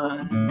her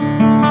mind.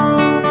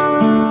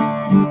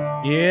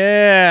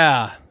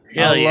 Yeah.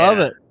 Hell I love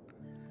it.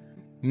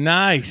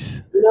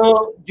 Nice.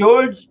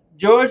 George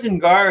and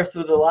Garth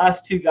were the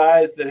last two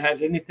guys that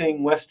had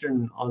anything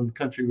Western on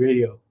country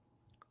radio.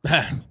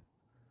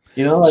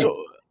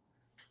 So,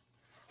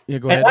 yeah,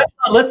 go ahead.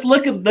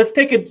 Let's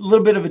take a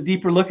little bit of a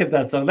deeper look at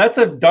that song. That's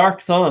a dark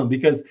song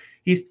because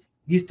he's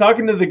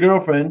talking to the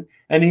girlfriend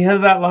and he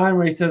has that line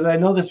where he says, I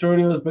know this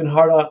rodeo has been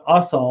hard on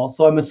us all,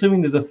 so I'm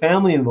assuming there's a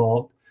family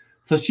involved.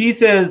 So she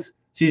says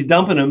she's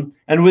dumping him,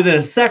 and within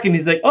a second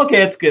he's like,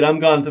 okay, it's good, I'm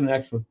gone to the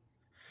next one.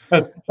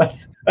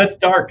 That's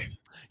dark.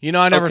 I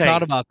never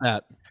thought about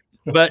that.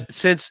 But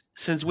since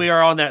we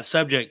are on that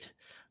subject,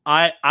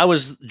 I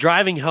was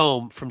driving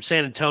home from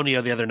San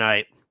Antonio the other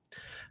night,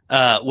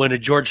 when a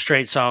George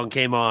Strait song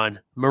came on,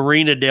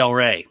 Marina Del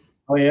Rey.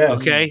 Oh yeah.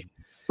 Okay.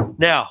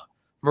 Now,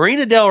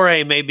 Marina Del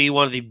Rey may be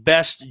one of the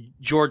best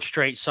George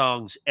Strait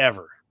songs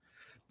ever.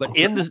 But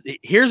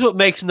here's what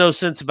makes no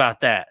sense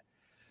about that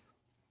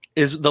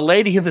is the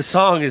lady in the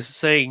song is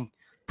saying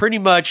pretty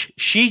much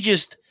she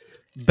just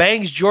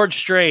bangs George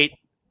Strait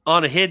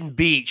on a hidden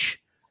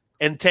beach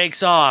and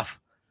takes off.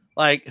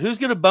 Like, who's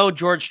going to bone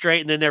George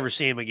Strait and then never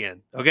see him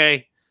again?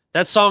 Okay?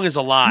 That song is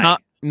a lie.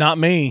 Not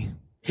me.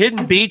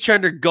 Hidden beach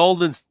under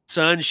golden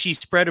sun. She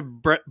spread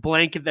a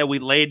blanket that we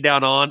laid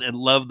down on and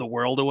loved the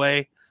world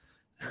away.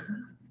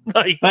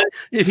 Like, but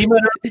he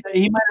might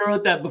have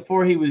wrote that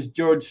before he was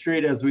George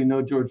Strait, as we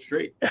know George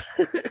Strait.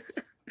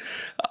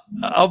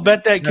 I'll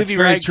bet that could be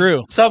right.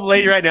 True. Some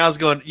lady right now is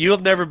going, "You'll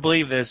never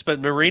believe this,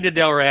 but Marina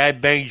Del Rey, I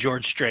banged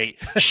George Strait."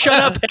 Shut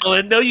up,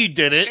 Helen. No, you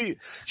didn't.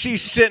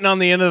 She's sitting on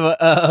the end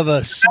of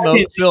a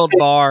smoke-filled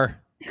bar.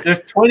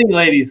 There's 20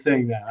 ladies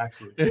saying that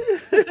actually.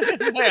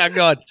 Hey, I'm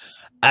going.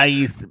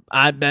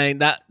 I banged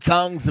that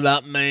song's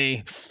about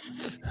me.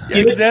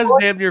 Yeah, because that's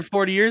damn near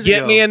 40 years ago.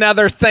 Get me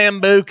another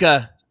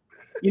Sambuca.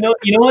 You know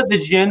what the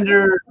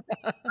gender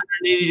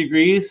 180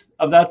 degrees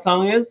of that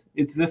song is?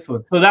 It's this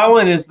one. So that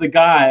one is the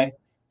guy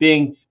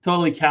being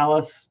totally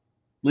callous,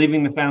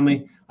 leaving the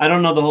family. I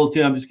don't know the whole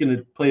tune. I'm just going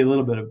to play a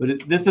little bit of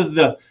it. This is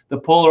the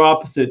polar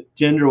opposite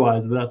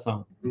gender-wise of that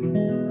song.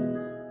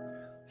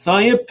 Saw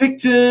your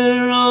picture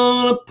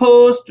on a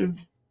poster in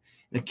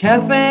a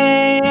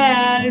cafe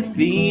out in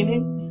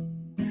Phoenix.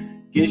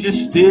 Guess you're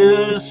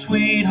still the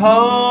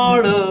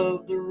sweetheart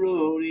of the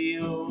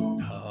rodeo.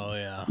 Oh,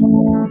 yeah.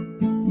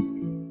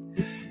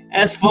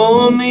 As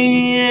for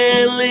me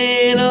and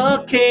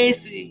little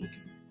Casey,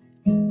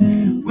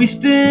 we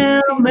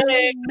still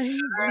make the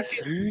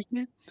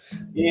circuit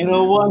in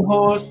a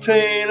one-horse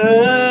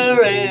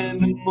trailer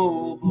and a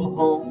mobile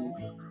home.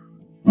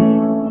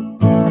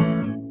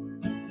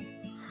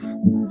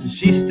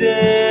 She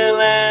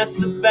still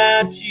asks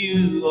about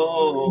you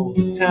all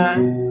the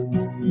time.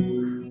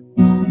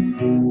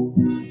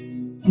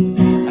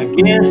 I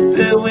guess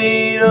that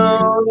we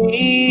don't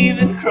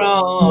even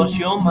cross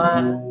your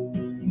mind.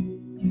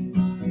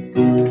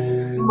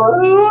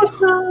 Oh,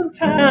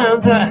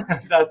 sometimes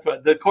that's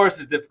what the chorus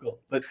is difficult,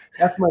 but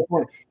that's my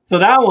point. So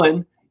that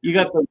one, you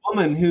got the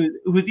woman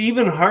who's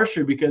even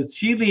harsher because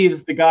she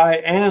leaves the guy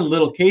and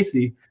little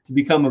Casey to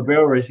become a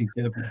barrel racing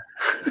champion.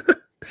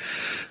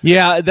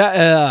 Yeah,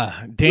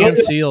 that Dan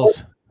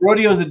Seals.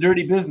 Rodeo's a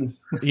dirty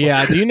business.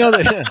 Yeah, do you know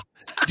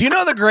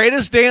the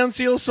greatest Dan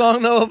Seals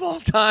song though of all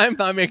time?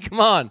 I mean,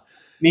 come on.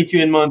 Meet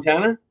You in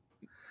Montana?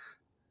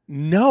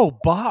 No,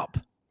 Bop.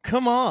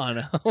 Come on.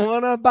 I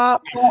wanna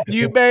bop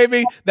you,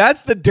 baby.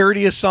 That's the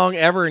dirtiest song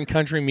ever in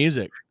country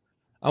music.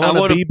 I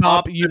wanna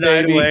bebop you,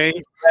 baby.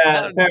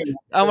 Yeah,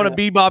 I wanna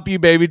bebop you,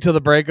 baby, till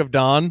the break of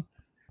dawn.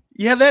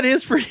 Yeah, that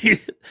is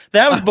pretty.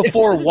 That was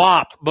before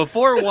WAP.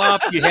 Before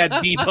WAP, you had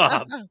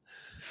bebop.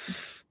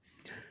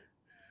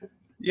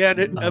 Yeah,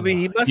 I mean,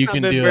 he must not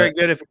have been very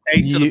good if it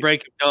takes to the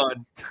break of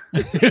dawn.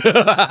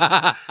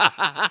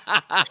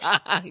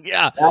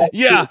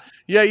 Yeah.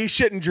 You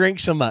shouldn't drink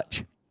so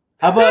much.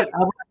 How about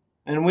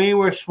and we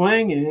were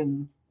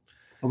swinging?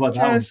 How about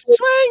that? Just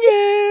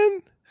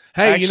swinging.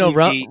 Hey,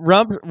 actually,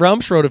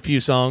 Rumps wrote a few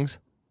songs.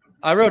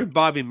 I wrote a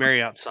Bobby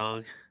Marriott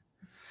song.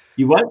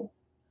 You what?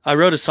 I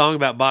wrote a song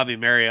about Bobby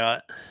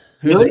Marriott.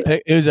 Who's an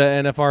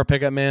NFR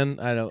pickup man?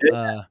 I don't.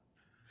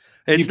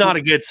 It's not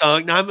a good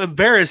song. Now, I'm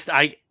embarrassed.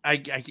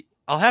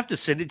 I'll have to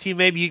send it to you.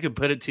 Maybe you can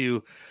put it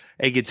to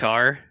a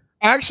guitar.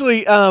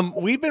 Actually,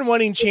 we've been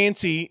wanting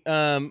Chancey.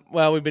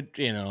 Well, we've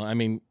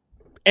been,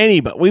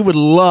 anybody.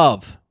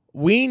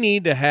 We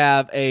need to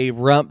have a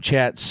Rump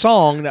Chat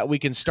song that we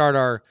can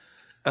start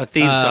a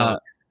theme song.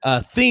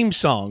 Theme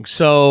song.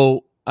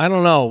 So I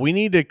don't know. We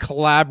need to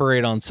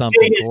collaborate on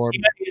something.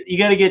 You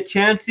got to get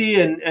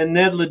Chancey and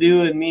Ned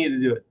Ledoux and me to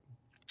do it.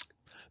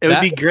 It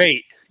would be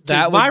great.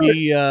 That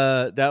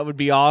would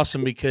be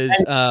awesome because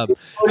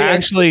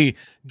actually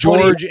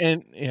George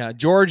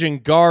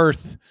and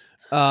Garth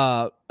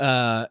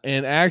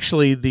and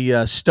actually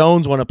the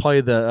Stones want to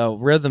play the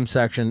rhythm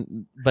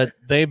section, but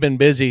they've been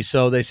busy,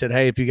 so they said,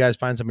 "Hey, if you guys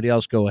find somebody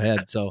else, go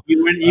ahead." So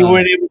you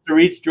weren't able to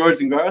reach George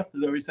and Garth.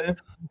 Is that what you're saying?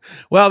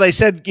 Well, they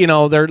said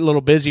they're a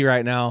little busy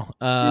right now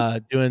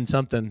doing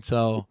something.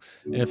 So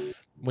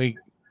if we,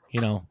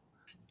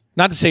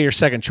 not to say your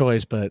second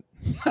choice, but.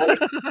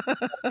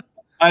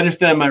 I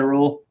understand my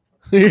role.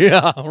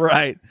 Yeah,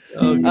 right.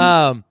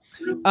 Okay.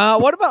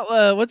 What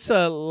about what's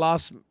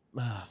Los?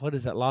 What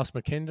is that? Los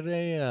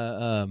McKendree?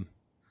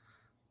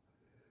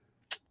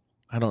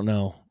 I don't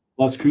know.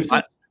 Las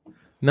Cruces?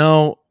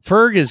 No,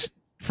 Ferg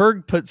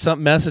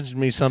messaged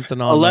me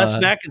something on. Les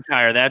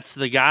McIntyre. That's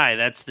the guy.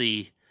 That's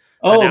the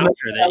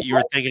announcer that you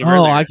were thinking of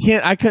earlier.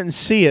 I couldn't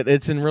see it.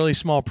 It's in really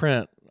small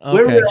print.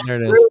 Okay,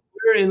 there it is.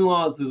 We're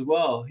in-laws as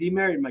well. He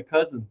married my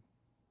cousin.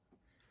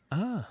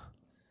 Ah.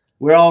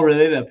 We're all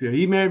related up here.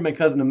 He married my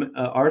cousin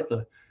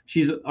Artha.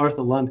 She's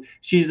Artha Lund.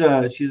 She's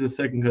a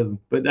second cousin,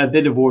 but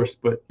they divorced.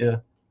 But yeah.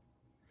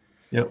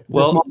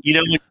 Well,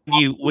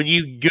 when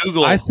you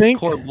Google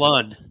Corb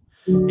Lund,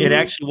 it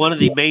actually one of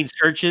the main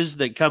searches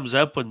that comes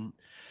up when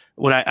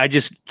I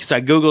just because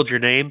I googled your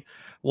name,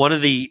 one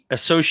of the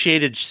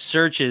associated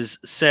searches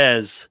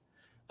says,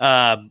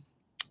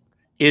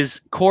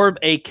 "Is Corb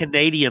a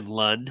Canadian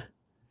Lund?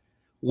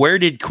 Where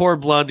did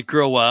Corb Lund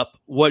grow up?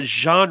 What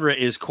genre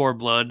is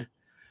Corb Lund?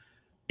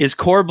 Is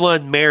Corb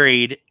Lund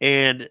married?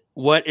 And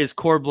what is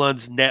Corb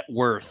Lund's net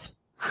worth?"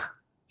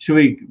 Should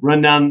we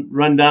run down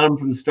them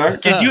from the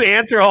start? Did you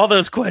answer all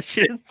those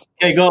questions?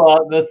 Okay, go.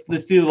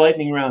 Let's do the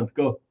lightning round.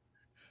 Go.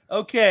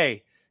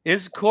 Okay.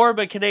 Is Corb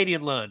a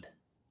Canadian Lund?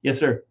 Yes,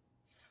 sir.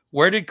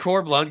 Where did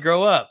Corb Lund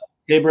grow up?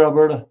 Tabor,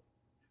 Alberta.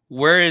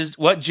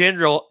 What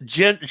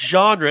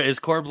genre is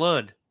Corb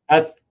Lund?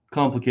 That's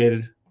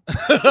complicated.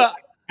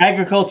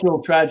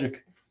 Agricultural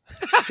tragic.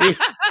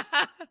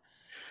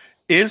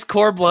 Is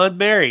Corb Lund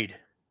married?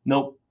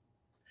 Nope.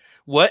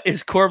 What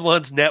is Corb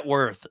Lund's net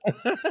worth?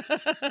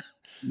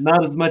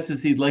 Not as much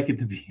as he'd like it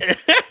to be.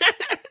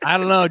 I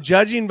don't know.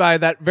 Judging by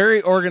that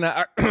very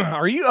organized,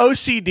 are you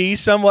OCD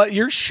somewhat?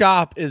 Your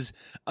shop is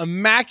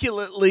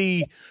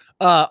immaculately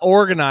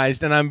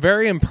organized, and I'm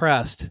very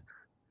impressed.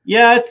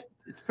 Yeah,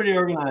 it's pretty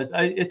organized.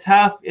 It's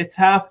half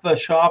a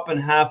shop and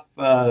half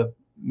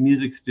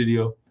music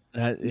studio.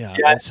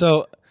 Yeah.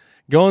 So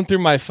going through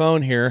my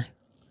phone here,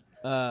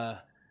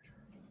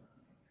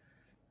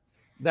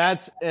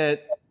 that's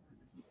at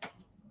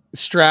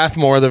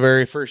Strathmore the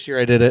very first year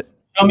I did it.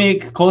 Show me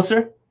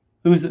closer.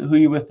 Who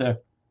you with there?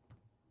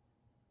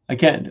 I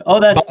can't. Oh,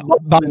 that's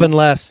Bob and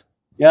Les.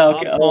 Yeah,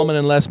 okay. Bob Tallman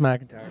and Les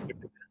McIntyre.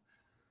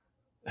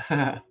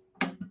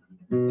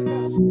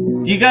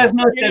 Do you guys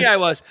know? Yeah, I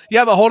was.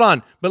 Yeah, but hold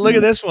on. But look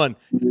at this one.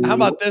 How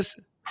about this?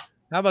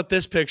 How about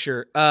this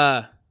picture?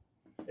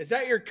 Is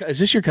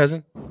this your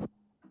cousin?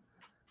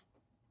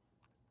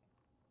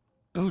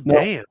 Oh,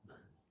 damn.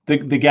 The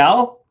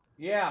gal?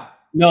 Yeah.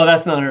 No,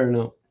 that's not her.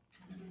 No.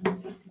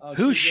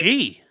 Who's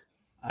she?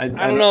 I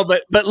don't know,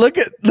 but look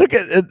at look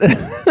at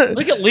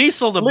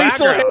Liesl in the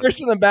background.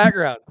 Harris in the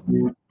background.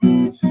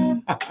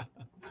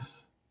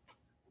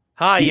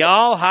 Hi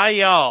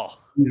y'all.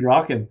 He's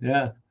rocking.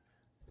 Yeah.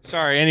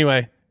 Sorry.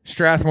 Anyway,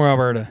 Strathmore,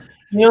 Alberta.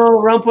 You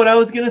know, Rump, what I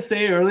was gonna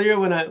say earlier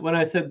when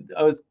I said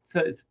I was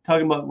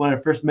talking about when I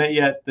first met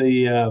you at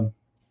the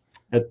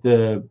what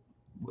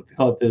they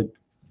call it, the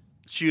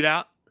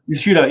shootout. The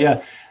shootout,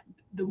 yeah.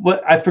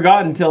 What I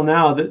forgot until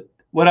now that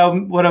what I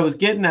was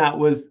getting at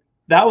was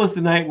that was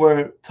the night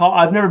where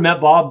I've never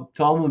met Bob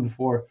Tallman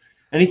before,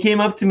 and he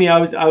came up to me.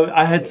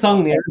 I had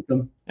sung the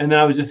anthem, and then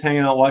I was just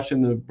hanging out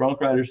watching the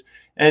Bronc Riders,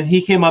 and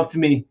he came up to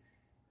me,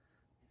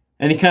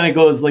 and he kind of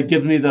goes like,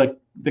 gives me the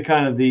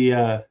kind of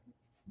the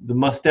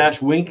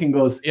mustache wink and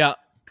goes, "Yeah,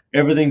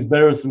 everything's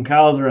better with some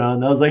cows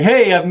around." I was like,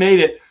 "Hey, I've made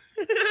it."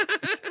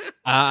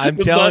 I'm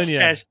telling you.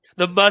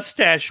 The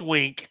mustache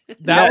wink.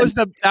 That was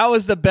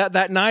the bet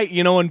that night,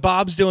 you know, when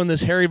Bob's doing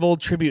this Harry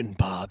Vold tribute and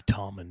Bob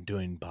Tallman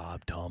doing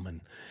Bob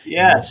Tallman.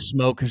 Yeah. And the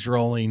smoke is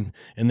rolling.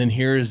 And then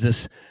here is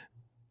this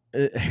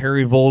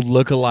Harry Vold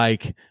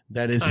lookalike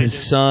that is his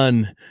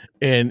son.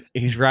 And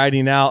he's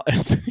riding out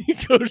and he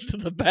goes to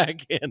the back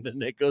end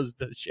and it goes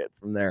to shit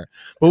from there.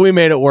 But we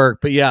made it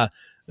work. But yeah.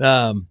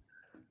 God,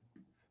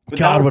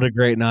 what a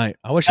great night.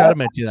 I wish I'd have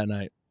met you that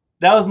night.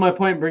 That was my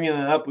point bringing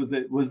that up was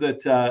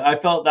that I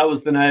felt that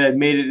was the night I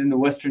made it in the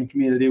Western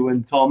community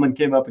when Tallman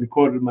came up and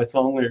quoted my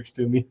song lyrics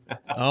to me.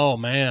 Oh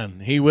man,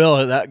 he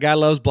will. That guy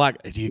loves black.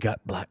 You got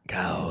black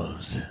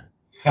cows.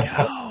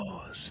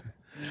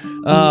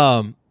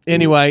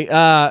 Anyway,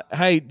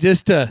 hey,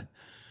 just to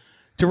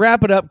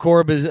wrap it up,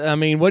 Corb,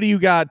 what do you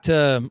got?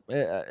 Do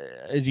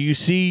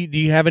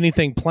you have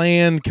anything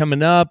planned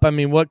coming up? I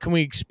mean, what can we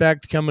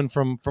expect coming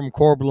from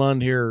Corb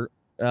Lund here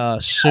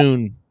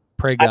soon?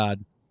 Pray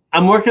God.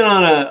 I'm working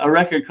on a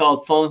record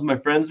called Songs My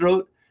Friends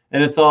Wrote,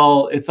 and it's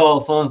all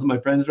songs my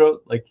friends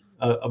wrote, like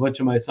a bunch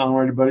of my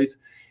songwriter buddies.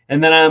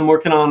 And then I'm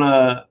working on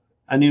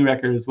a new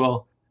record as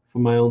well for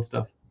my own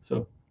stuff.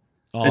 So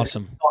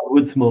awesome. It's called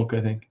Wood Smoke,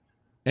 I think.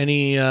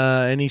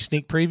 Any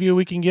sneak preview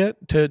we can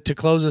get to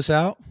close us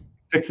out?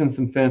 Fixing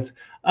some fence.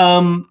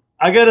 I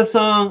got a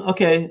song.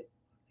 Okay,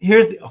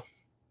 this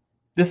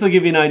will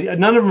give you an idea.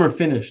 None of them are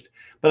finished,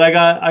 but I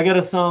got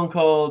a song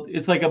called.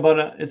 It's like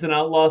it's an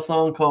outlaw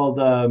song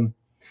called.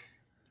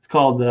 It's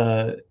called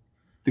 "They're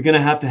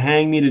Gonna Have to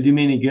Hang Me to Do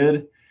Me Any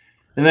Good,"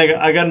 and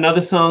I got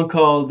another song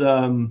called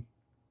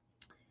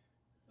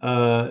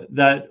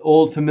 "That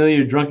Old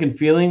Familiar Drunken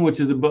Feeling," which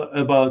is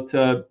about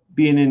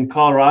being in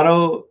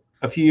Colorado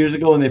a few years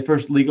ago when they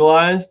first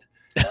legalized,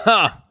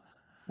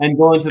 and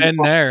going to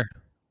there.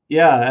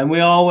 Yeah, and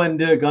we all went and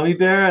did a gummy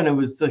bear, and it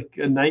was like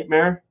a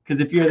nightmare because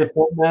if you're the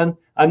front man,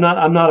 I'm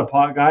not a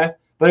pot guy,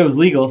 but it was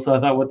legal, so I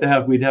thought, what the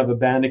heck, we'd have a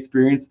band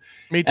experience.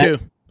 Me too.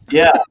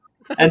 Yeah,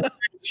 and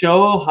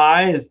show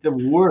high is the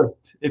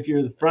worst if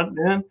you're the front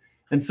man,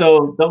 and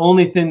so the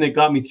only thing that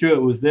got me through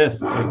it was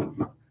this,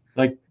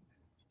 like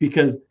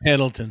because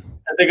Pendleton.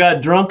 As I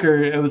got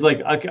drunker, it was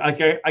like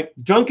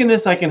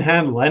drunkenness I can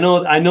handle. I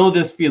know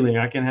this feeling.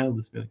 I can handle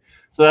this feeling.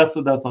 So that's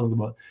what that song's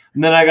about.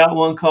 And then I got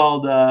one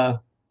called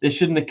 "They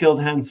Shouldn't Have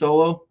Killed Han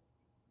Solo,"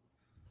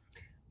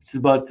 which is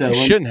about. They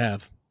shouldn't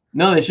have.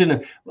 No, they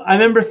shouldn't have. I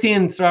remember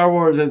seeing Star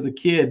Wars as a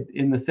kid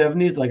in the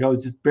 70s. Like I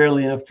was just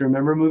barely enough to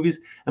remember movies.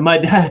 And my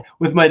dad,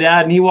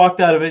 and he walked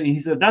out of it and he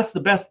said, "That's the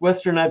best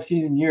Western I've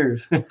seen in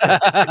years."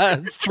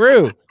 It's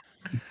true.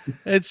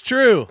 It's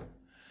true.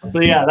 So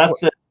yeah,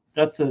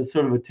 that's a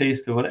sort of a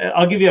taste of it.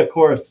 I'll give you a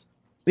chorus.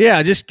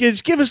 Yeah, just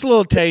give us a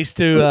little taste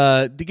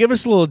to give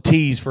us a little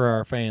tease for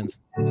our fans.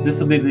 This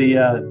will be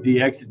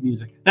the exit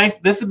music. Thanks.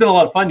 This has been a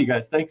lot of fun, you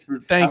guys. Thanks for.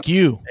 Thank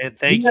you. And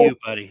thank you,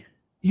 buddy.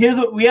 Here's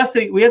what we have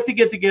to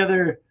get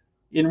together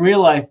in real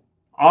life,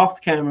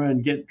 off camera,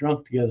 and get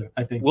drunk together.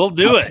 I think we'll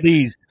do it.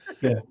 Please.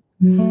 Yeah.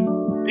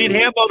 Need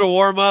Hambo to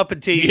warm up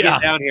until you get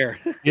down here.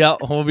 Yeah,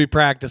 we'll be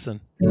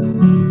practicing. I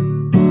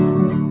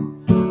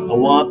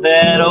want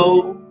that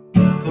old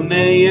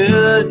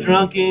familiar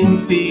drunken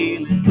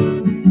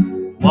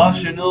feeling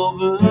washing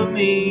over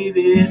me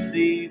this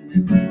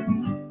evening.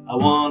 I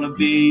want to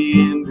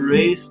be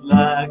embraced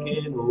like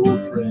an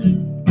old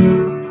friend.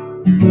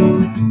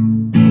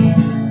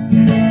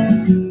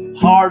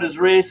 Heart is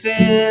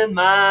racing,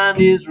 mind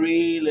is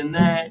reeling,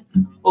 that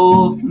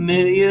old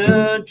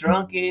familiar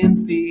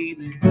drunken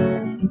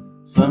feeling.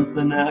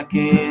 Something I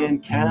can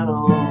count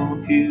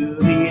on to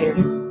the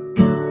end.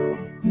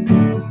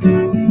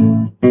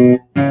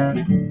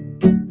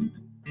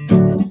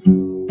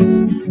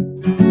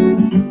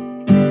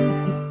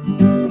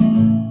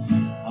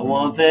 I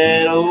want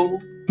that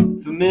old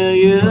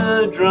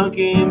familiar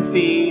drunken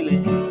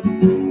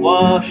feeling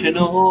washing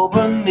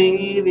over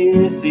me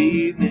this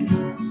evening.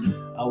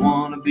 I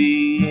want to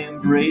be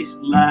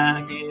embraced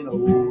like an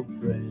old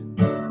friend.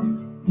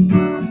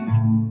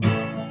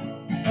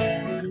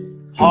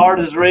 Heart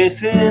is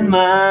racing,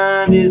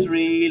 mind is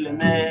reeling,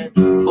 that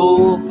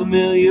old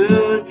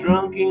familiar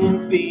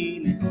drunken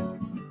feeling.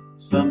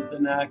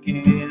 Something I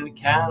can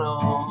count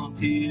on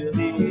till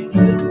the end.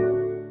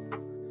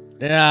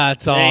 Yeah,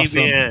 it's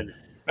awesome. Amen.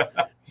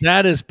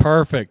 That is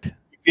perfect.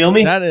 You feel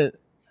me? That is.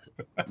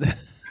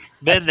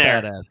 Been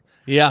there. Badass.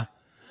 Yeah,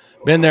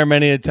 been there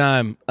many a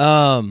time.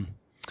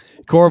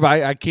 Corb,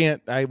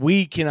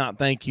 we cannot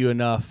thank you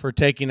enough for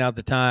taking out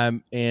the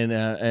time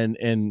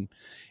and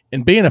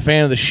being a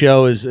fan of the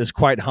show is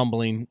quite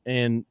humbling,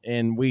 and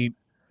we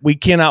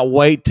cannot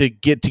wait to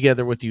get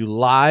together with you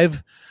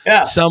live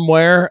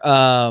somewhere.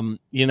 Who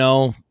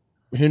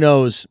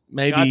knows?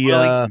 Maybe God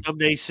willing,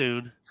 someday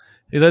soon.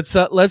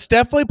 Let's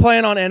definitely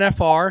plan on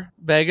NFR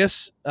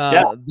Vegas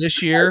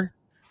this year.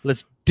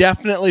 Let's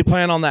definitely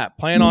plan on that.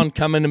 Plan on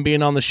coming and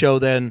being on the show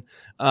then.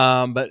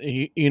 But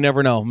you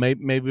never know.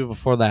 Maybe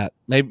before that.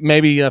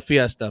 Maybe a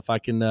Fiesta if I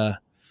can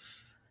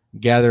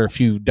gather a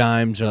few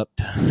dimes up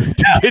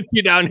to get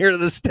you down here to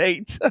the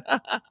States.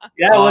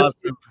 Yeah, well,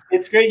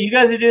 it's great. You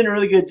guys are doing a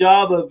really good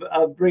job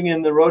of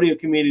bringing the rodeo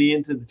community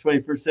into the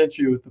 21st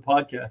century with the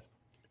podcast.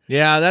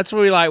 Yeah, that's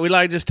what we like. We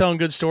like just telling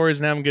good stories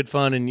and having good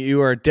fun. And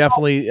you are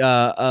definitely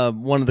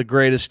one of the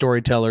greatest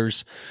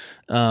storytellers.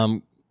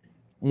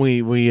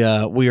 We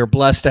are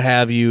blessed to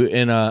have you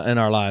in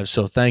our lives.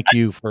 So thank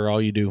you for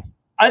all you do.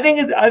 I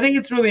think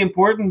it's really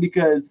important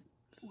because,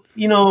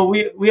 we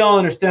all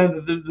understand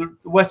that the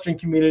Western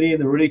community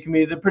and the rodeo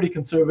community, they're pretty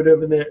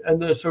conservative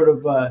and they're sort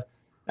of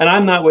and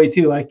I'm that way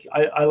too.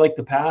 I like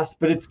the past,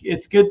 but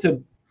it's good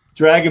to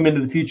drag them into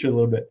the future a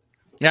little bit.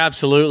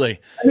 Absolutely.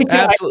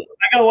 Absolutely.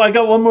 I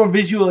got one more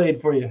visual aid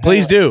for you.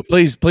 Please do.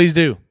 Please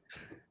do.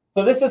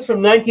 So this is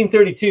from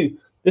 1932.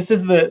 This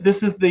is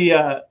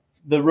the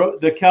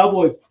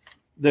cowboy,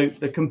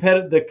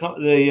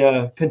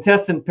 the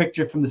contestant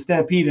picture from the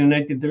Stampede in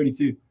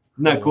 1932.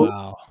 Isn't that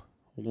cool?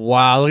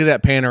 Wow! Look at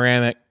that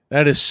panoramic.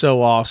 That is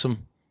so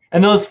awesome.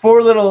 And those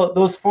four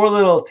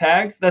little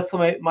tags. That's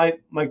my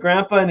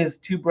grandpa and his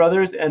two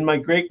brothers and my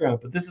great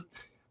grandpa. This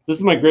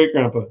is my great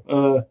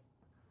grandpa.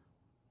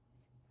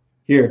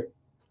 Here.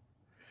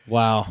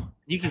 Wow.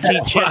 You can see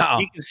Chet. Wow.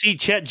 You can see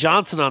Chet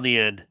Johnson on the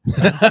end.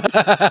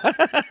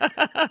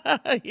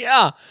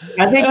 Yeah.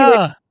 I think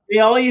they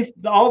all used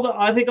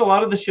I think a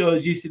lot of the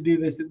shows used to do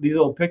these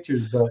old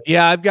pictures. But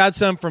yeah, I've got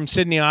some from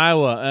Sydney,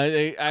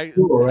 Iowa.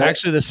 Cool, right?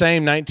 Actually, the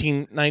same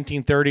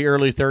 1930,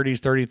 early 30s,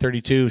 30,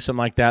 32, something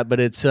like that.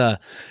 But it's so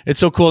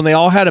cool, and they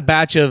all had a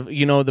batch of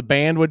the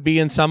band would be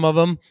in some of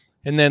them.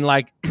 And then,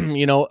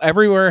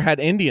 everywhere had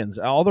Indians.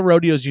 All the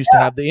rodeos used to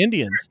have the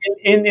Indians.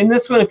 In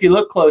this one, if you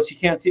look close, you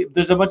can't see.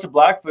 There's a bunch of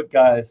Blackfoot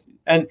guys.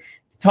 And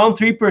Tom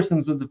Three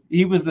Persons was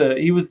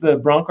the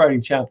bronc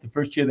riding champ the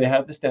first year they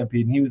had the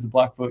Stampede, and he was a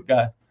Blackfoot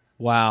guy.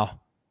 Wow.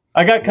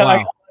 I got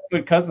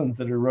Blackfoot cousins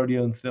that are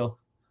rodeoing still.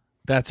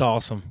 That's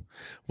awesome.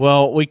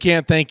 Well, we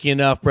can't thank you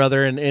enough,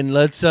 brother. And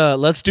let's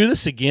do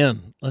this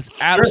again. Let's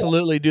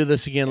absolutely do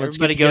this again. Let's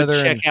Everybody get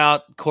together. Go check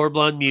out Corb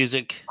Lund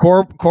Music.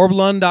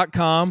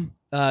 CorbLund.com.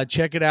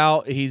 Check it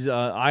out. He's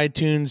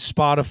iTunes,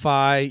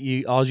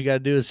 Spotify. All you got to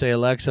do is say,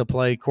 Alexa,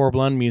 play Corb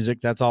Lund music.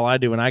 That's all I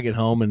do when I get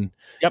home,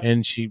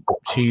 and she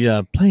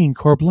playing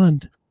Corb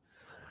Lund,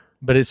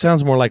 but it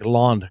sounds more like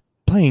Lond.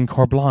 playing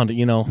Core Blonde.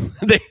 You know,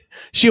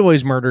 she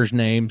always murders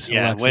names.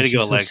 Yeah, way to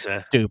go,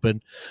 Alexa.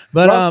 Stupid.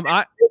 But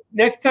well,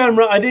 next time,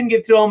 I didn't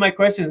get through all my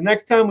questions.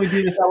 Next time we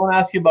do this, I want to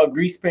ask you about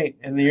grease paint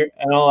and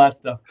all that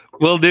stuff.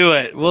 We'll do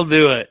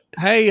it.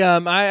 Hey,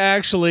 I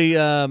actually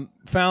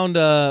found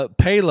a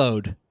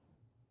payload.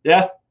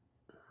 Yeah.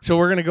 So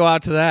we're gonna go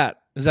out to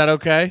that. Is that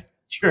okay?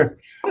 Sure.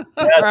 Yeah,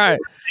 all right.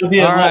 It'll be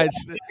a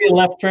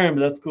left turn,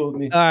 but that's cool with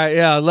me. All right,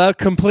 yeah,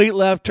 complete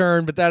left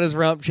turn, but that is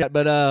Rump Chat.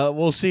 But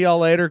we'll see y'all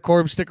later.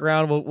 Corb, stick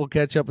around. We'll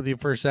catch up with you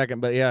for a second.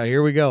 But yeah,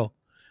 here we go.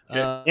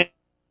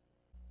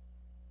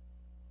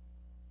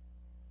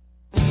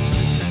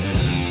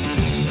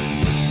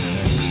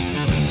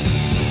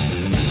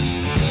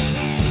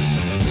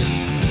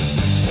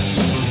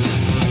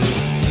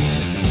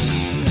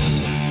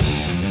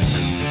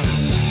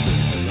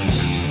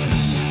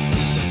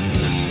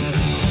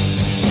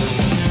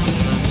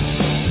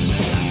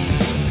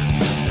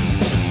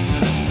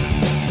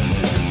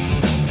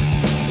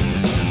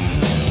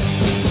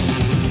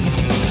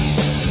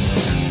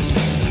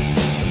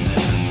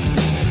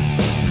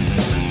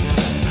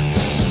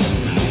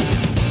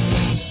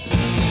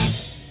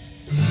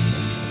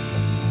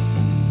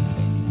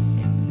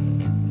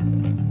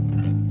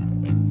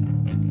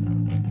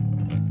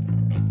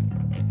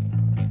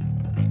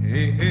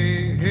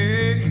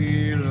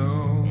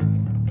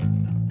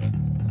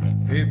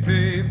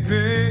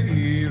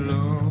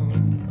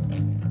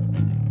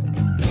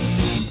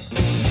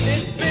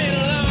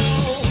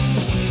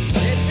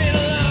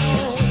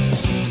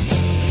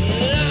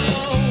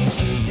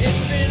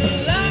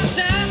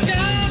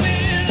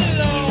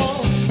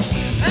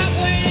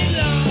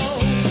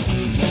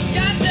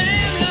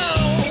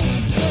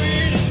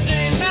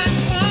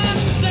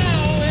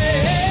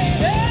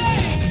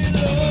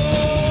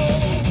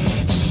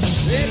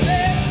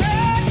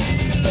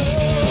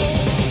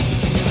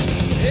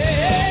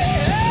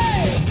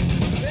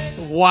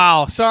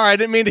 Wow, sorry, I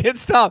didn't mean to hit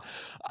stop.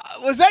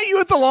 Was that you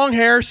with the long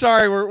hair?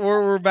 Sorry,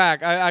 we're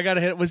back. I got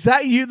to hit. Was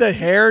that you? The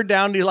hair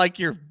down to like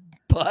your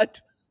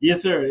butt?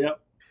 Yes, sir. Yep.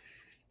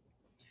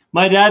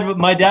 My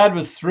dad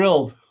was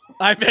thrilled.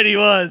 I bet he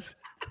was.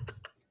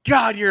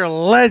 God, you're a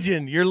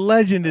legend. Your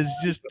legend is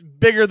just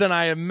bigger than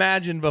I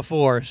imagined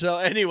before. So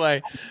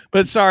anyway,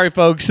 but sorry,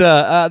 folks.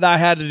 I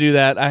had to do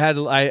that. I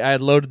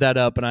had loaded that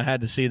up and I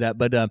had to see that.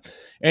 But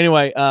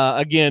anyway,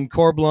 again,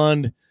 Core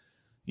Blonde.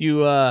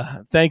 You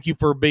thank you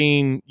for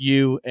being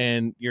you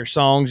and your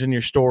songs and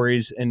your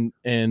stories and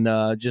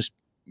just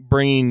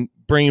bringing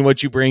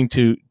what you bring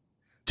to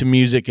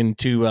music and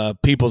to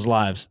people's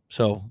lives.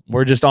 So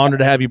we're just honored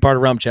to have you part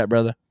of Rump Chat,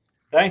 brother.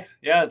 Thanks.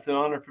 Yeah, it's an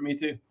honor for me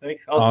too.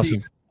 Thanks.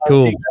 Awesome.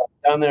 Cool. See you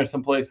down there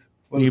someplace.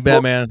 You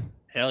bet, man.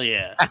 Hell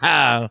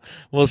yeah.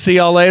 We'll see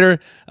y'all later.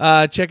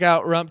 Check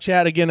out Rump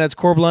Chat. Again, that's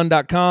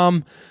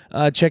coreblund.com.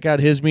 Check out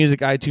his music,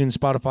 iTunes,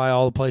 Spotify,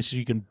 all the places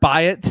you can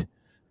buy it.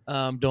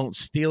 Don't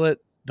steal it.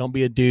 Don't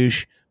be a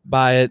douche.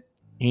 Buy it.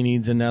 He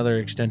needs another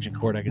extension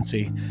cord, I can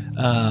see.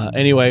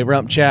 Anyway,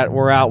 Rump Chat,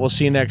 we're out. We'll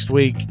see you next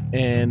week.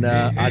 And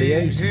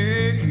adios.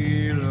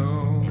 Hey,